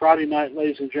Revolution this Friday night,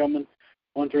 ladies and gentlemen.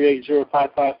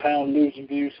 138-055 news and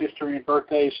views, history and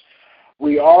birthdays.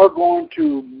 We are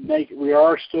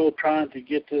still trying to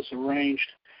get this arranged.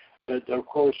 But, of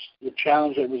course, the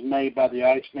challenge that was made by the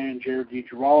Iceman, Jared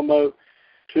DiGirolamo,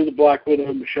 to the Black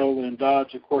Widow, Michelle Lynn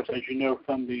Dodds, of course, as you know,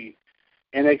 from the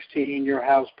NXT In Your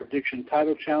House Prediction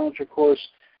Title Challenge, of course,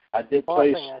 I did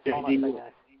place JD.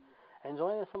 And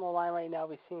joining us on the line right now,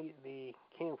 we see the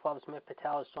King of Clubs, Mitt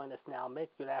Patel, has joined us now. Mitt,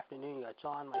 good afternoon. You got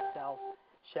John, myself,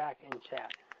 Shaq, and Chad.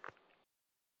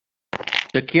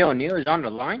 Shaquille O'Neal is on the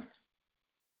line?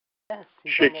 Yes.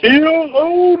 Shaquille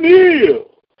O'Neal!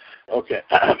 Okay.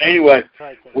 Anyway,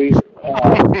 it's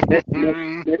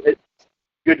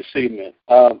good to see you, man.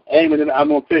 Anyway, I'm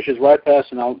going to finish this right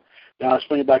past, and I'll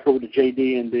swing it back over to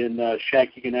JD, and then Shaq,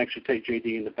 you can actually take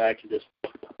JD in the back and just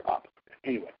pop.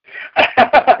 Anyway,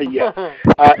 yeah.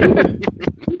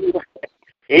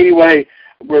 Anyway,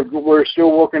 we're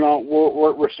still working on.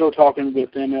 We're still talking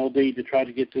with MLD to try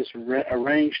to get this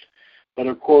arranged. But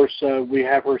of course, we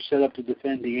have her set up to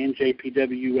defend the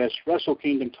NJPWS Wrestle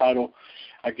Kingdom title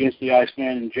against the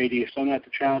Iceman, and JD is still at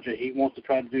the challenge that he wants to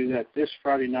try to do that this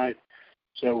Friday night.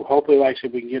 So hopefully, like I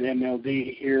said, we can get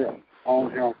MLD here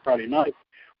on Friday night.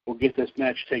 We'll get this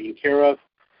match taken care of.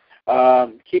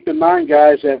 Keep in mind,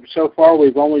 guys, that so far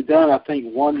we've only done, I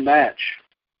think, one match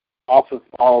off of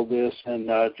all this, and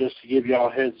just to give y'all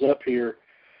a heads up here,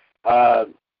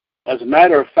 as a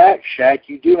matter of fact, Shaq,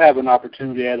 you do have an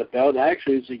opportunity at a belt.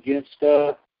 Actually, it's against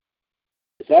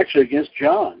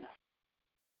John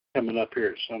coming up here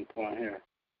at some point here.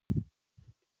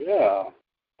 Yeah,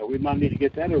 so we might need to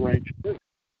get that arranged too.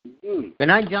 Mm-hmm. Good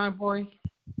night, John Boy.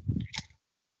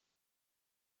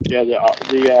 Yeah, the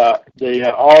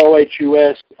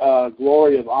ROHUS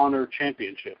Glory of Honor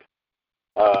Championship.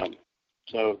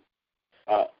 So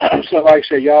like I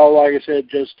said, y'all, like I said,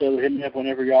 just hit me up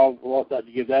whenever y'all want that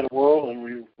to give that a whirl,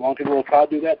 and we'll try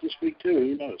to do that this week too.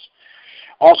 Who knows?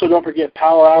 Also, don't forget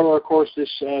Power Hour, of course,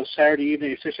 this Saturday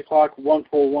evening at 6 o'clock,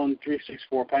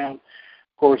 141-364 pound.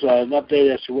 Of course, an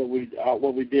update as to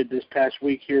what we did this past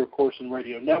week here, of course, in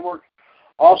Radio Network.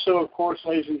 Also, of course,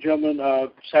 ladies and gentlemen,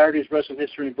 Saturday's Wrestling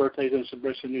History and Birthdays and some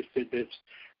wrestling news tidbits,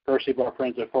 courtesy of our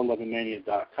friends at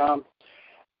ProLovingMania.com.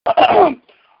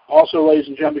 Also, ladies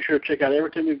and gentlemen, be sure to check out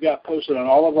everything we've got posted on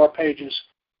all of our pages,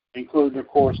 including, of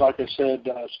course, like I said,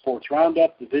 Sports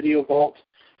Roundup, the Video Vault,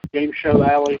 Game Show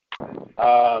Alley,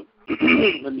 our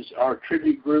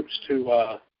tribute groups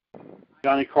to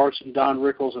Johnny Carson, Don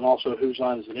Rickles, and also Whose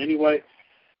Line Is It Anyway?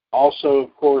 Also,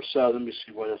 of course, let me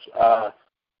see what else. Of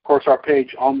course, our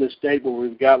page on this date where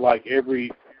we've got like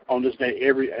every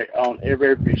Sunday,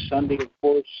 of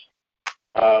course.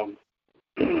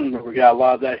 We got a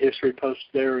lot of that history posted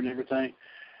there and everything.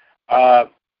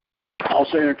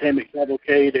 Also, Entertainment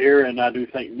Cavalcade here, and I do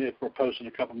thank Mick for posting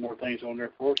a couple more things on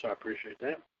there for us. I appreciate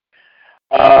that.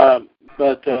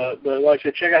 But like I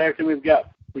said, check out everything we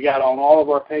got on all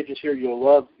of our pages here. You'll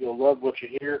love what you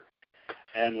hear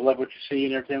and love what you see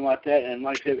and everything like that. And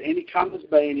like I said, any comments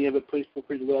about any of it, please feel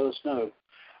free to let us know.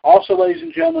 Also, ladies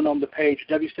and gentlemen, on the page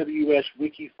WCWUS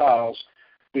Wiki Files,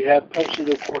 we have posted,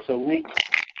 of course, a link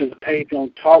to the page on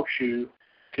TalkShoe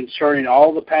concerning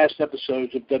all the past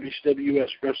episodes of WCWUS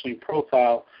Wrestling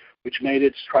Profile, which made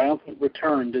its triumphant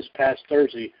return this past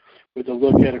Thursday with a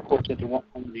look at, of course, at the one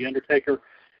from The Undertaker.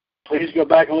 Please go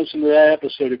back and listen to that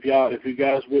episode if you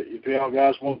guys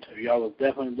want to. Y'all would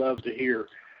definitely love to hear.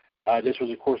 This was,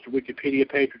 of course, the Wikipedia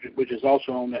page, which is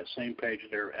also on that same page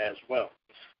there as well.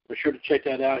 Be sure to check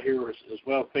that out here as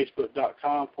well,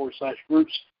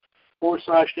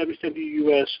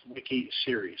 facebook.com/groups/WCWUS Wiki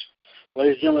Series.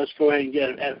 Ladies and gentlemen, let's go ahead and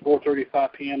get it at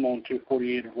 4:35 p.m. on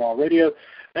 248 of Raw Radio.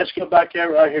 Let's go back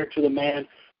right here to the man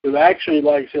who actually,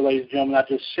 like I said, ladies and gentlemen, I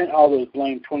just sent all those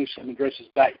blame 27 addresses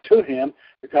back to him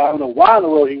because I don't know why in the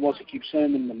world he wants to keep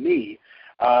sending them to me.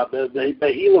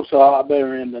 But he looks a lot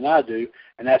better in than I do,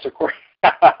 and that's, of course,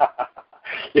 the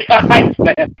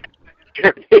Iceman.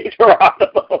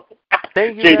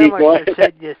 Thank you very much.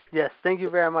 Yes, thank you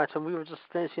very much. And we were just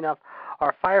finishing up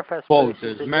our Firefest.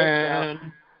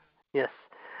 Man. Yes,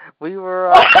 we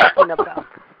were talking about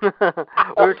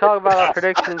our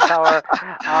predictions, however. We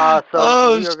are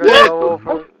going to go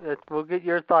over. We'll get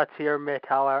your thoughts here, Mitt,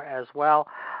 however, as well.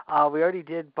 We already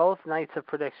did both nights of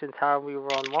predictions. However, we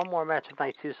were on one more match of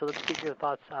night 2, so let's get your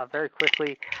thoughts very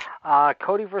quickly.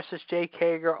 Cody versus Jake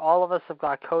Hager. All of us have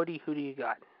got Cody. Who do you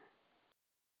got?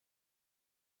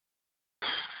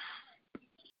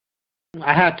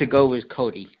 I have to go with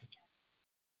Cody.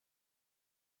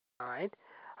 All right.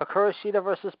 Hikaru Shida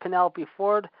versus Penelope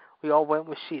Ford. We all went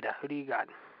with Shida. Who do you got?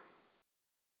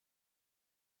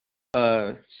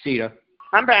 Sheeta.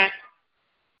 I'm back.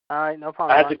 All right, no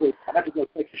problem. I had to go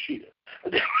take a Sheeta.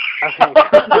 Okay.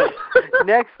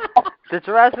 Next, the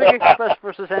Jurassic Express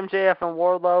versus MJF and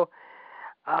Wardlow.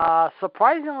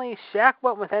 Surprisingly, Shaq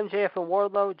went with MJF and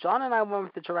Wardlow. John and I went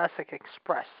with the Jurassic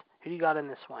Express. Who do you got in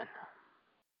this one?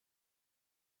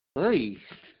 Please.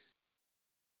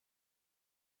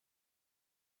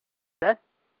 That?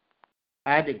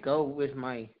 I had to go with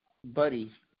my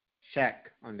buddy Shaq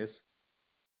on this.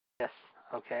 Yes.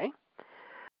 Okay.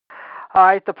 All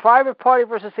right, the Private Party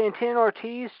versus Santana and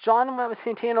Ortiz. John went with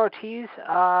Santana and Ortiz.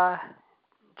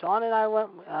 John and I went,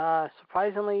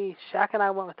 surprisingly, Shaq and I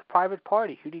went with the Private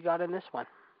Party. Who do you got in this one?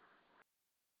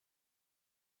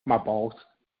 My balls.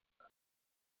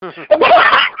 And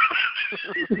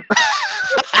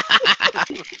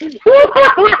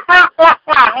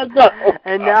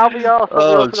now we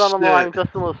also got on the line. Shit.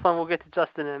 Justin was fun. We'll get to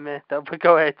Justin in a minute, though. But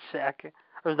go ahead, Shaq.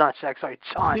 Or not Shaq, sorry,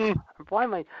 John. Why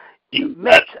am I...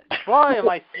 Mitch, why am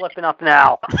I slipping up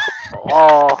now?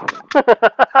 Oh.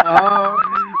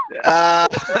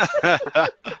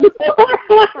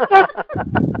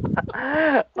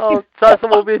 Oh, Justin,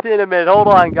 we'll be with you in a minute. Hold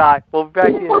on, guy. We'll be back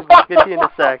to you. We'll get you in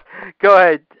a sec. Go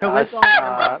ahead. I'm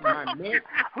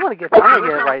gonna get it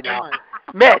right now.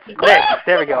 Mitch.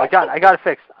 There we go. I got it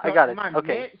fixed. I got it.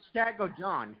 Okay. Mitch, Shaq, or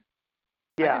John.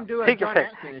 Yeah. I can do a Take your John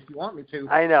pick. accent if you want me to.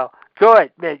 I know. Go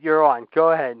ahead, Mitch. You're on.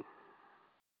 Go ahead.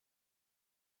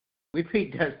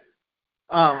 Repeat this.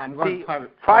 I'm going The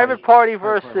Private Party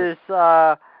versus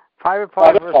Private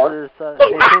Party versus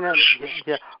Santana.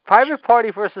 Yeah, Private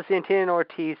Party versus Santana and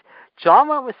Ortiz. John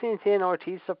went with Santana and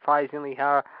Ortiz, surprisingly,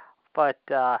 but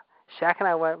Shaq and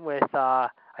I went with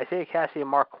Isaiah Cassidy and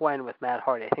Mark Quinn with Matt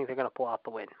Hardy. I think they're going to pull out the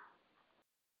win.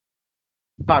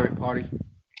 Private Party.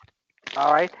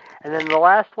 All right, and then the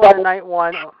last one of night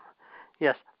one.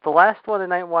 Yes, the last one of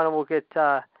night one, and we'll get.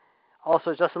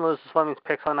 Also, Justin Lewis Fleming's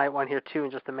picks on night one here, too,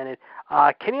 in just a minute.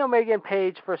 Kenny Omega and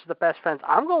Paige versus the Best Friends.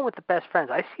 I'm going with the Best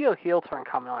Friends. I see a heel turn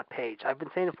coming on Paige. I've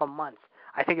been saying it for months.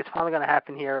 I think it's finally going to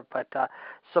happen here. But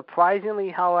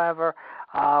surprisingly, however,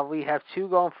 we have two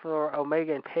going for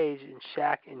Omega and Paige, and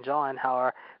Shaq and John,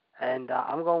 however. And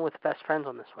I'm going with the Best Friends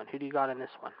on this one. Who do you got in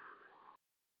this one?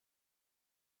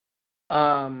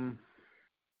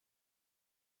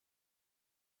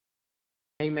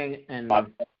 Omega and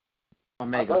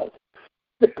Omega.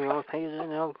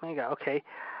 Omega. Okay.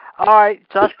 All right,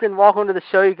 Justin, welcome to the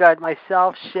show. You got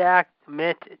myself, Shaq,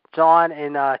 Mitt, John,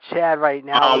 and Chad right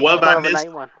now. What have I missed?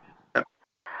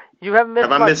 You haven't missed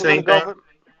much. Have I missed anything?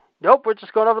 Nope, we're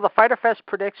just going over the Fyter Fest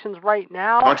predictions right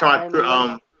now. I'm trying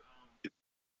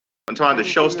the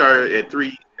show started at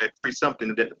 3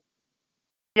 something.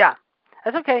 Yeah,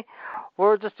 that's okay.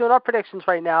 We're just doing our predictions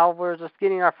right now. We're just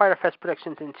getting our Fyter Fest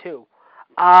predictions in too.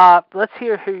 Let's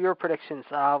hear who your predictions.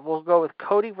 We'll go with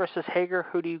Cody versus Hager.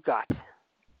 Who do you got?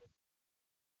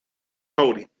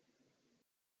 Cody.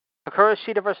 Hikaru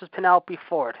Shida versus Penelope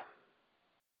Ford.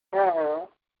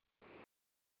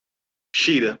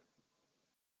 Shida.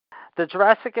 The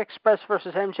Jurassic Express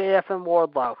versus MJF and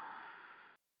Wardlow.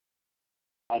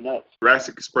 I know.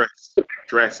 Jurassic Express.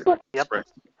 Express.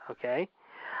 Okay.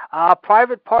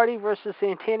 Private Party versus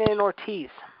Santana and Ortiz.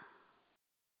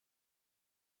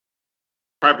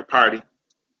 Private Party.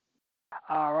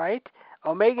 All right.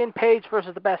 Omega and Paige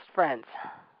versus the Best Friends.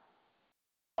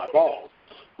 My balls.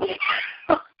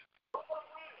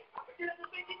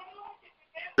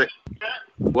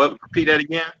 What? Repeat that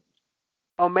again.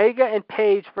 Omega and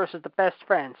Paige versus the Best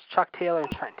Friends. Chuck Taylor and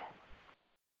Trent.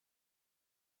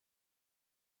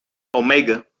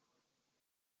 Omega.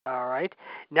 All right.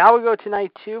 Now we go to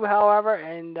night two, however,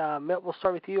 and Mitt, we'll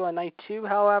start with you on night two,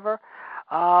 however.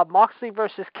 Moxley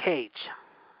versus Cage.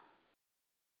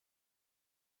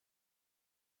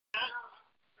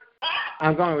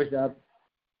 I'm going with the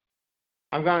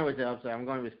upside. I'm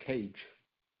going with Cage.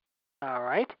 All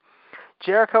right.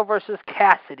 Jericho versus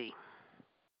Cassidy.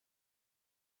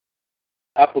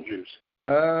 Apple juice.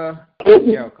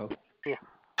 Jericho. Yeah.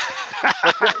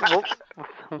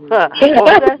 What was that?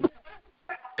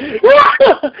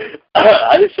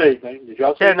 I didn't say anything. Did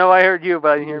y'all say? Yeah, no, I heard you,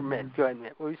 but I didn't hear Mitt. Go ahead,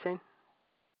 Mitt. What were you saying?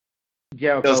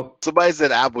 Jericho. Somebody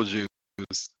said apple juice.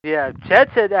 Yeah,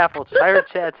 Chad said apple juice. I heard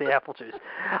Chad say apple juice.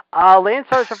 Lance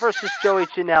Archer versus Joey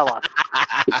Janela.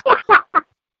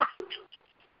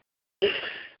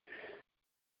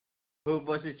 Who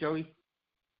was it, Joey?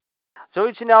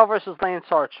 Joey Janela versus Lance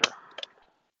Archer.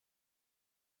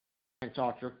 Lance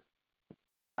Archer.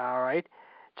 All right.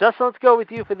 Justin, let's go with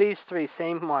you for these three.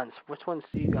 Same ones. Which ones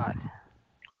do you got?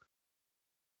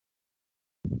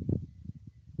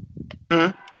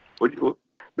 What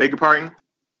beg your pardon?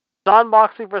 Jon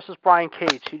Moxley versus Brian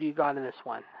Cage. Who do you got in this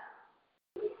one?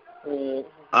 I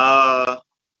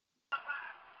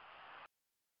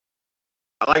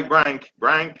like Brian.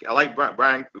 Brian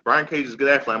Cage is a good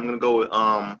athlete. I'm gonna go with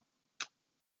I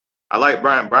like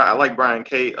Brian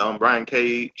Cage. Brian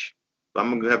Cage. But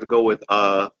I'm gonna have to go with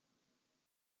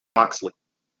Moxley.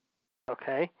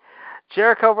 Okay.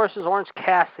 Jericho versus Orange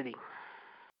Cassidy.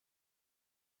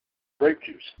 Grape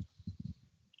juice.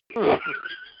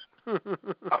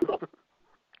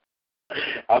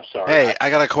 I'm sorry. Hey, I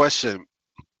got a question.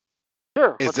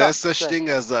 Sure. Is what's there up? such thing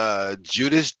as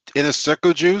Judas Inner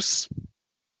Circle juice?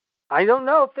 I don't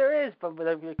know if there is, but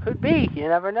it could be. You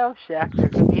never know, Shaq. There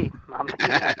could be. I'm making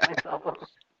that myself.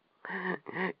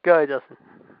 Go ahead, Justin.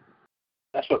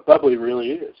 That's what bubbly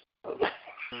really is.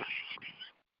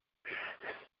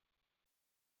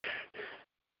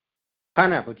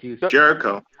 Pineapple juice.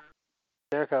 Jericho.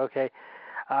 Okay.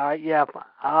 Yeah.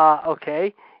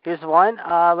 Okay. Here's one.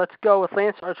 Let's go with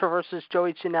Lance Archer versus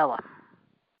Joey Janela.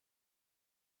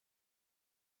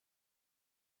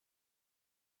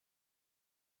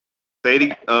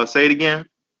 Say it again.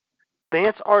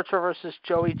 Lance Archer versus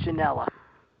Joey Janela.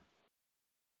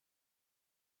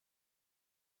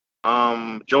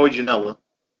 Joey Janela.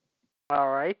 All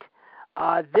right.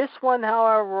 This one,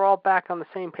 however, we're all back on the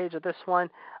same page with this one.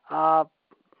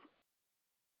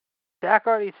 Jack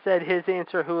already said his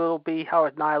answer, who it'll be, how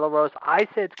it's Nyla Rose. I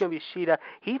said it's going to be Shida.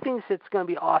 He thinks it's going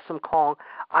to be Awesome Kong.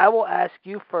 I will ask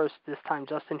you first this time,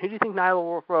 Justin. Who do you think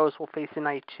Nyla Rose will face in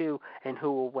night 2, and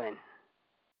who will win?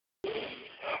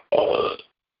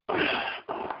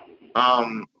 I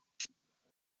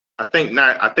think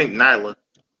Nyla.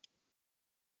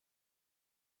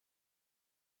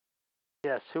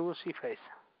 Yes, who will she face?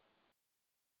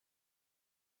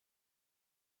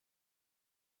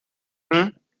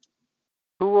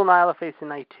 Who will Nyla face in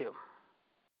night 2?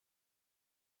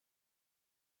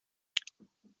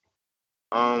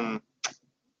 I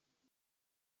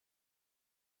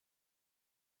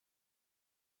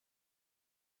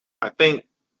think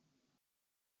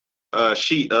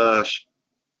Kiro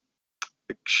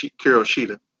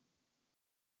Shida.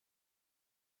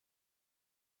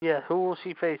 Yeah, who will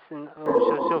she face?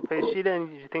 She'll face Shida,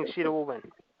 and you think Shida will win?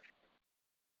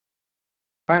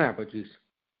 Pineapple juice.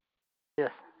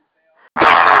 Yes.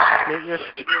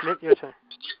 Your turn.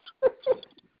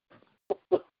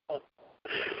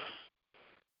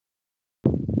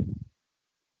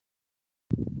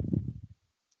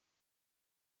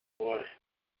 Boy,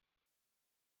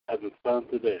 having fun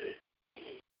today.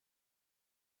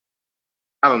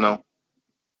 I don't know.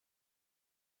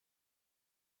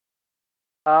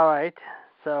 All right.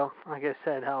 So, like I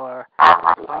said, however,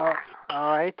 all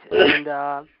right,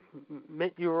 and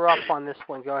Mitt, you were up on this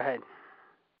one. Go ahead.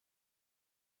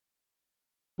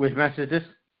 Which match is this?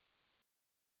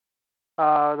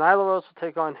 Nyla Rose will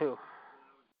take on who?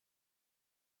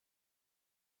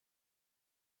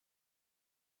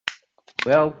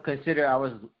 Well, consider I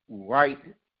was right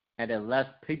at the last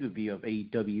pay-per-view of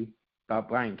AEW about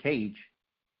Brian Cage.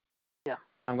 Yeah.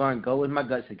 I'm going to go with my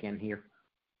guts again here.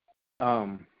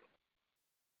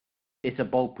 It's a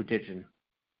bold prediction.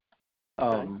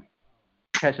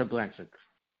 Tessa Blanchard.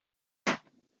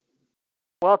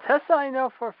 Well, Tessa, I know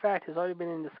for a fact, has already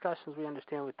been in discussions, we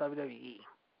understand, with WWE.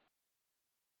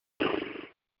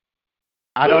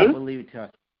 I don't believe it,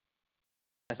 Tessa.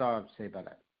 That's all I have to say about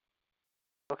that.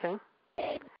 Okay.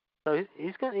 So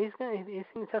he's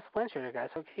seeing Tessa Blanchard, guys.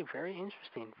 Okay, very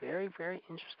interesting. Very, very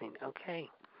interesting. Okay.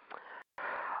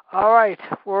 All right,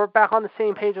 we're back on the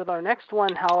same page with our next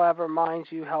one, however, mind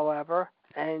you,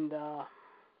 and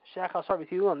Shaq, I'll start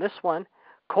with you on this one.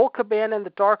 Colt Cabana and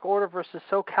the Dark Order versus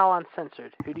SoCal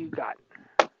Uncensored. Who do you got?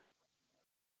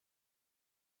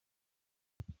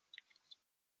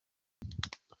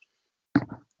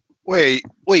 Wait,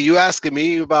 you asking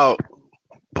me about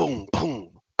boom,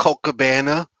 Colt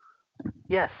Cabana?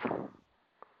 Yes.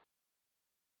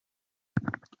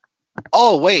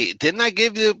 Oh, wait, didn't I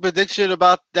give you a prediction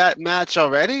about that match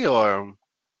already, or?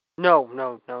 No. We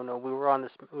were on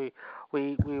this. We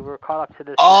were caught up to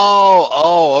this.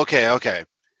 Okay.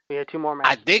 We had 2 more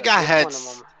matches. I think I had.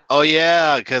 Oh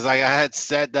yeah, because I had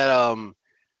said that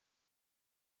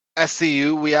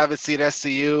SCU. We haven't seen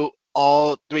SCU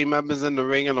all 3 members in the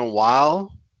ring in a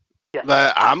while. Yes.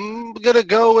 But I'm gonna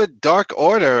go with Dark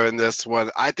Order in this one.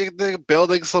 I think they're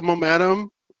building some momentum,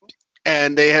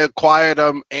 and they acquired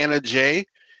Anna Jay,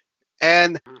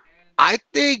 and I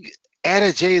think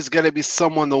Anna Jay is gonna be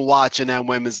someone to watch in that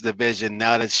women's division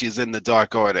now that she's in the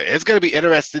Dark Order. It's gonna be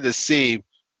interesting to see.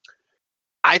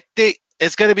 I think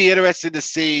it's going to be interesting to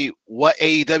see what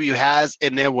AEW has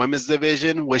in their women's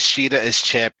division with Shida as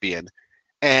champion.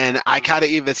 And I kind of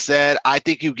even said, I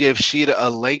think you give Shida a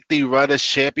lengthy run as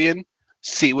champion,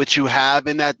 see what you have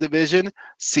in that division,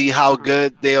 see how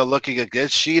good they are looking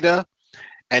against Shida,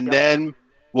 and then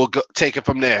we'll take it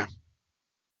from there.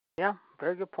 Yeah,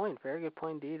 very good point. Very good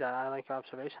point indeed. I like your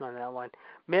observation on that one.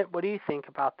 Mitt, what do you think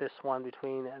about this one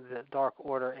between the Dark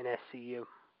Order and SCU?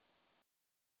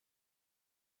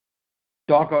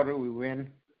 Dark Order, we win.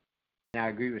 And I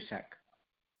agree with Zach.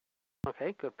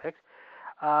 Okay, good picks.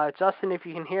 Justin, if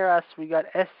you can hear us, we got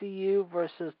SCU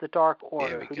versus the Dark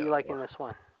Order. Who do you like in this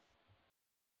one?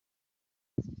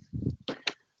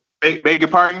 Beg your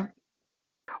pardon?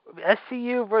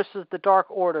 SCU versus the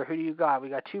Dark Order. Who do you got? We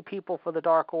got two people for the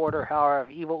Dark Order. However,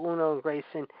 Evil Uno and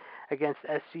Grayson against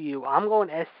SCU. I'm going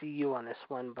SCU on this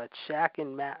one, but Shaq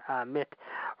and Mitt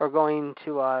are going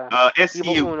to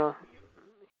SCU.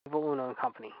 Evil Uno and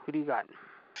Company. Who do you got?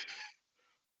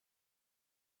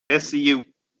 SCU.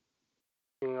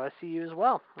 SCU as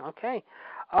well. Okay.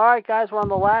 All right, guys. We're on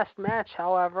the last match,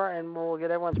 however, and we'll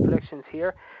get everyone's predictions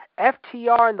here.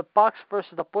 FTR and the Bucks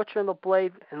versus the Butcher and the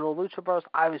Blade and the Lucha Bros.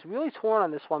 I was really torn on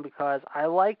this one because I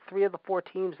like 3 of the 4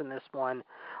 teams in this one,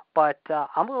 but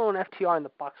I'm going FTR and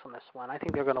the Bucks on this one. I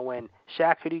think they're going to win.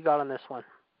 Shaq, who do you got on this one?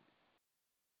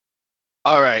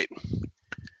 All right.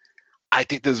 I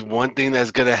think there's one thing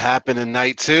that's going to happen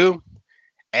tonight, too,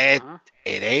 and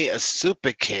it ain't a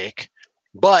super kick,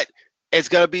 but it's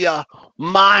going to be a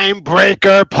mind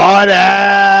breaker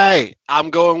party. I'm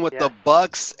going with the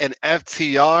Bucks and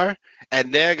FTR,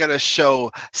 and they're going to show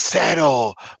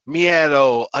Cero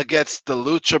Miedo against the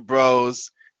Lucha Bros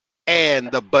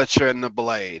and the Butcher and the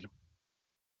Blade.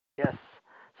 Yes.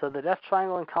 So the Death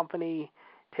Triangle and Company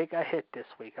take a hit this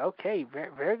week. Okay,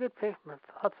 very good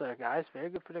thoughts there, guys. Very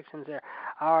good predictions there.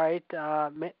 All right,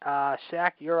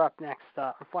 Shaq, you're up next.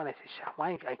 When I say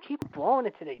Shaq, I keep blowing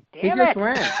it today. Damn it! He just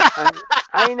went.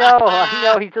 I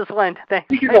know. He just went. Thanks.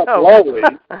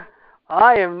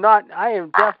 I am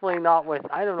definitely not with.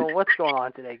 I don't know what's going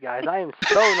on today, guys. I am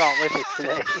so not with it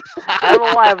today. I don't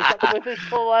know why I was with it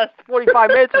for the last 45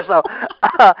 minutes or so.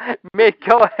 Mitt,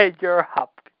 go ahead. You're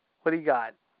up. What do you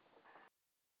got?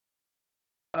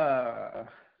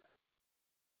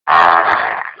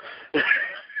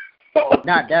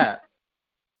 Not that.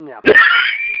 No.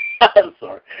 I'm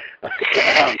sorry.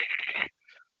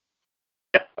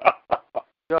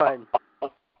 Go ahead.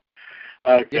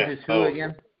 Okay. This is who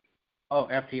again? Oh,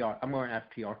 FTR. I'm going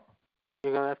FTR.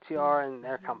 You're going FTR and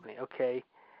their company. Okay.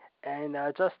 And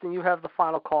Justin, you have the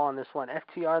final call on this one.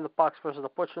 FTR and the Bucks versus the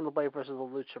Butcher and the Blade versus the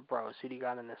Lucha Bros. Who do you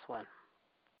got in this one?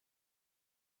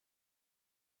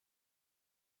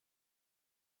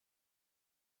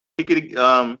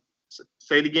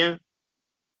 Say it again.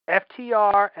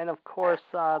 FTR and of course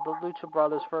the Lucha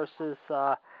Brothers versus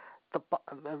the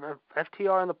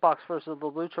FTR and the Bucks versus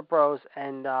the Lucha Bros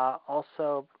and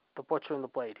also the Butcher and the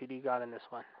Blade. Who do you got in this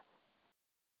one?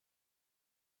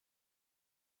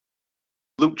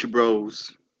 Lucha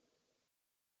Bros.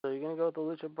 So you're gonna go with the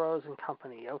Lucha Bros and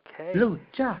Company. Okay.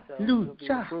 Lucha.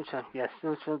 Yes,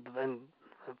 Lucha and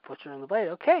Butcher and the Blade.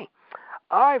 Okay.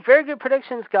 All right, very good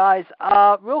predictions, guys.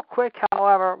 Real quick,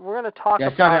 however, we're going to talk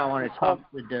about... I want to talk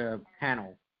with the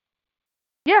panel.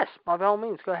 Yes, by all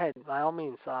means, go ahead. By all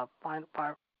means, find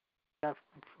a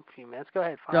few minutes. Go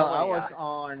ahead. So I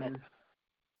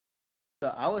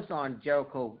was on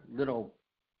Jericho's little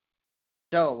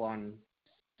show on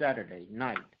Saturday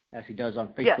night, as he does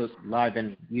on Facebook Live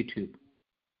and YouTube.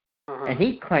 And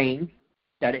he claimed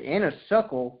that the Inner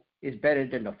Circle is better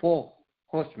than the Four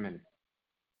Horsemen.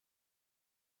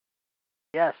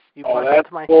 Yes, you brought that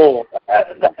to my bull.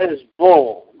 That is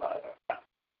bull.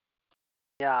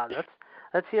 Yeah,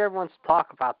 let's hear everyone's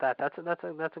talk about that. That's a good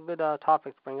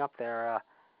topic to bring up there,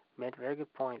 Mitt. Very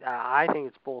good point. I think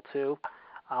it's bull too.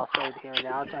 I'll say it here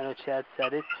now. I know Chad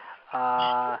said it.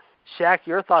 Shaq,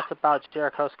 your thoughts about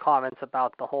Jericho's comments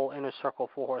about the whole Inner Circle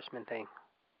Four Horsemen thing?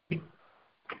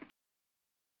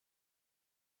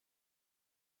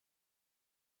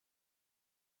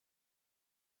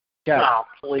 Yeah. Oh,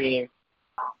 please.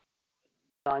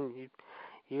 Don,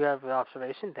 you have an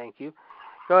observation. Thank you.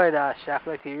 Go ahead, Shaq. I'd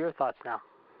like to hear your thoughts now.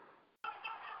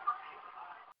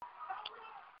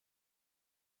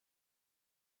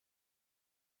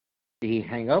 Did he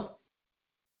hang up?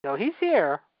 No, he's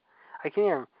here. I can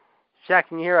hear him. Shaq,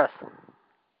 can you hear us?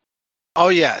 Oh,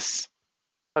 yes.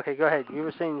 Okay, go ahead. You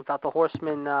were saying about the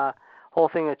Horsemen, whole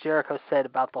thing that Jericho said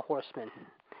about the Horsemen,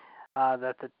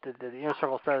 that the Inner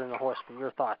Circle is better than the Horsemen. Your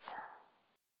thoughts?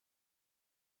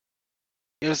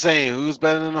 You're saying who's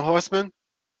better than the Horsemen?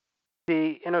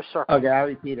 The Inner Circle. Okay, I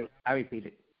repeat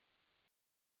it.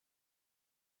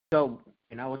 So,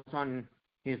 and I was on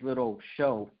his little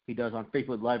show he does on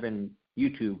Facebook Live and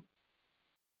YouTube.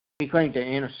 He claimed the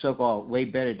Inner Circle are way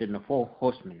better than the Four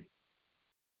Horsemen.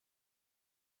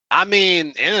 I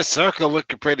mean, Inner Circle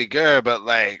looking pretty good, but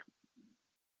like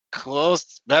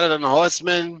close, better than the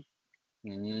Horsemen?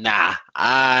 Nah,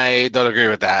 I don't agree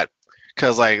with that.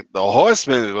 Because like the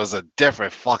Horseman was a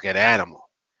different fucking animal.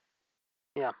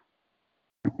 Yeah.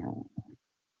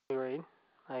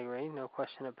 I agree. No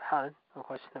question about it.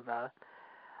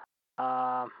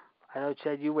 I know,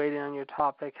 Chad, you weighed in on your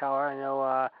topic. However, I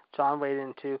know John weighed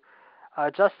in too.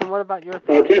 Justin, what about your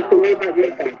thoughts?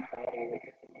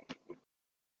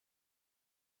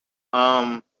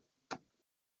 I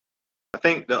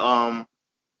think the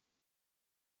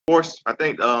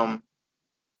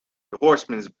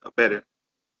Horseman is better.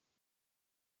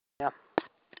 Yeah.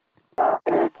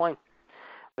 Good point.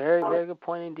 Very, very good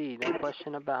point indeed. No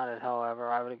question about it.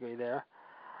 However, I would agree there.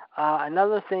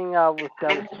 Another thing that was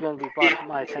going to be brought to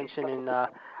my attention, and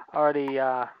already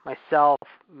myself,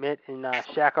 Mitt, and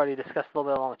Shaq already discussed a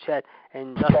little bit along with Chet.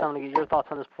 And Justin, I'm going to get your thoughts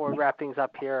on this before we wrap things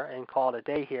up here and call it a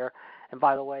day here. And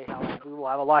by the way, we will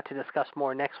have a lot to discuss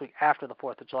more next week after the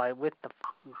 4th of July with the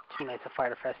 2 nights of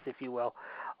Fyter Fest, if you will.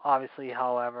 Obviously,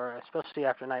 however, especially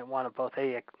after night 1 of both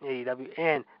AEW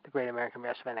and the Great American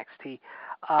Bash of NXT.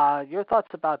 Your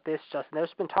thoughts about this, Justin?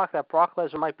 There's been talk that Brock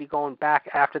Lesnar might be going back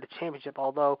after the championship,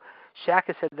 although Shaq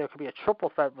has said there could be a triple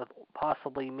threat with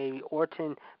possibly maybe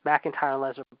Orton, McIntyre, and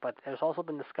Lesnar, but there's also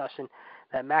been discussion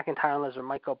that McIntyre and Lesnar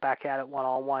might go back at it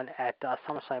one-on-one at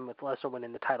SummerSlam with Lesnar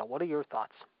winning the title. What are your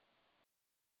thoughts?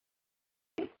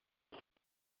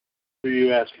 Who are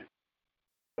you asking?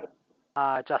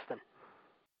 Justin.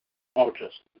 Oh, Justin.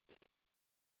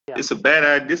 Yeah. This is a bad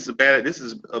idea. This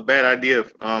is a bad idea.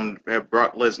 To have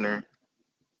Brock Lesnar.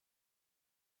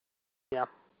 Yeah.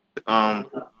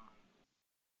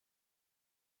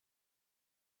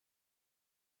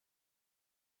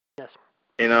 Yes.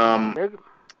 And you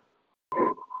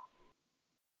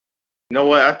know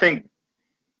what? I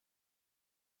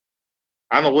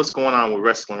don't know what's going on with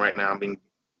wrestling right now. I mean,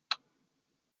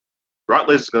 Brock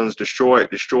Lesnar is going to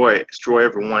destroy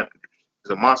everyone.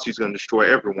 The monster is going to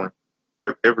destroy everyone,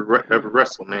 every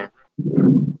wrestler, man.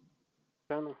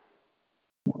 Certainly.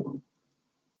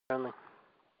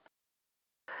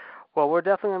 Well, we're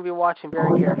definitely going to be watching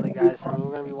very carefully, guys. I mean,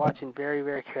 we're going to be watching very,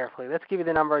 very carefully. Let's give you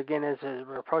the number again as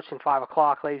we're approaching 5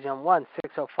 o'clock, ladies and gentlemen.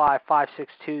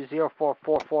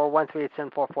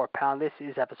 1-605-562-0444-138-744-#. This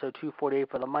is episode 248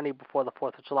 for the Monday before the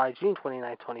 4th of July, June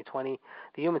 29, 2020.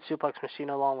 The Human Suplex Machine,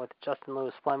 along with Justin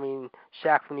Lewis Fleming,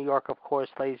 Shaq from New York, of course,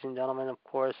 ladies and gentlemen, of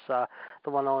course, the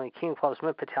one and only King of Clubs,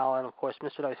 Mitt Patel, and, of course,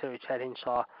 Mr. WCW Chad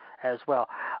Hinshaw as well.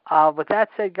 With that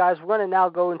said, guys, we're going to now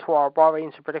go into our Raw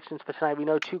ratings and predictions for tonight. We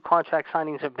know 2 contract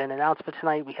signings have been announced for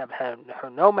tonight. We have heard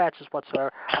no matches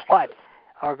whatsoever, but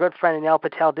our good friend Neil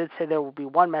Patel did say there will be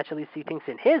one match, at least he thinks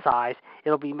in his eyes.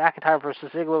 It'll be McIntyre versus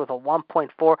Ziggler with a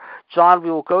 1.4. John, we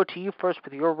will go to you first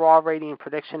with your Raw rating and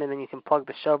prediction, and then you can plug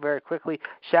the show very quickly.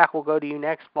 Shaq will go to you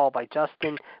next, followed by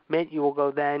Justin. Mint, you will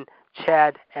go then,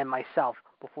 Chad, and myself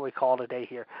before we call it a day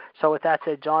here. So with that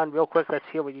said, John, real quick, let's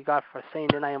hear what you got for saying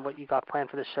tonight and what you got planned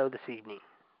for the show this evening.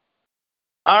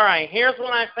 All right, here's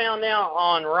what I found out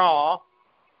on Raw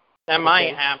that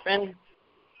might happen.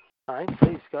 All right,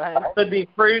 please, go ahead. It could be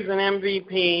Cruz and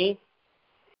MVP,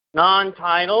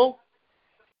 non-title.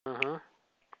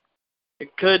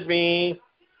 It could be,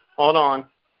 hold on.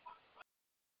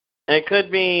 It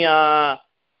could be Andrade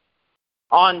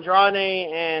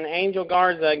and Angel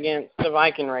Garza against the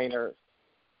Viking Raiders.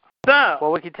 So,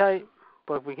 well, we can tell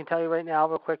you right now,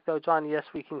 real quick though, John. Yes,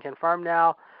 we can confirm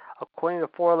now. According to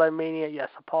 411 Mania, yes,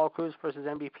 Apollo Crews versus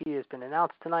MVP has been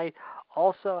announced tonight.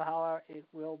 Also, however, it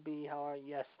will be,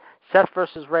 yes, Seth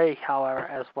versus Ray, however,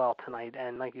 as well tonight.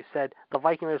 And like you said, the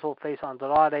Viking Raiders will face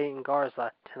Andrade and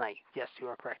Garza tonight. Yes, you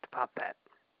are correct about that.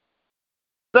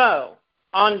 So,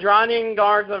 Andrade and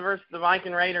Garza versus the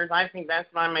Viking Raiders, I think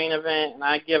that's my main event, and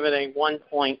I give it a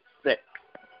 1.6.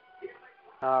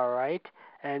 All right.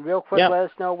 And real quick, let us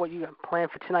know what you have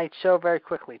planned for tonight's show very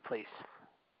quickly, please.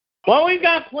 What we've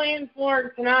got planned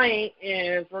for tonight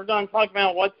is we're going to talk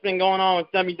about what's been going on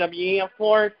with WWE, of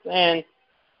course, and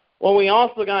what we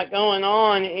also got going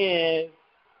on is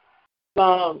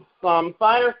some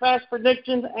Fyter Fest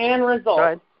predictions and results. Go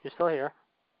ahead. You're still here.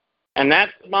 And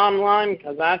that's the bottom line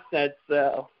because I said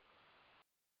so.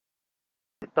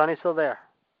 Donnie's still there.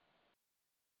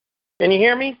 Can you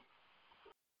hear me?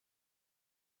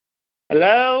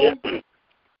 Hello? Yeah.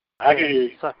 I can hear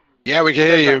you. Yeah, we can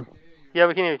hear you. Yeah,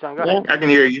 we can hear you, John. Go ahead. I can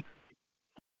hear you.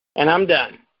 And I'm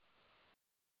done.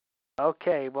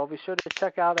 Okay, well, be sure to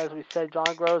check out, as we said,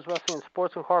 John Groves Wrestling and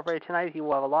Sports Incorporated tonight. He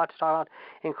will have a lot to talk about,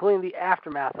 including the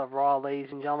aftermath of Raw,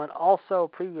 ladies and gentlemen. Also, a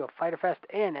preview of Fyter Fest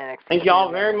and NXT. Thank you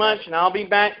all very much, and I'll be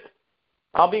back.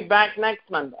 I'll be back next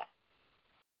Monday.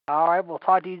 All right, we'll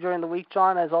talk to you during the week,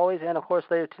 John, as always, and, of course,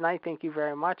 later tonight. Thank you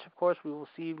very much. Of course, we will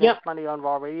see you next Monday on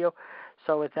Raw Radio.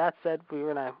 So with that said,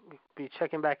 we're going to be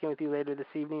checking back in with you later this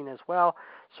evening as well.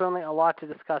 Certainly a lot to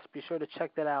discuss. Be sure to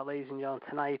check that out, ladies and gentlemen,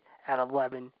 tonight at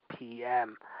 11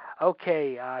 p.m.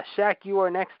 Okay, Shaq, you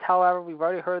are next. However, we've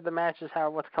already heard the matches,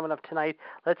 what's coming up tonight.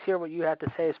 Let's hear what you have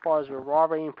to say as far as your Raw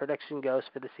rating prediction goes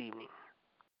for this evening.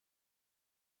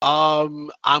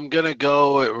 I'm going to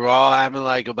go with Raw having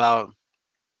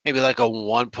maybe like a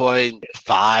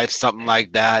 1.5, something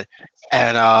like that.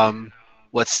 And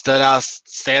what stood out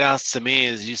to me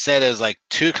is you said there's like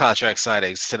 2 contract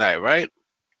signings tonight, right?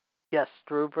 Yes,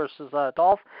 Drew versus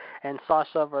Dolph and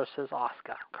Sasha versus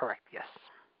Asuka. Correct, yes.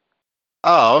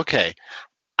 Oh, okay.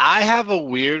 I have a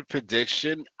weird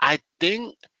prediction. I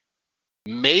think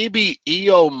maybe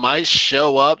Io might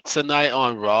show up tonight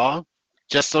on Raw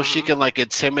just so she can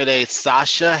intimidate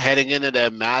Sasha heading into their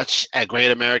match at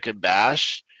Great American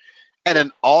Bash. And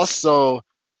then also,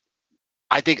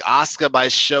 I think Asuka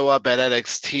might show up at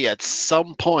NXT at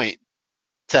some point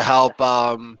to help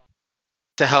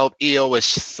Io with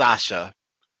Sasha.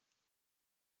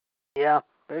 Yeah,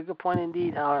 very good point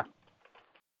indeed, Howard.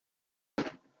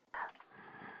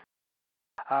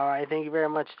 All right, thank you very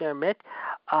much there, Mitt.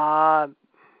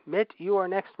 Mitt, you are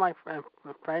next, my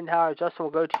friend Howard. Justin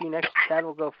will go to you next. Chad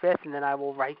will go 5th, and then I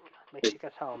will make you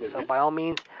guys home. So by all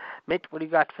means, Mitt, what do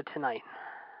you got for tonight?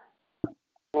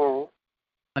 I'm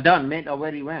done. Mitt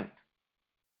already went.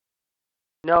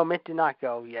 No, Mitt did not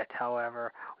go yet,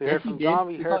 however. We heard from John.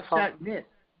 We heard from Mitt.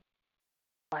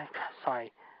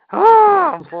 Sorry.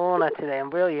 Oh, I'm blowing it today. I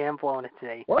really am blowing it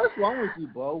today. What's wrong with you,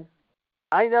 Bo?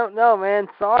 I don't know, man.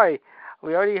 Sorry.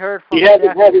 We already heard from He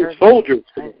hasn't had his soldiers.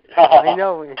 I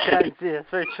know. That's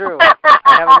very true.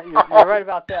 You're right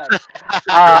about that.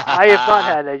 I have not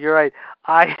had that. You're right.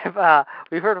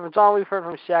 We've heard from John. We've heard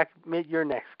from Shaq. Mitt, you're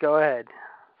next. Go ahead.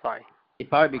 Sorry. It's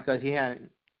probably because he hadn't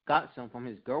got some from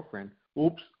his girlfriend.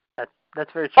 Oops.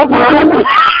 That's very true. Go ahead.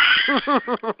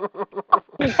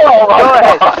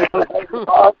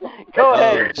 Go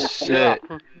ahead. Oh, shit.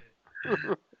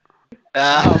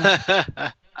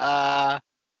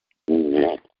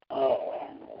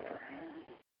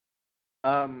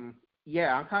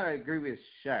 Yeah, I kind of agree with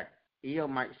Shaq. Io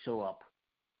might show up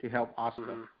to help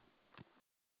Asuka.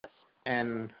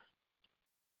 And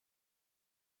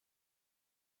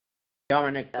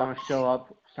Dominic gonna show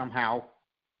up somehow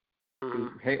to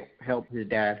help his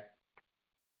dad.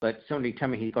 But somebody tell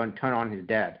me he's gonna turn on his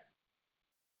dad.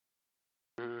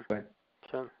 But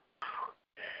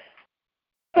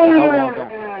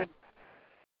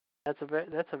that's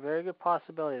a very good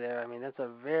possibility there. I mean, that's a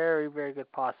very, very good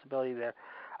possibility there.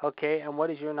 Okay, and what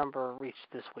is your number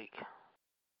reached this week?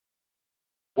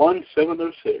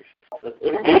 1706.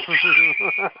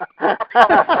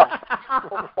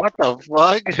 What the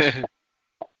fuck?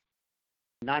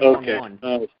 911.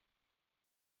 Okay.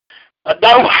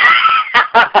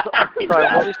 Sorry,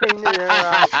 what were we saying there?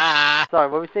 Sorry,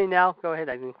 what were we saying now? Go ahead,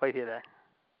 I didn't quite hear that.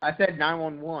 I said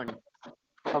 911.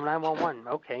 Oh, 911.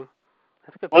 Okay.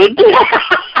 That's a good.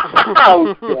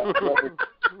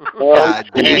 God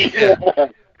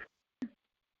damn.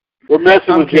 We're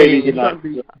messing with Katie tonight.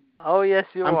 Oh, yes,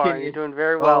 you are. Kidding. You're doing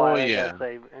very well. Oh, I yeah. gotta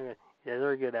say. Yeah,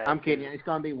 very good at it. I'm kidding. It's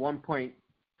going to be 1.4.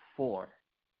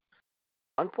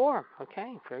 1.4.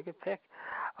 Okay, very good pick.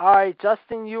 All right,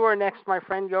 Justin, you are next, my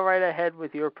friend. Go right ahead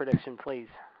with your prediction, please.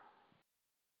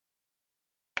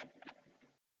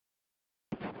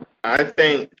 I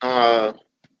think Drew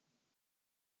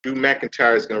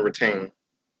McIntyre is going to retain.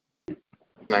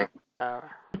 All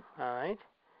right.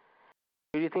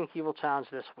 Who do you think he will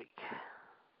challenge this week?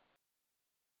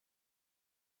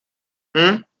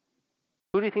 Who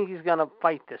do you think he's going to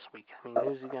fight this week? I mean,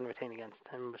 who's he going to retain against?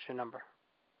 And what's your number?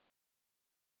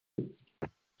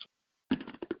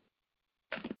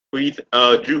 Who's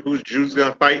Drew's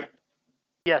going to fight?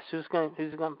 Yes, who's Drew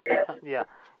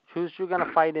going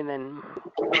to fight, and then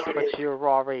what's your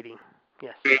Raw rating?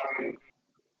 Yes.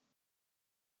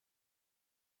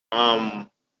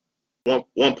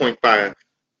 1.5.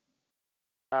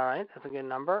 All right, that's a good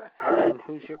number. And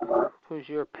who's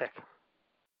your pick?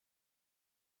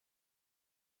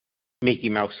 Mickey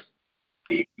Mouse.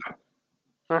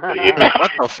 What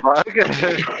the fuck?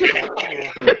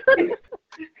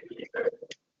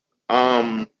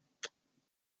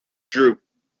 Drew.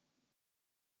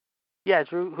 Yeah,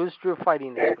 Drew. Who's Drew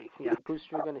fighting this week? Yeah, who's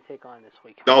Drew going to take on this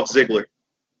week? Dolph Ziggler.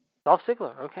 Dolph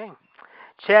Ziggler, okay.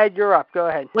 Chad, you're up. Go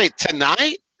ahead. Wait,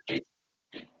 tonight? Could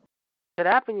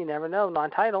happen. You never know.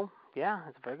 Non-title. Yeah,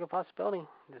 it's a very good possibility.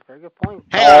 It's a very good point.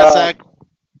 Hang on a sec.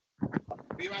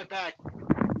 Be right back.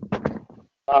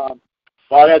 Well,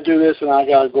 I got to do this, and I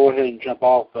got to go ahead and jump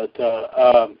off. But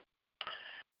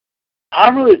I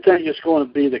really think it's going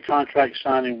to be the contract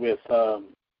signing with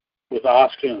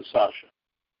Asuka and Sasha.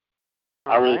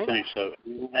 I really think so.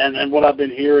 And what I've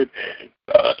been hearing,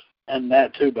 and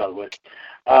that too, by the way,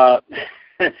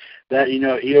 that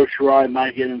Io Shirai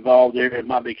might get involved there. It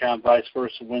might be kind of vice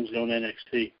versa Wednesday on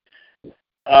NXT.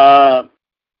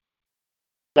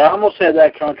 So I almost had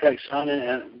that contract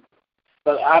signing,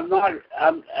 but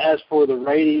as for the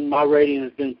rating, my rating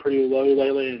has been pretty low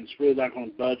lately, and it's really not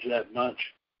going to budge that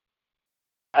much.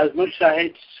 As much as I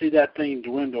hate to see that thing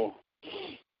dwindle,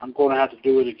 I'm going to have to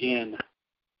do it again.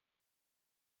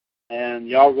 And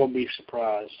y'all are going to be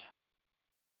surprised.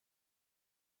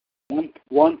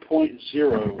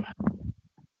 1.0.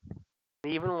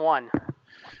 Even one.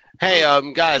 Hey,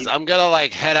 guys, I'm gonna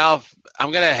head out. I'm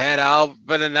gonna head out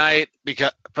for the night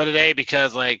because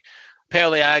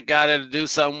apparently I gotta do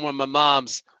something with my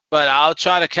mom's. But I'll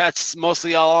try to catch most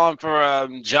of y'all on for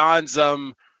John's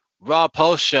Raw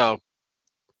post show.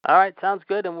 All right, sounds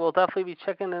good, and we'll definitely be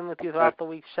checking in with you throughout the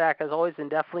week, Shaq, as always, and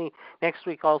definitely next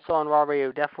week also on Raw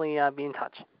Radio. Definitely be in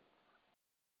touch.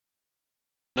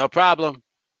 No problem.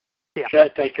 Yeah.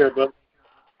 Shaq, take care, bud.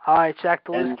 All right, Shaq,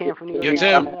 the loose can from New York. You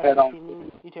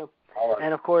too. You too. All right.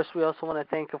 And, of course, we also want to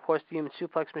thank, of course, the Human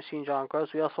Suplex Machine, John Gross.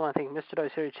 We also want to thank Mr.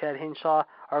 Dorsey, Chad Hinshaw,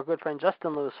 our good friend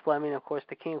Justin Lewis Fleming, of course,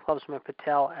 the King of Clubs, Smith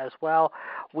Patel, as well.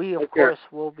 We, of course,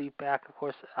 will be back, of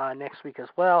course, next week as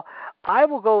well. I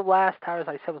will go last, as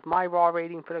I said, with my Raw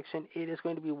rating prediction. It is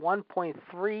going to be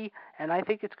 1.3, and I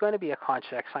think it's going to be a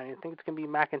contract signing. I think it's going to be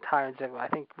McIntyre and Ziggler. I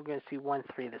think we're going to see 1.3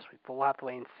 this week, but we'll have to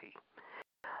wait and see.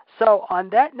 So on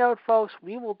that note, folks,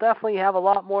 we will definitely have a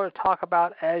lot more to talk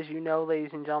about, as you know,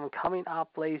 ladies and gentlemen, coming up,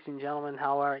 ladies and gentlemen.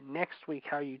 However, next week,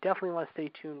 you definitely want to stay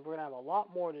tuned. We're going to have a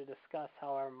lot more to discuss,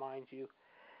 however, mind you.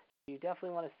 You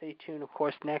definitely want to stay tuned, of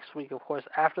course, next week. Of course,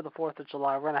 after the 4th of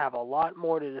July, we're going to have a lot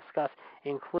more to discuss,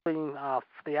 including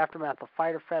the aftermath of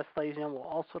Fyter Fest, ladies and gentlemen. We'll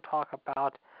also talk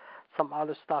about some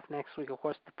other stuff next week. Of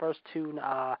course, the first two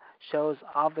shows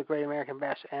of the Great American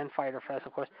Bash and Fyter Fest,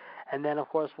 of course. And then, of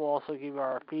course, we'll also give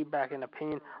our feedback and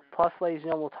opinion. Plus, ladies and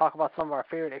gentlemen, we'll talk about some of our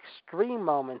favorite extreme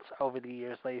moments over the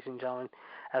years, ladies and gentlemen,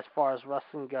 as far as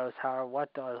wrestling goes. However, what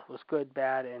was good,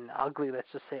 bad, and ugly, let's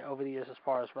just say, over the years as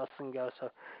far as wrestling goes. So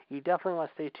you definitely want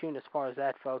to stay tuned as far as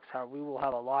that, folks. However, we will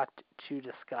have a lot to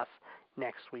discuss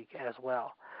next week as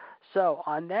well. So,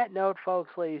 on that note,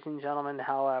 folks, ladies and gentlemen,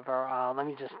 however, let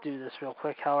me just do this real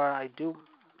quick. However, I do,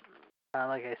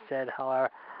 like I said,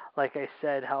 however,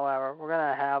 we're going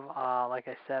to have, like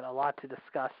I said, a lot to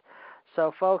discuss.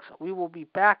 So, folks, we will be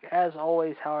back, as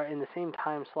always, however, in the same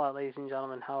time slot, ladies and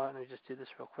gentlemen. However, let me just do this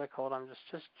real quick. Hold on, I'm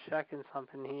just checking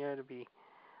something here to be,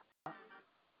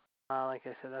 like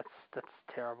I said, that's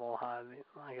terrible.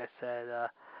 Like I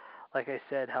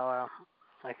said, however,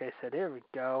 here we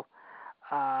go.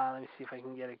 Let me see if I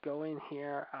can get it going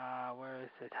here. Where is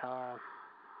it?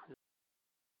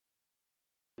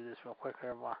 Do this real quick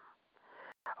here.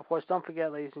 Of course, don't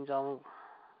forget, ladies and gentlemen.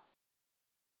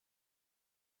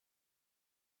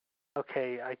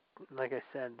 Okay, like I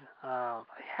said, I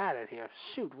had it here.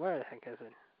 Shoot, where the heck is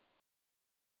it?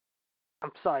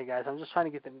 I'm sorry, guys. I'm just trying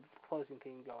to get the closing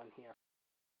thing going here.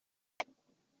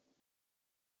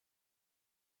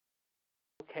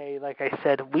 Okay, like I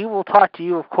said, we will talk to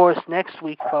you, of course, next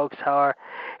week, folks, however,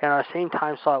 in our same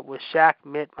time slot with Shaq,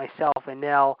 Mitt, myself, and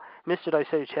Nell, Mr.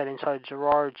 Dice, Chad, Inside,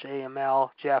 Gerard, JML,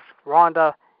 Jeff,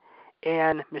 Rhonda,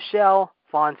 and Michelle,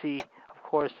 Fonzie, of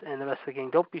course, and the rest of the gang.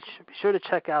 Don't be sure to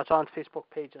check out John's Facebook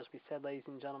page, as we said, ladies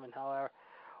and gentlemen. However,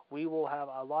 we will have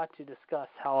a lot to discuss,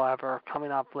 however,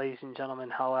 coming up, ladies and gentlemen,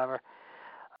 however.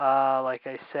 Like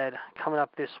I said, coming up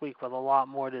this week with a lot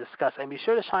more to discuss. And be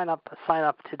sure to sign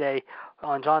up today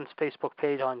on John's Facebook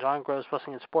page on John Gross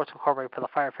Wrestling and Sports Incorporated for the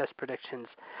Fyter Fest predictions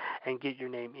and get your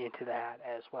name into that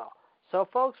as well. So,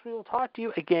 folks, we will talk to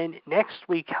you again next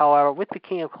week, however, with the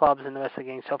King of Clubs and the rest of the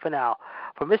gang. So, for now,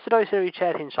 for Mr. WCW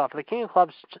Chad Hinshaw, for the King of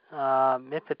Clubs,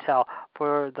 Mitt Patel,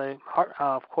 for the,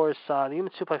 of course, the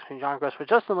Human Suplex from John Gross, for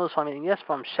Justin Lewis, and yes,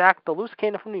 from Shaq, the Loose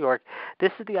Cannon from New York,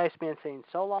 this is the Iceman saying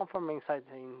so long from ringside,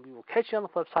 saying we will catch you on the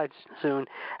flip side soon.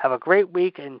 Have a great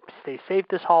week and stay safe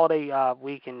this holiday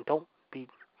week, and don't be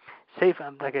safe.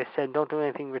 Like I said, don't do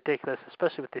anything ridiculous,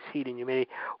 especially with this heat and humidity.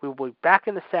 We will be back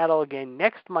in the saddle again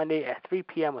next Monday at 3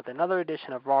 p.m. with another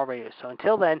edition of Raw Radio. So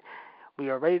until then, we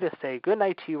are ready to say good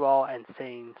night to you all and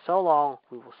saying so long.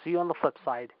 We will see you on the flip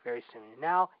side very soon. And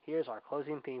now, here's our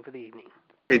closing theme for the evening.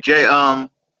 Hey Jay,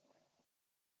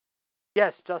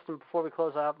 Yes, Justin. Before we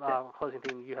close up, closing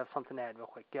theme, you have something to add, real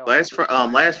quick. Go. last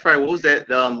Friday, what was that?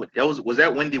 Was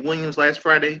that Wendy Williams last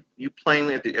Friday? You playing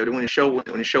when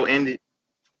the show ended?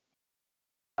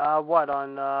 What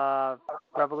on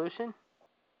Revolution?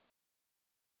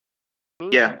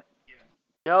 Yeah.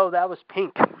 No, that was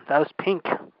Pink. That was Pink.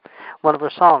 One of her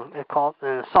songs.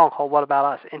 A song called "What About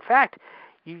Us." In fact,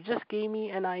 you just gave me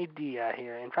an idea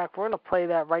here. In fact, we're going to play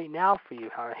that right now for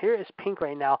you. Here is Pink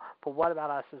right now, but "What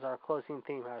About Us" is our closing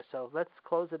theme. So let's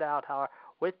close it out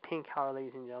with Pink,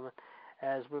 ladies and gentlemen,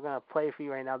 as we're going to play for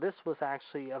you right now. This was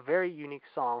actually a very unique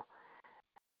song,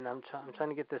 and I'm trying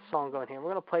to get this song going here.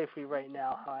 We're going to play for you right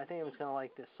now. I think everyone's going to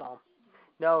like this song.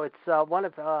 No, it's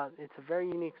it's a very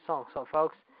unique song. So,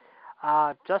 folks,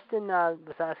 Justin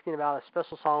was asking about a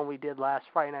special song we did last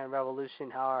Friday night in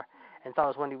Revolution, and thought it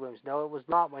was Wendy Williams. No, it was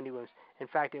not Wendy Williams. In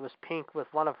fact, it was Pink with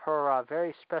one of her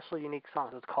very special, unique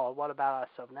songs. It's called "What About Us."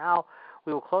 So now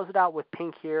we will close it out with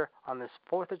Pink here on this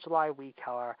 4th of July week,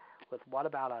 with "What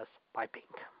About Us" by Pink.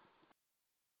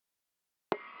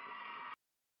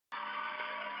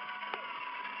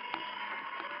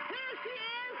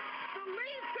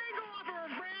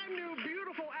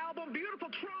 Beautiful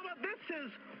Trauma. This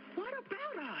is What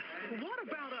About Us? What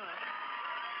About Us?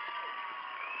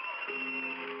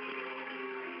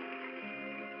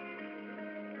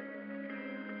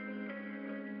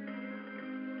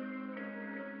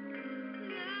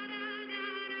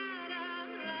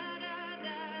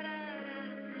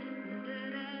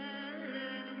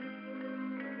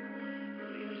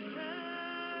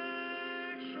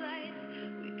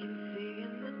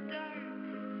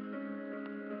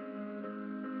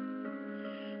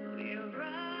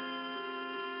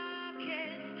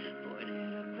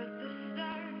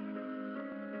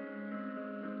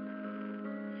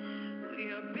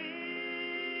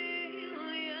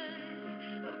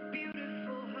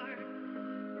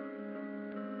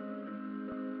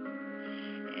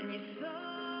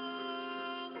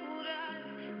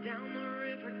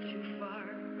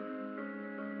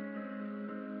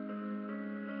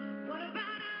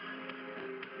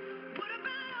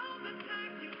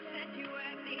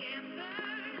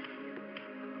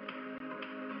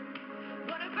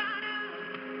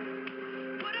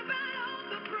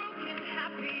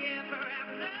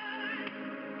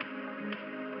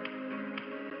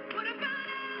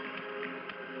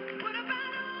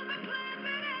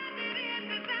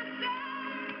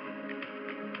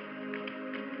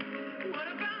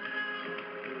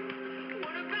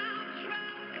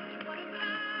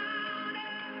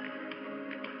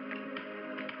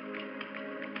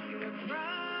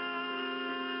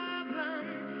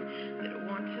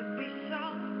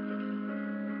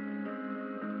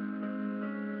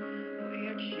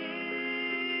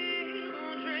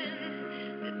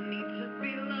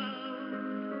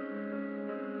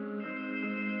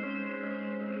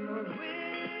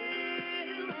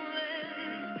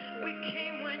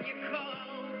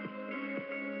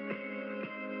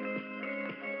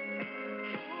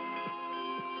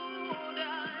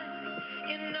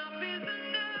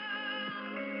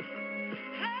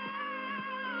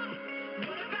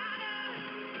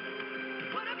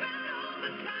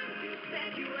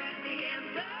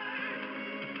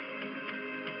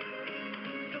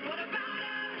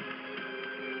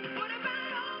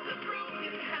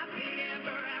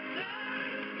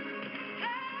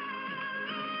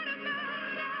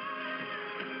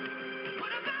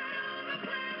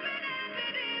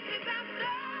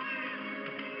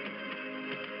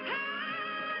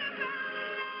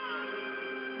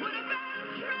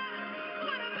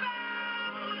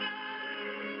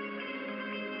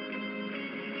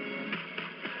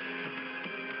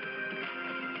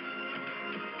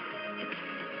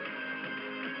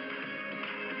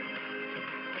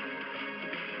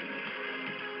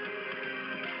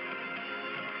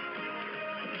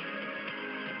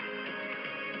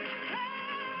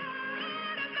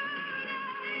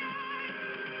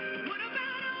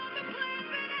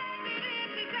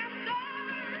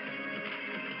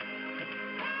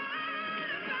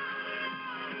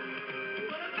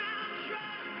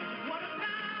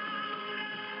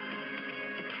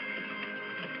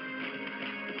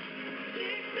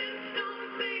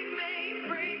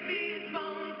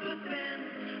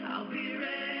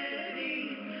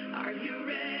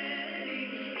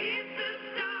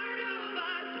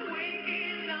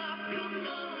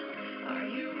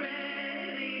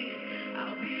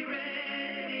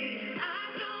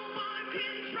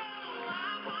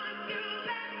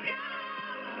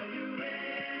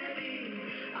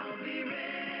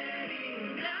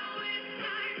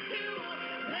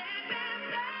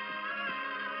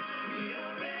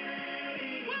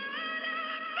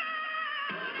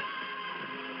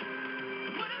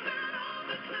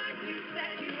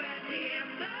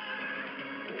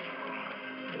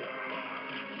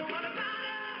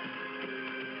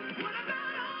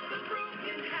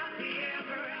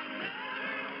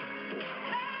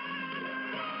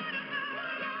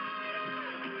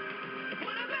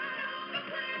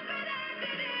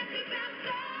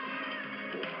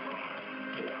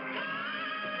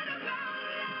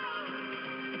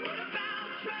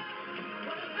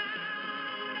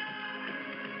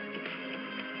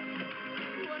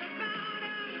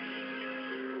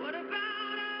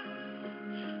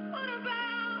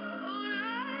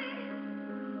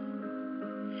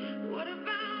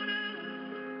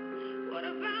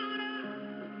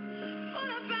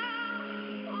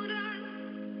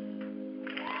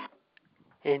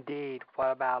 Indeed.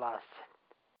 What about us?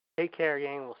 Take care,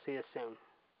 gang. We'll see you soon.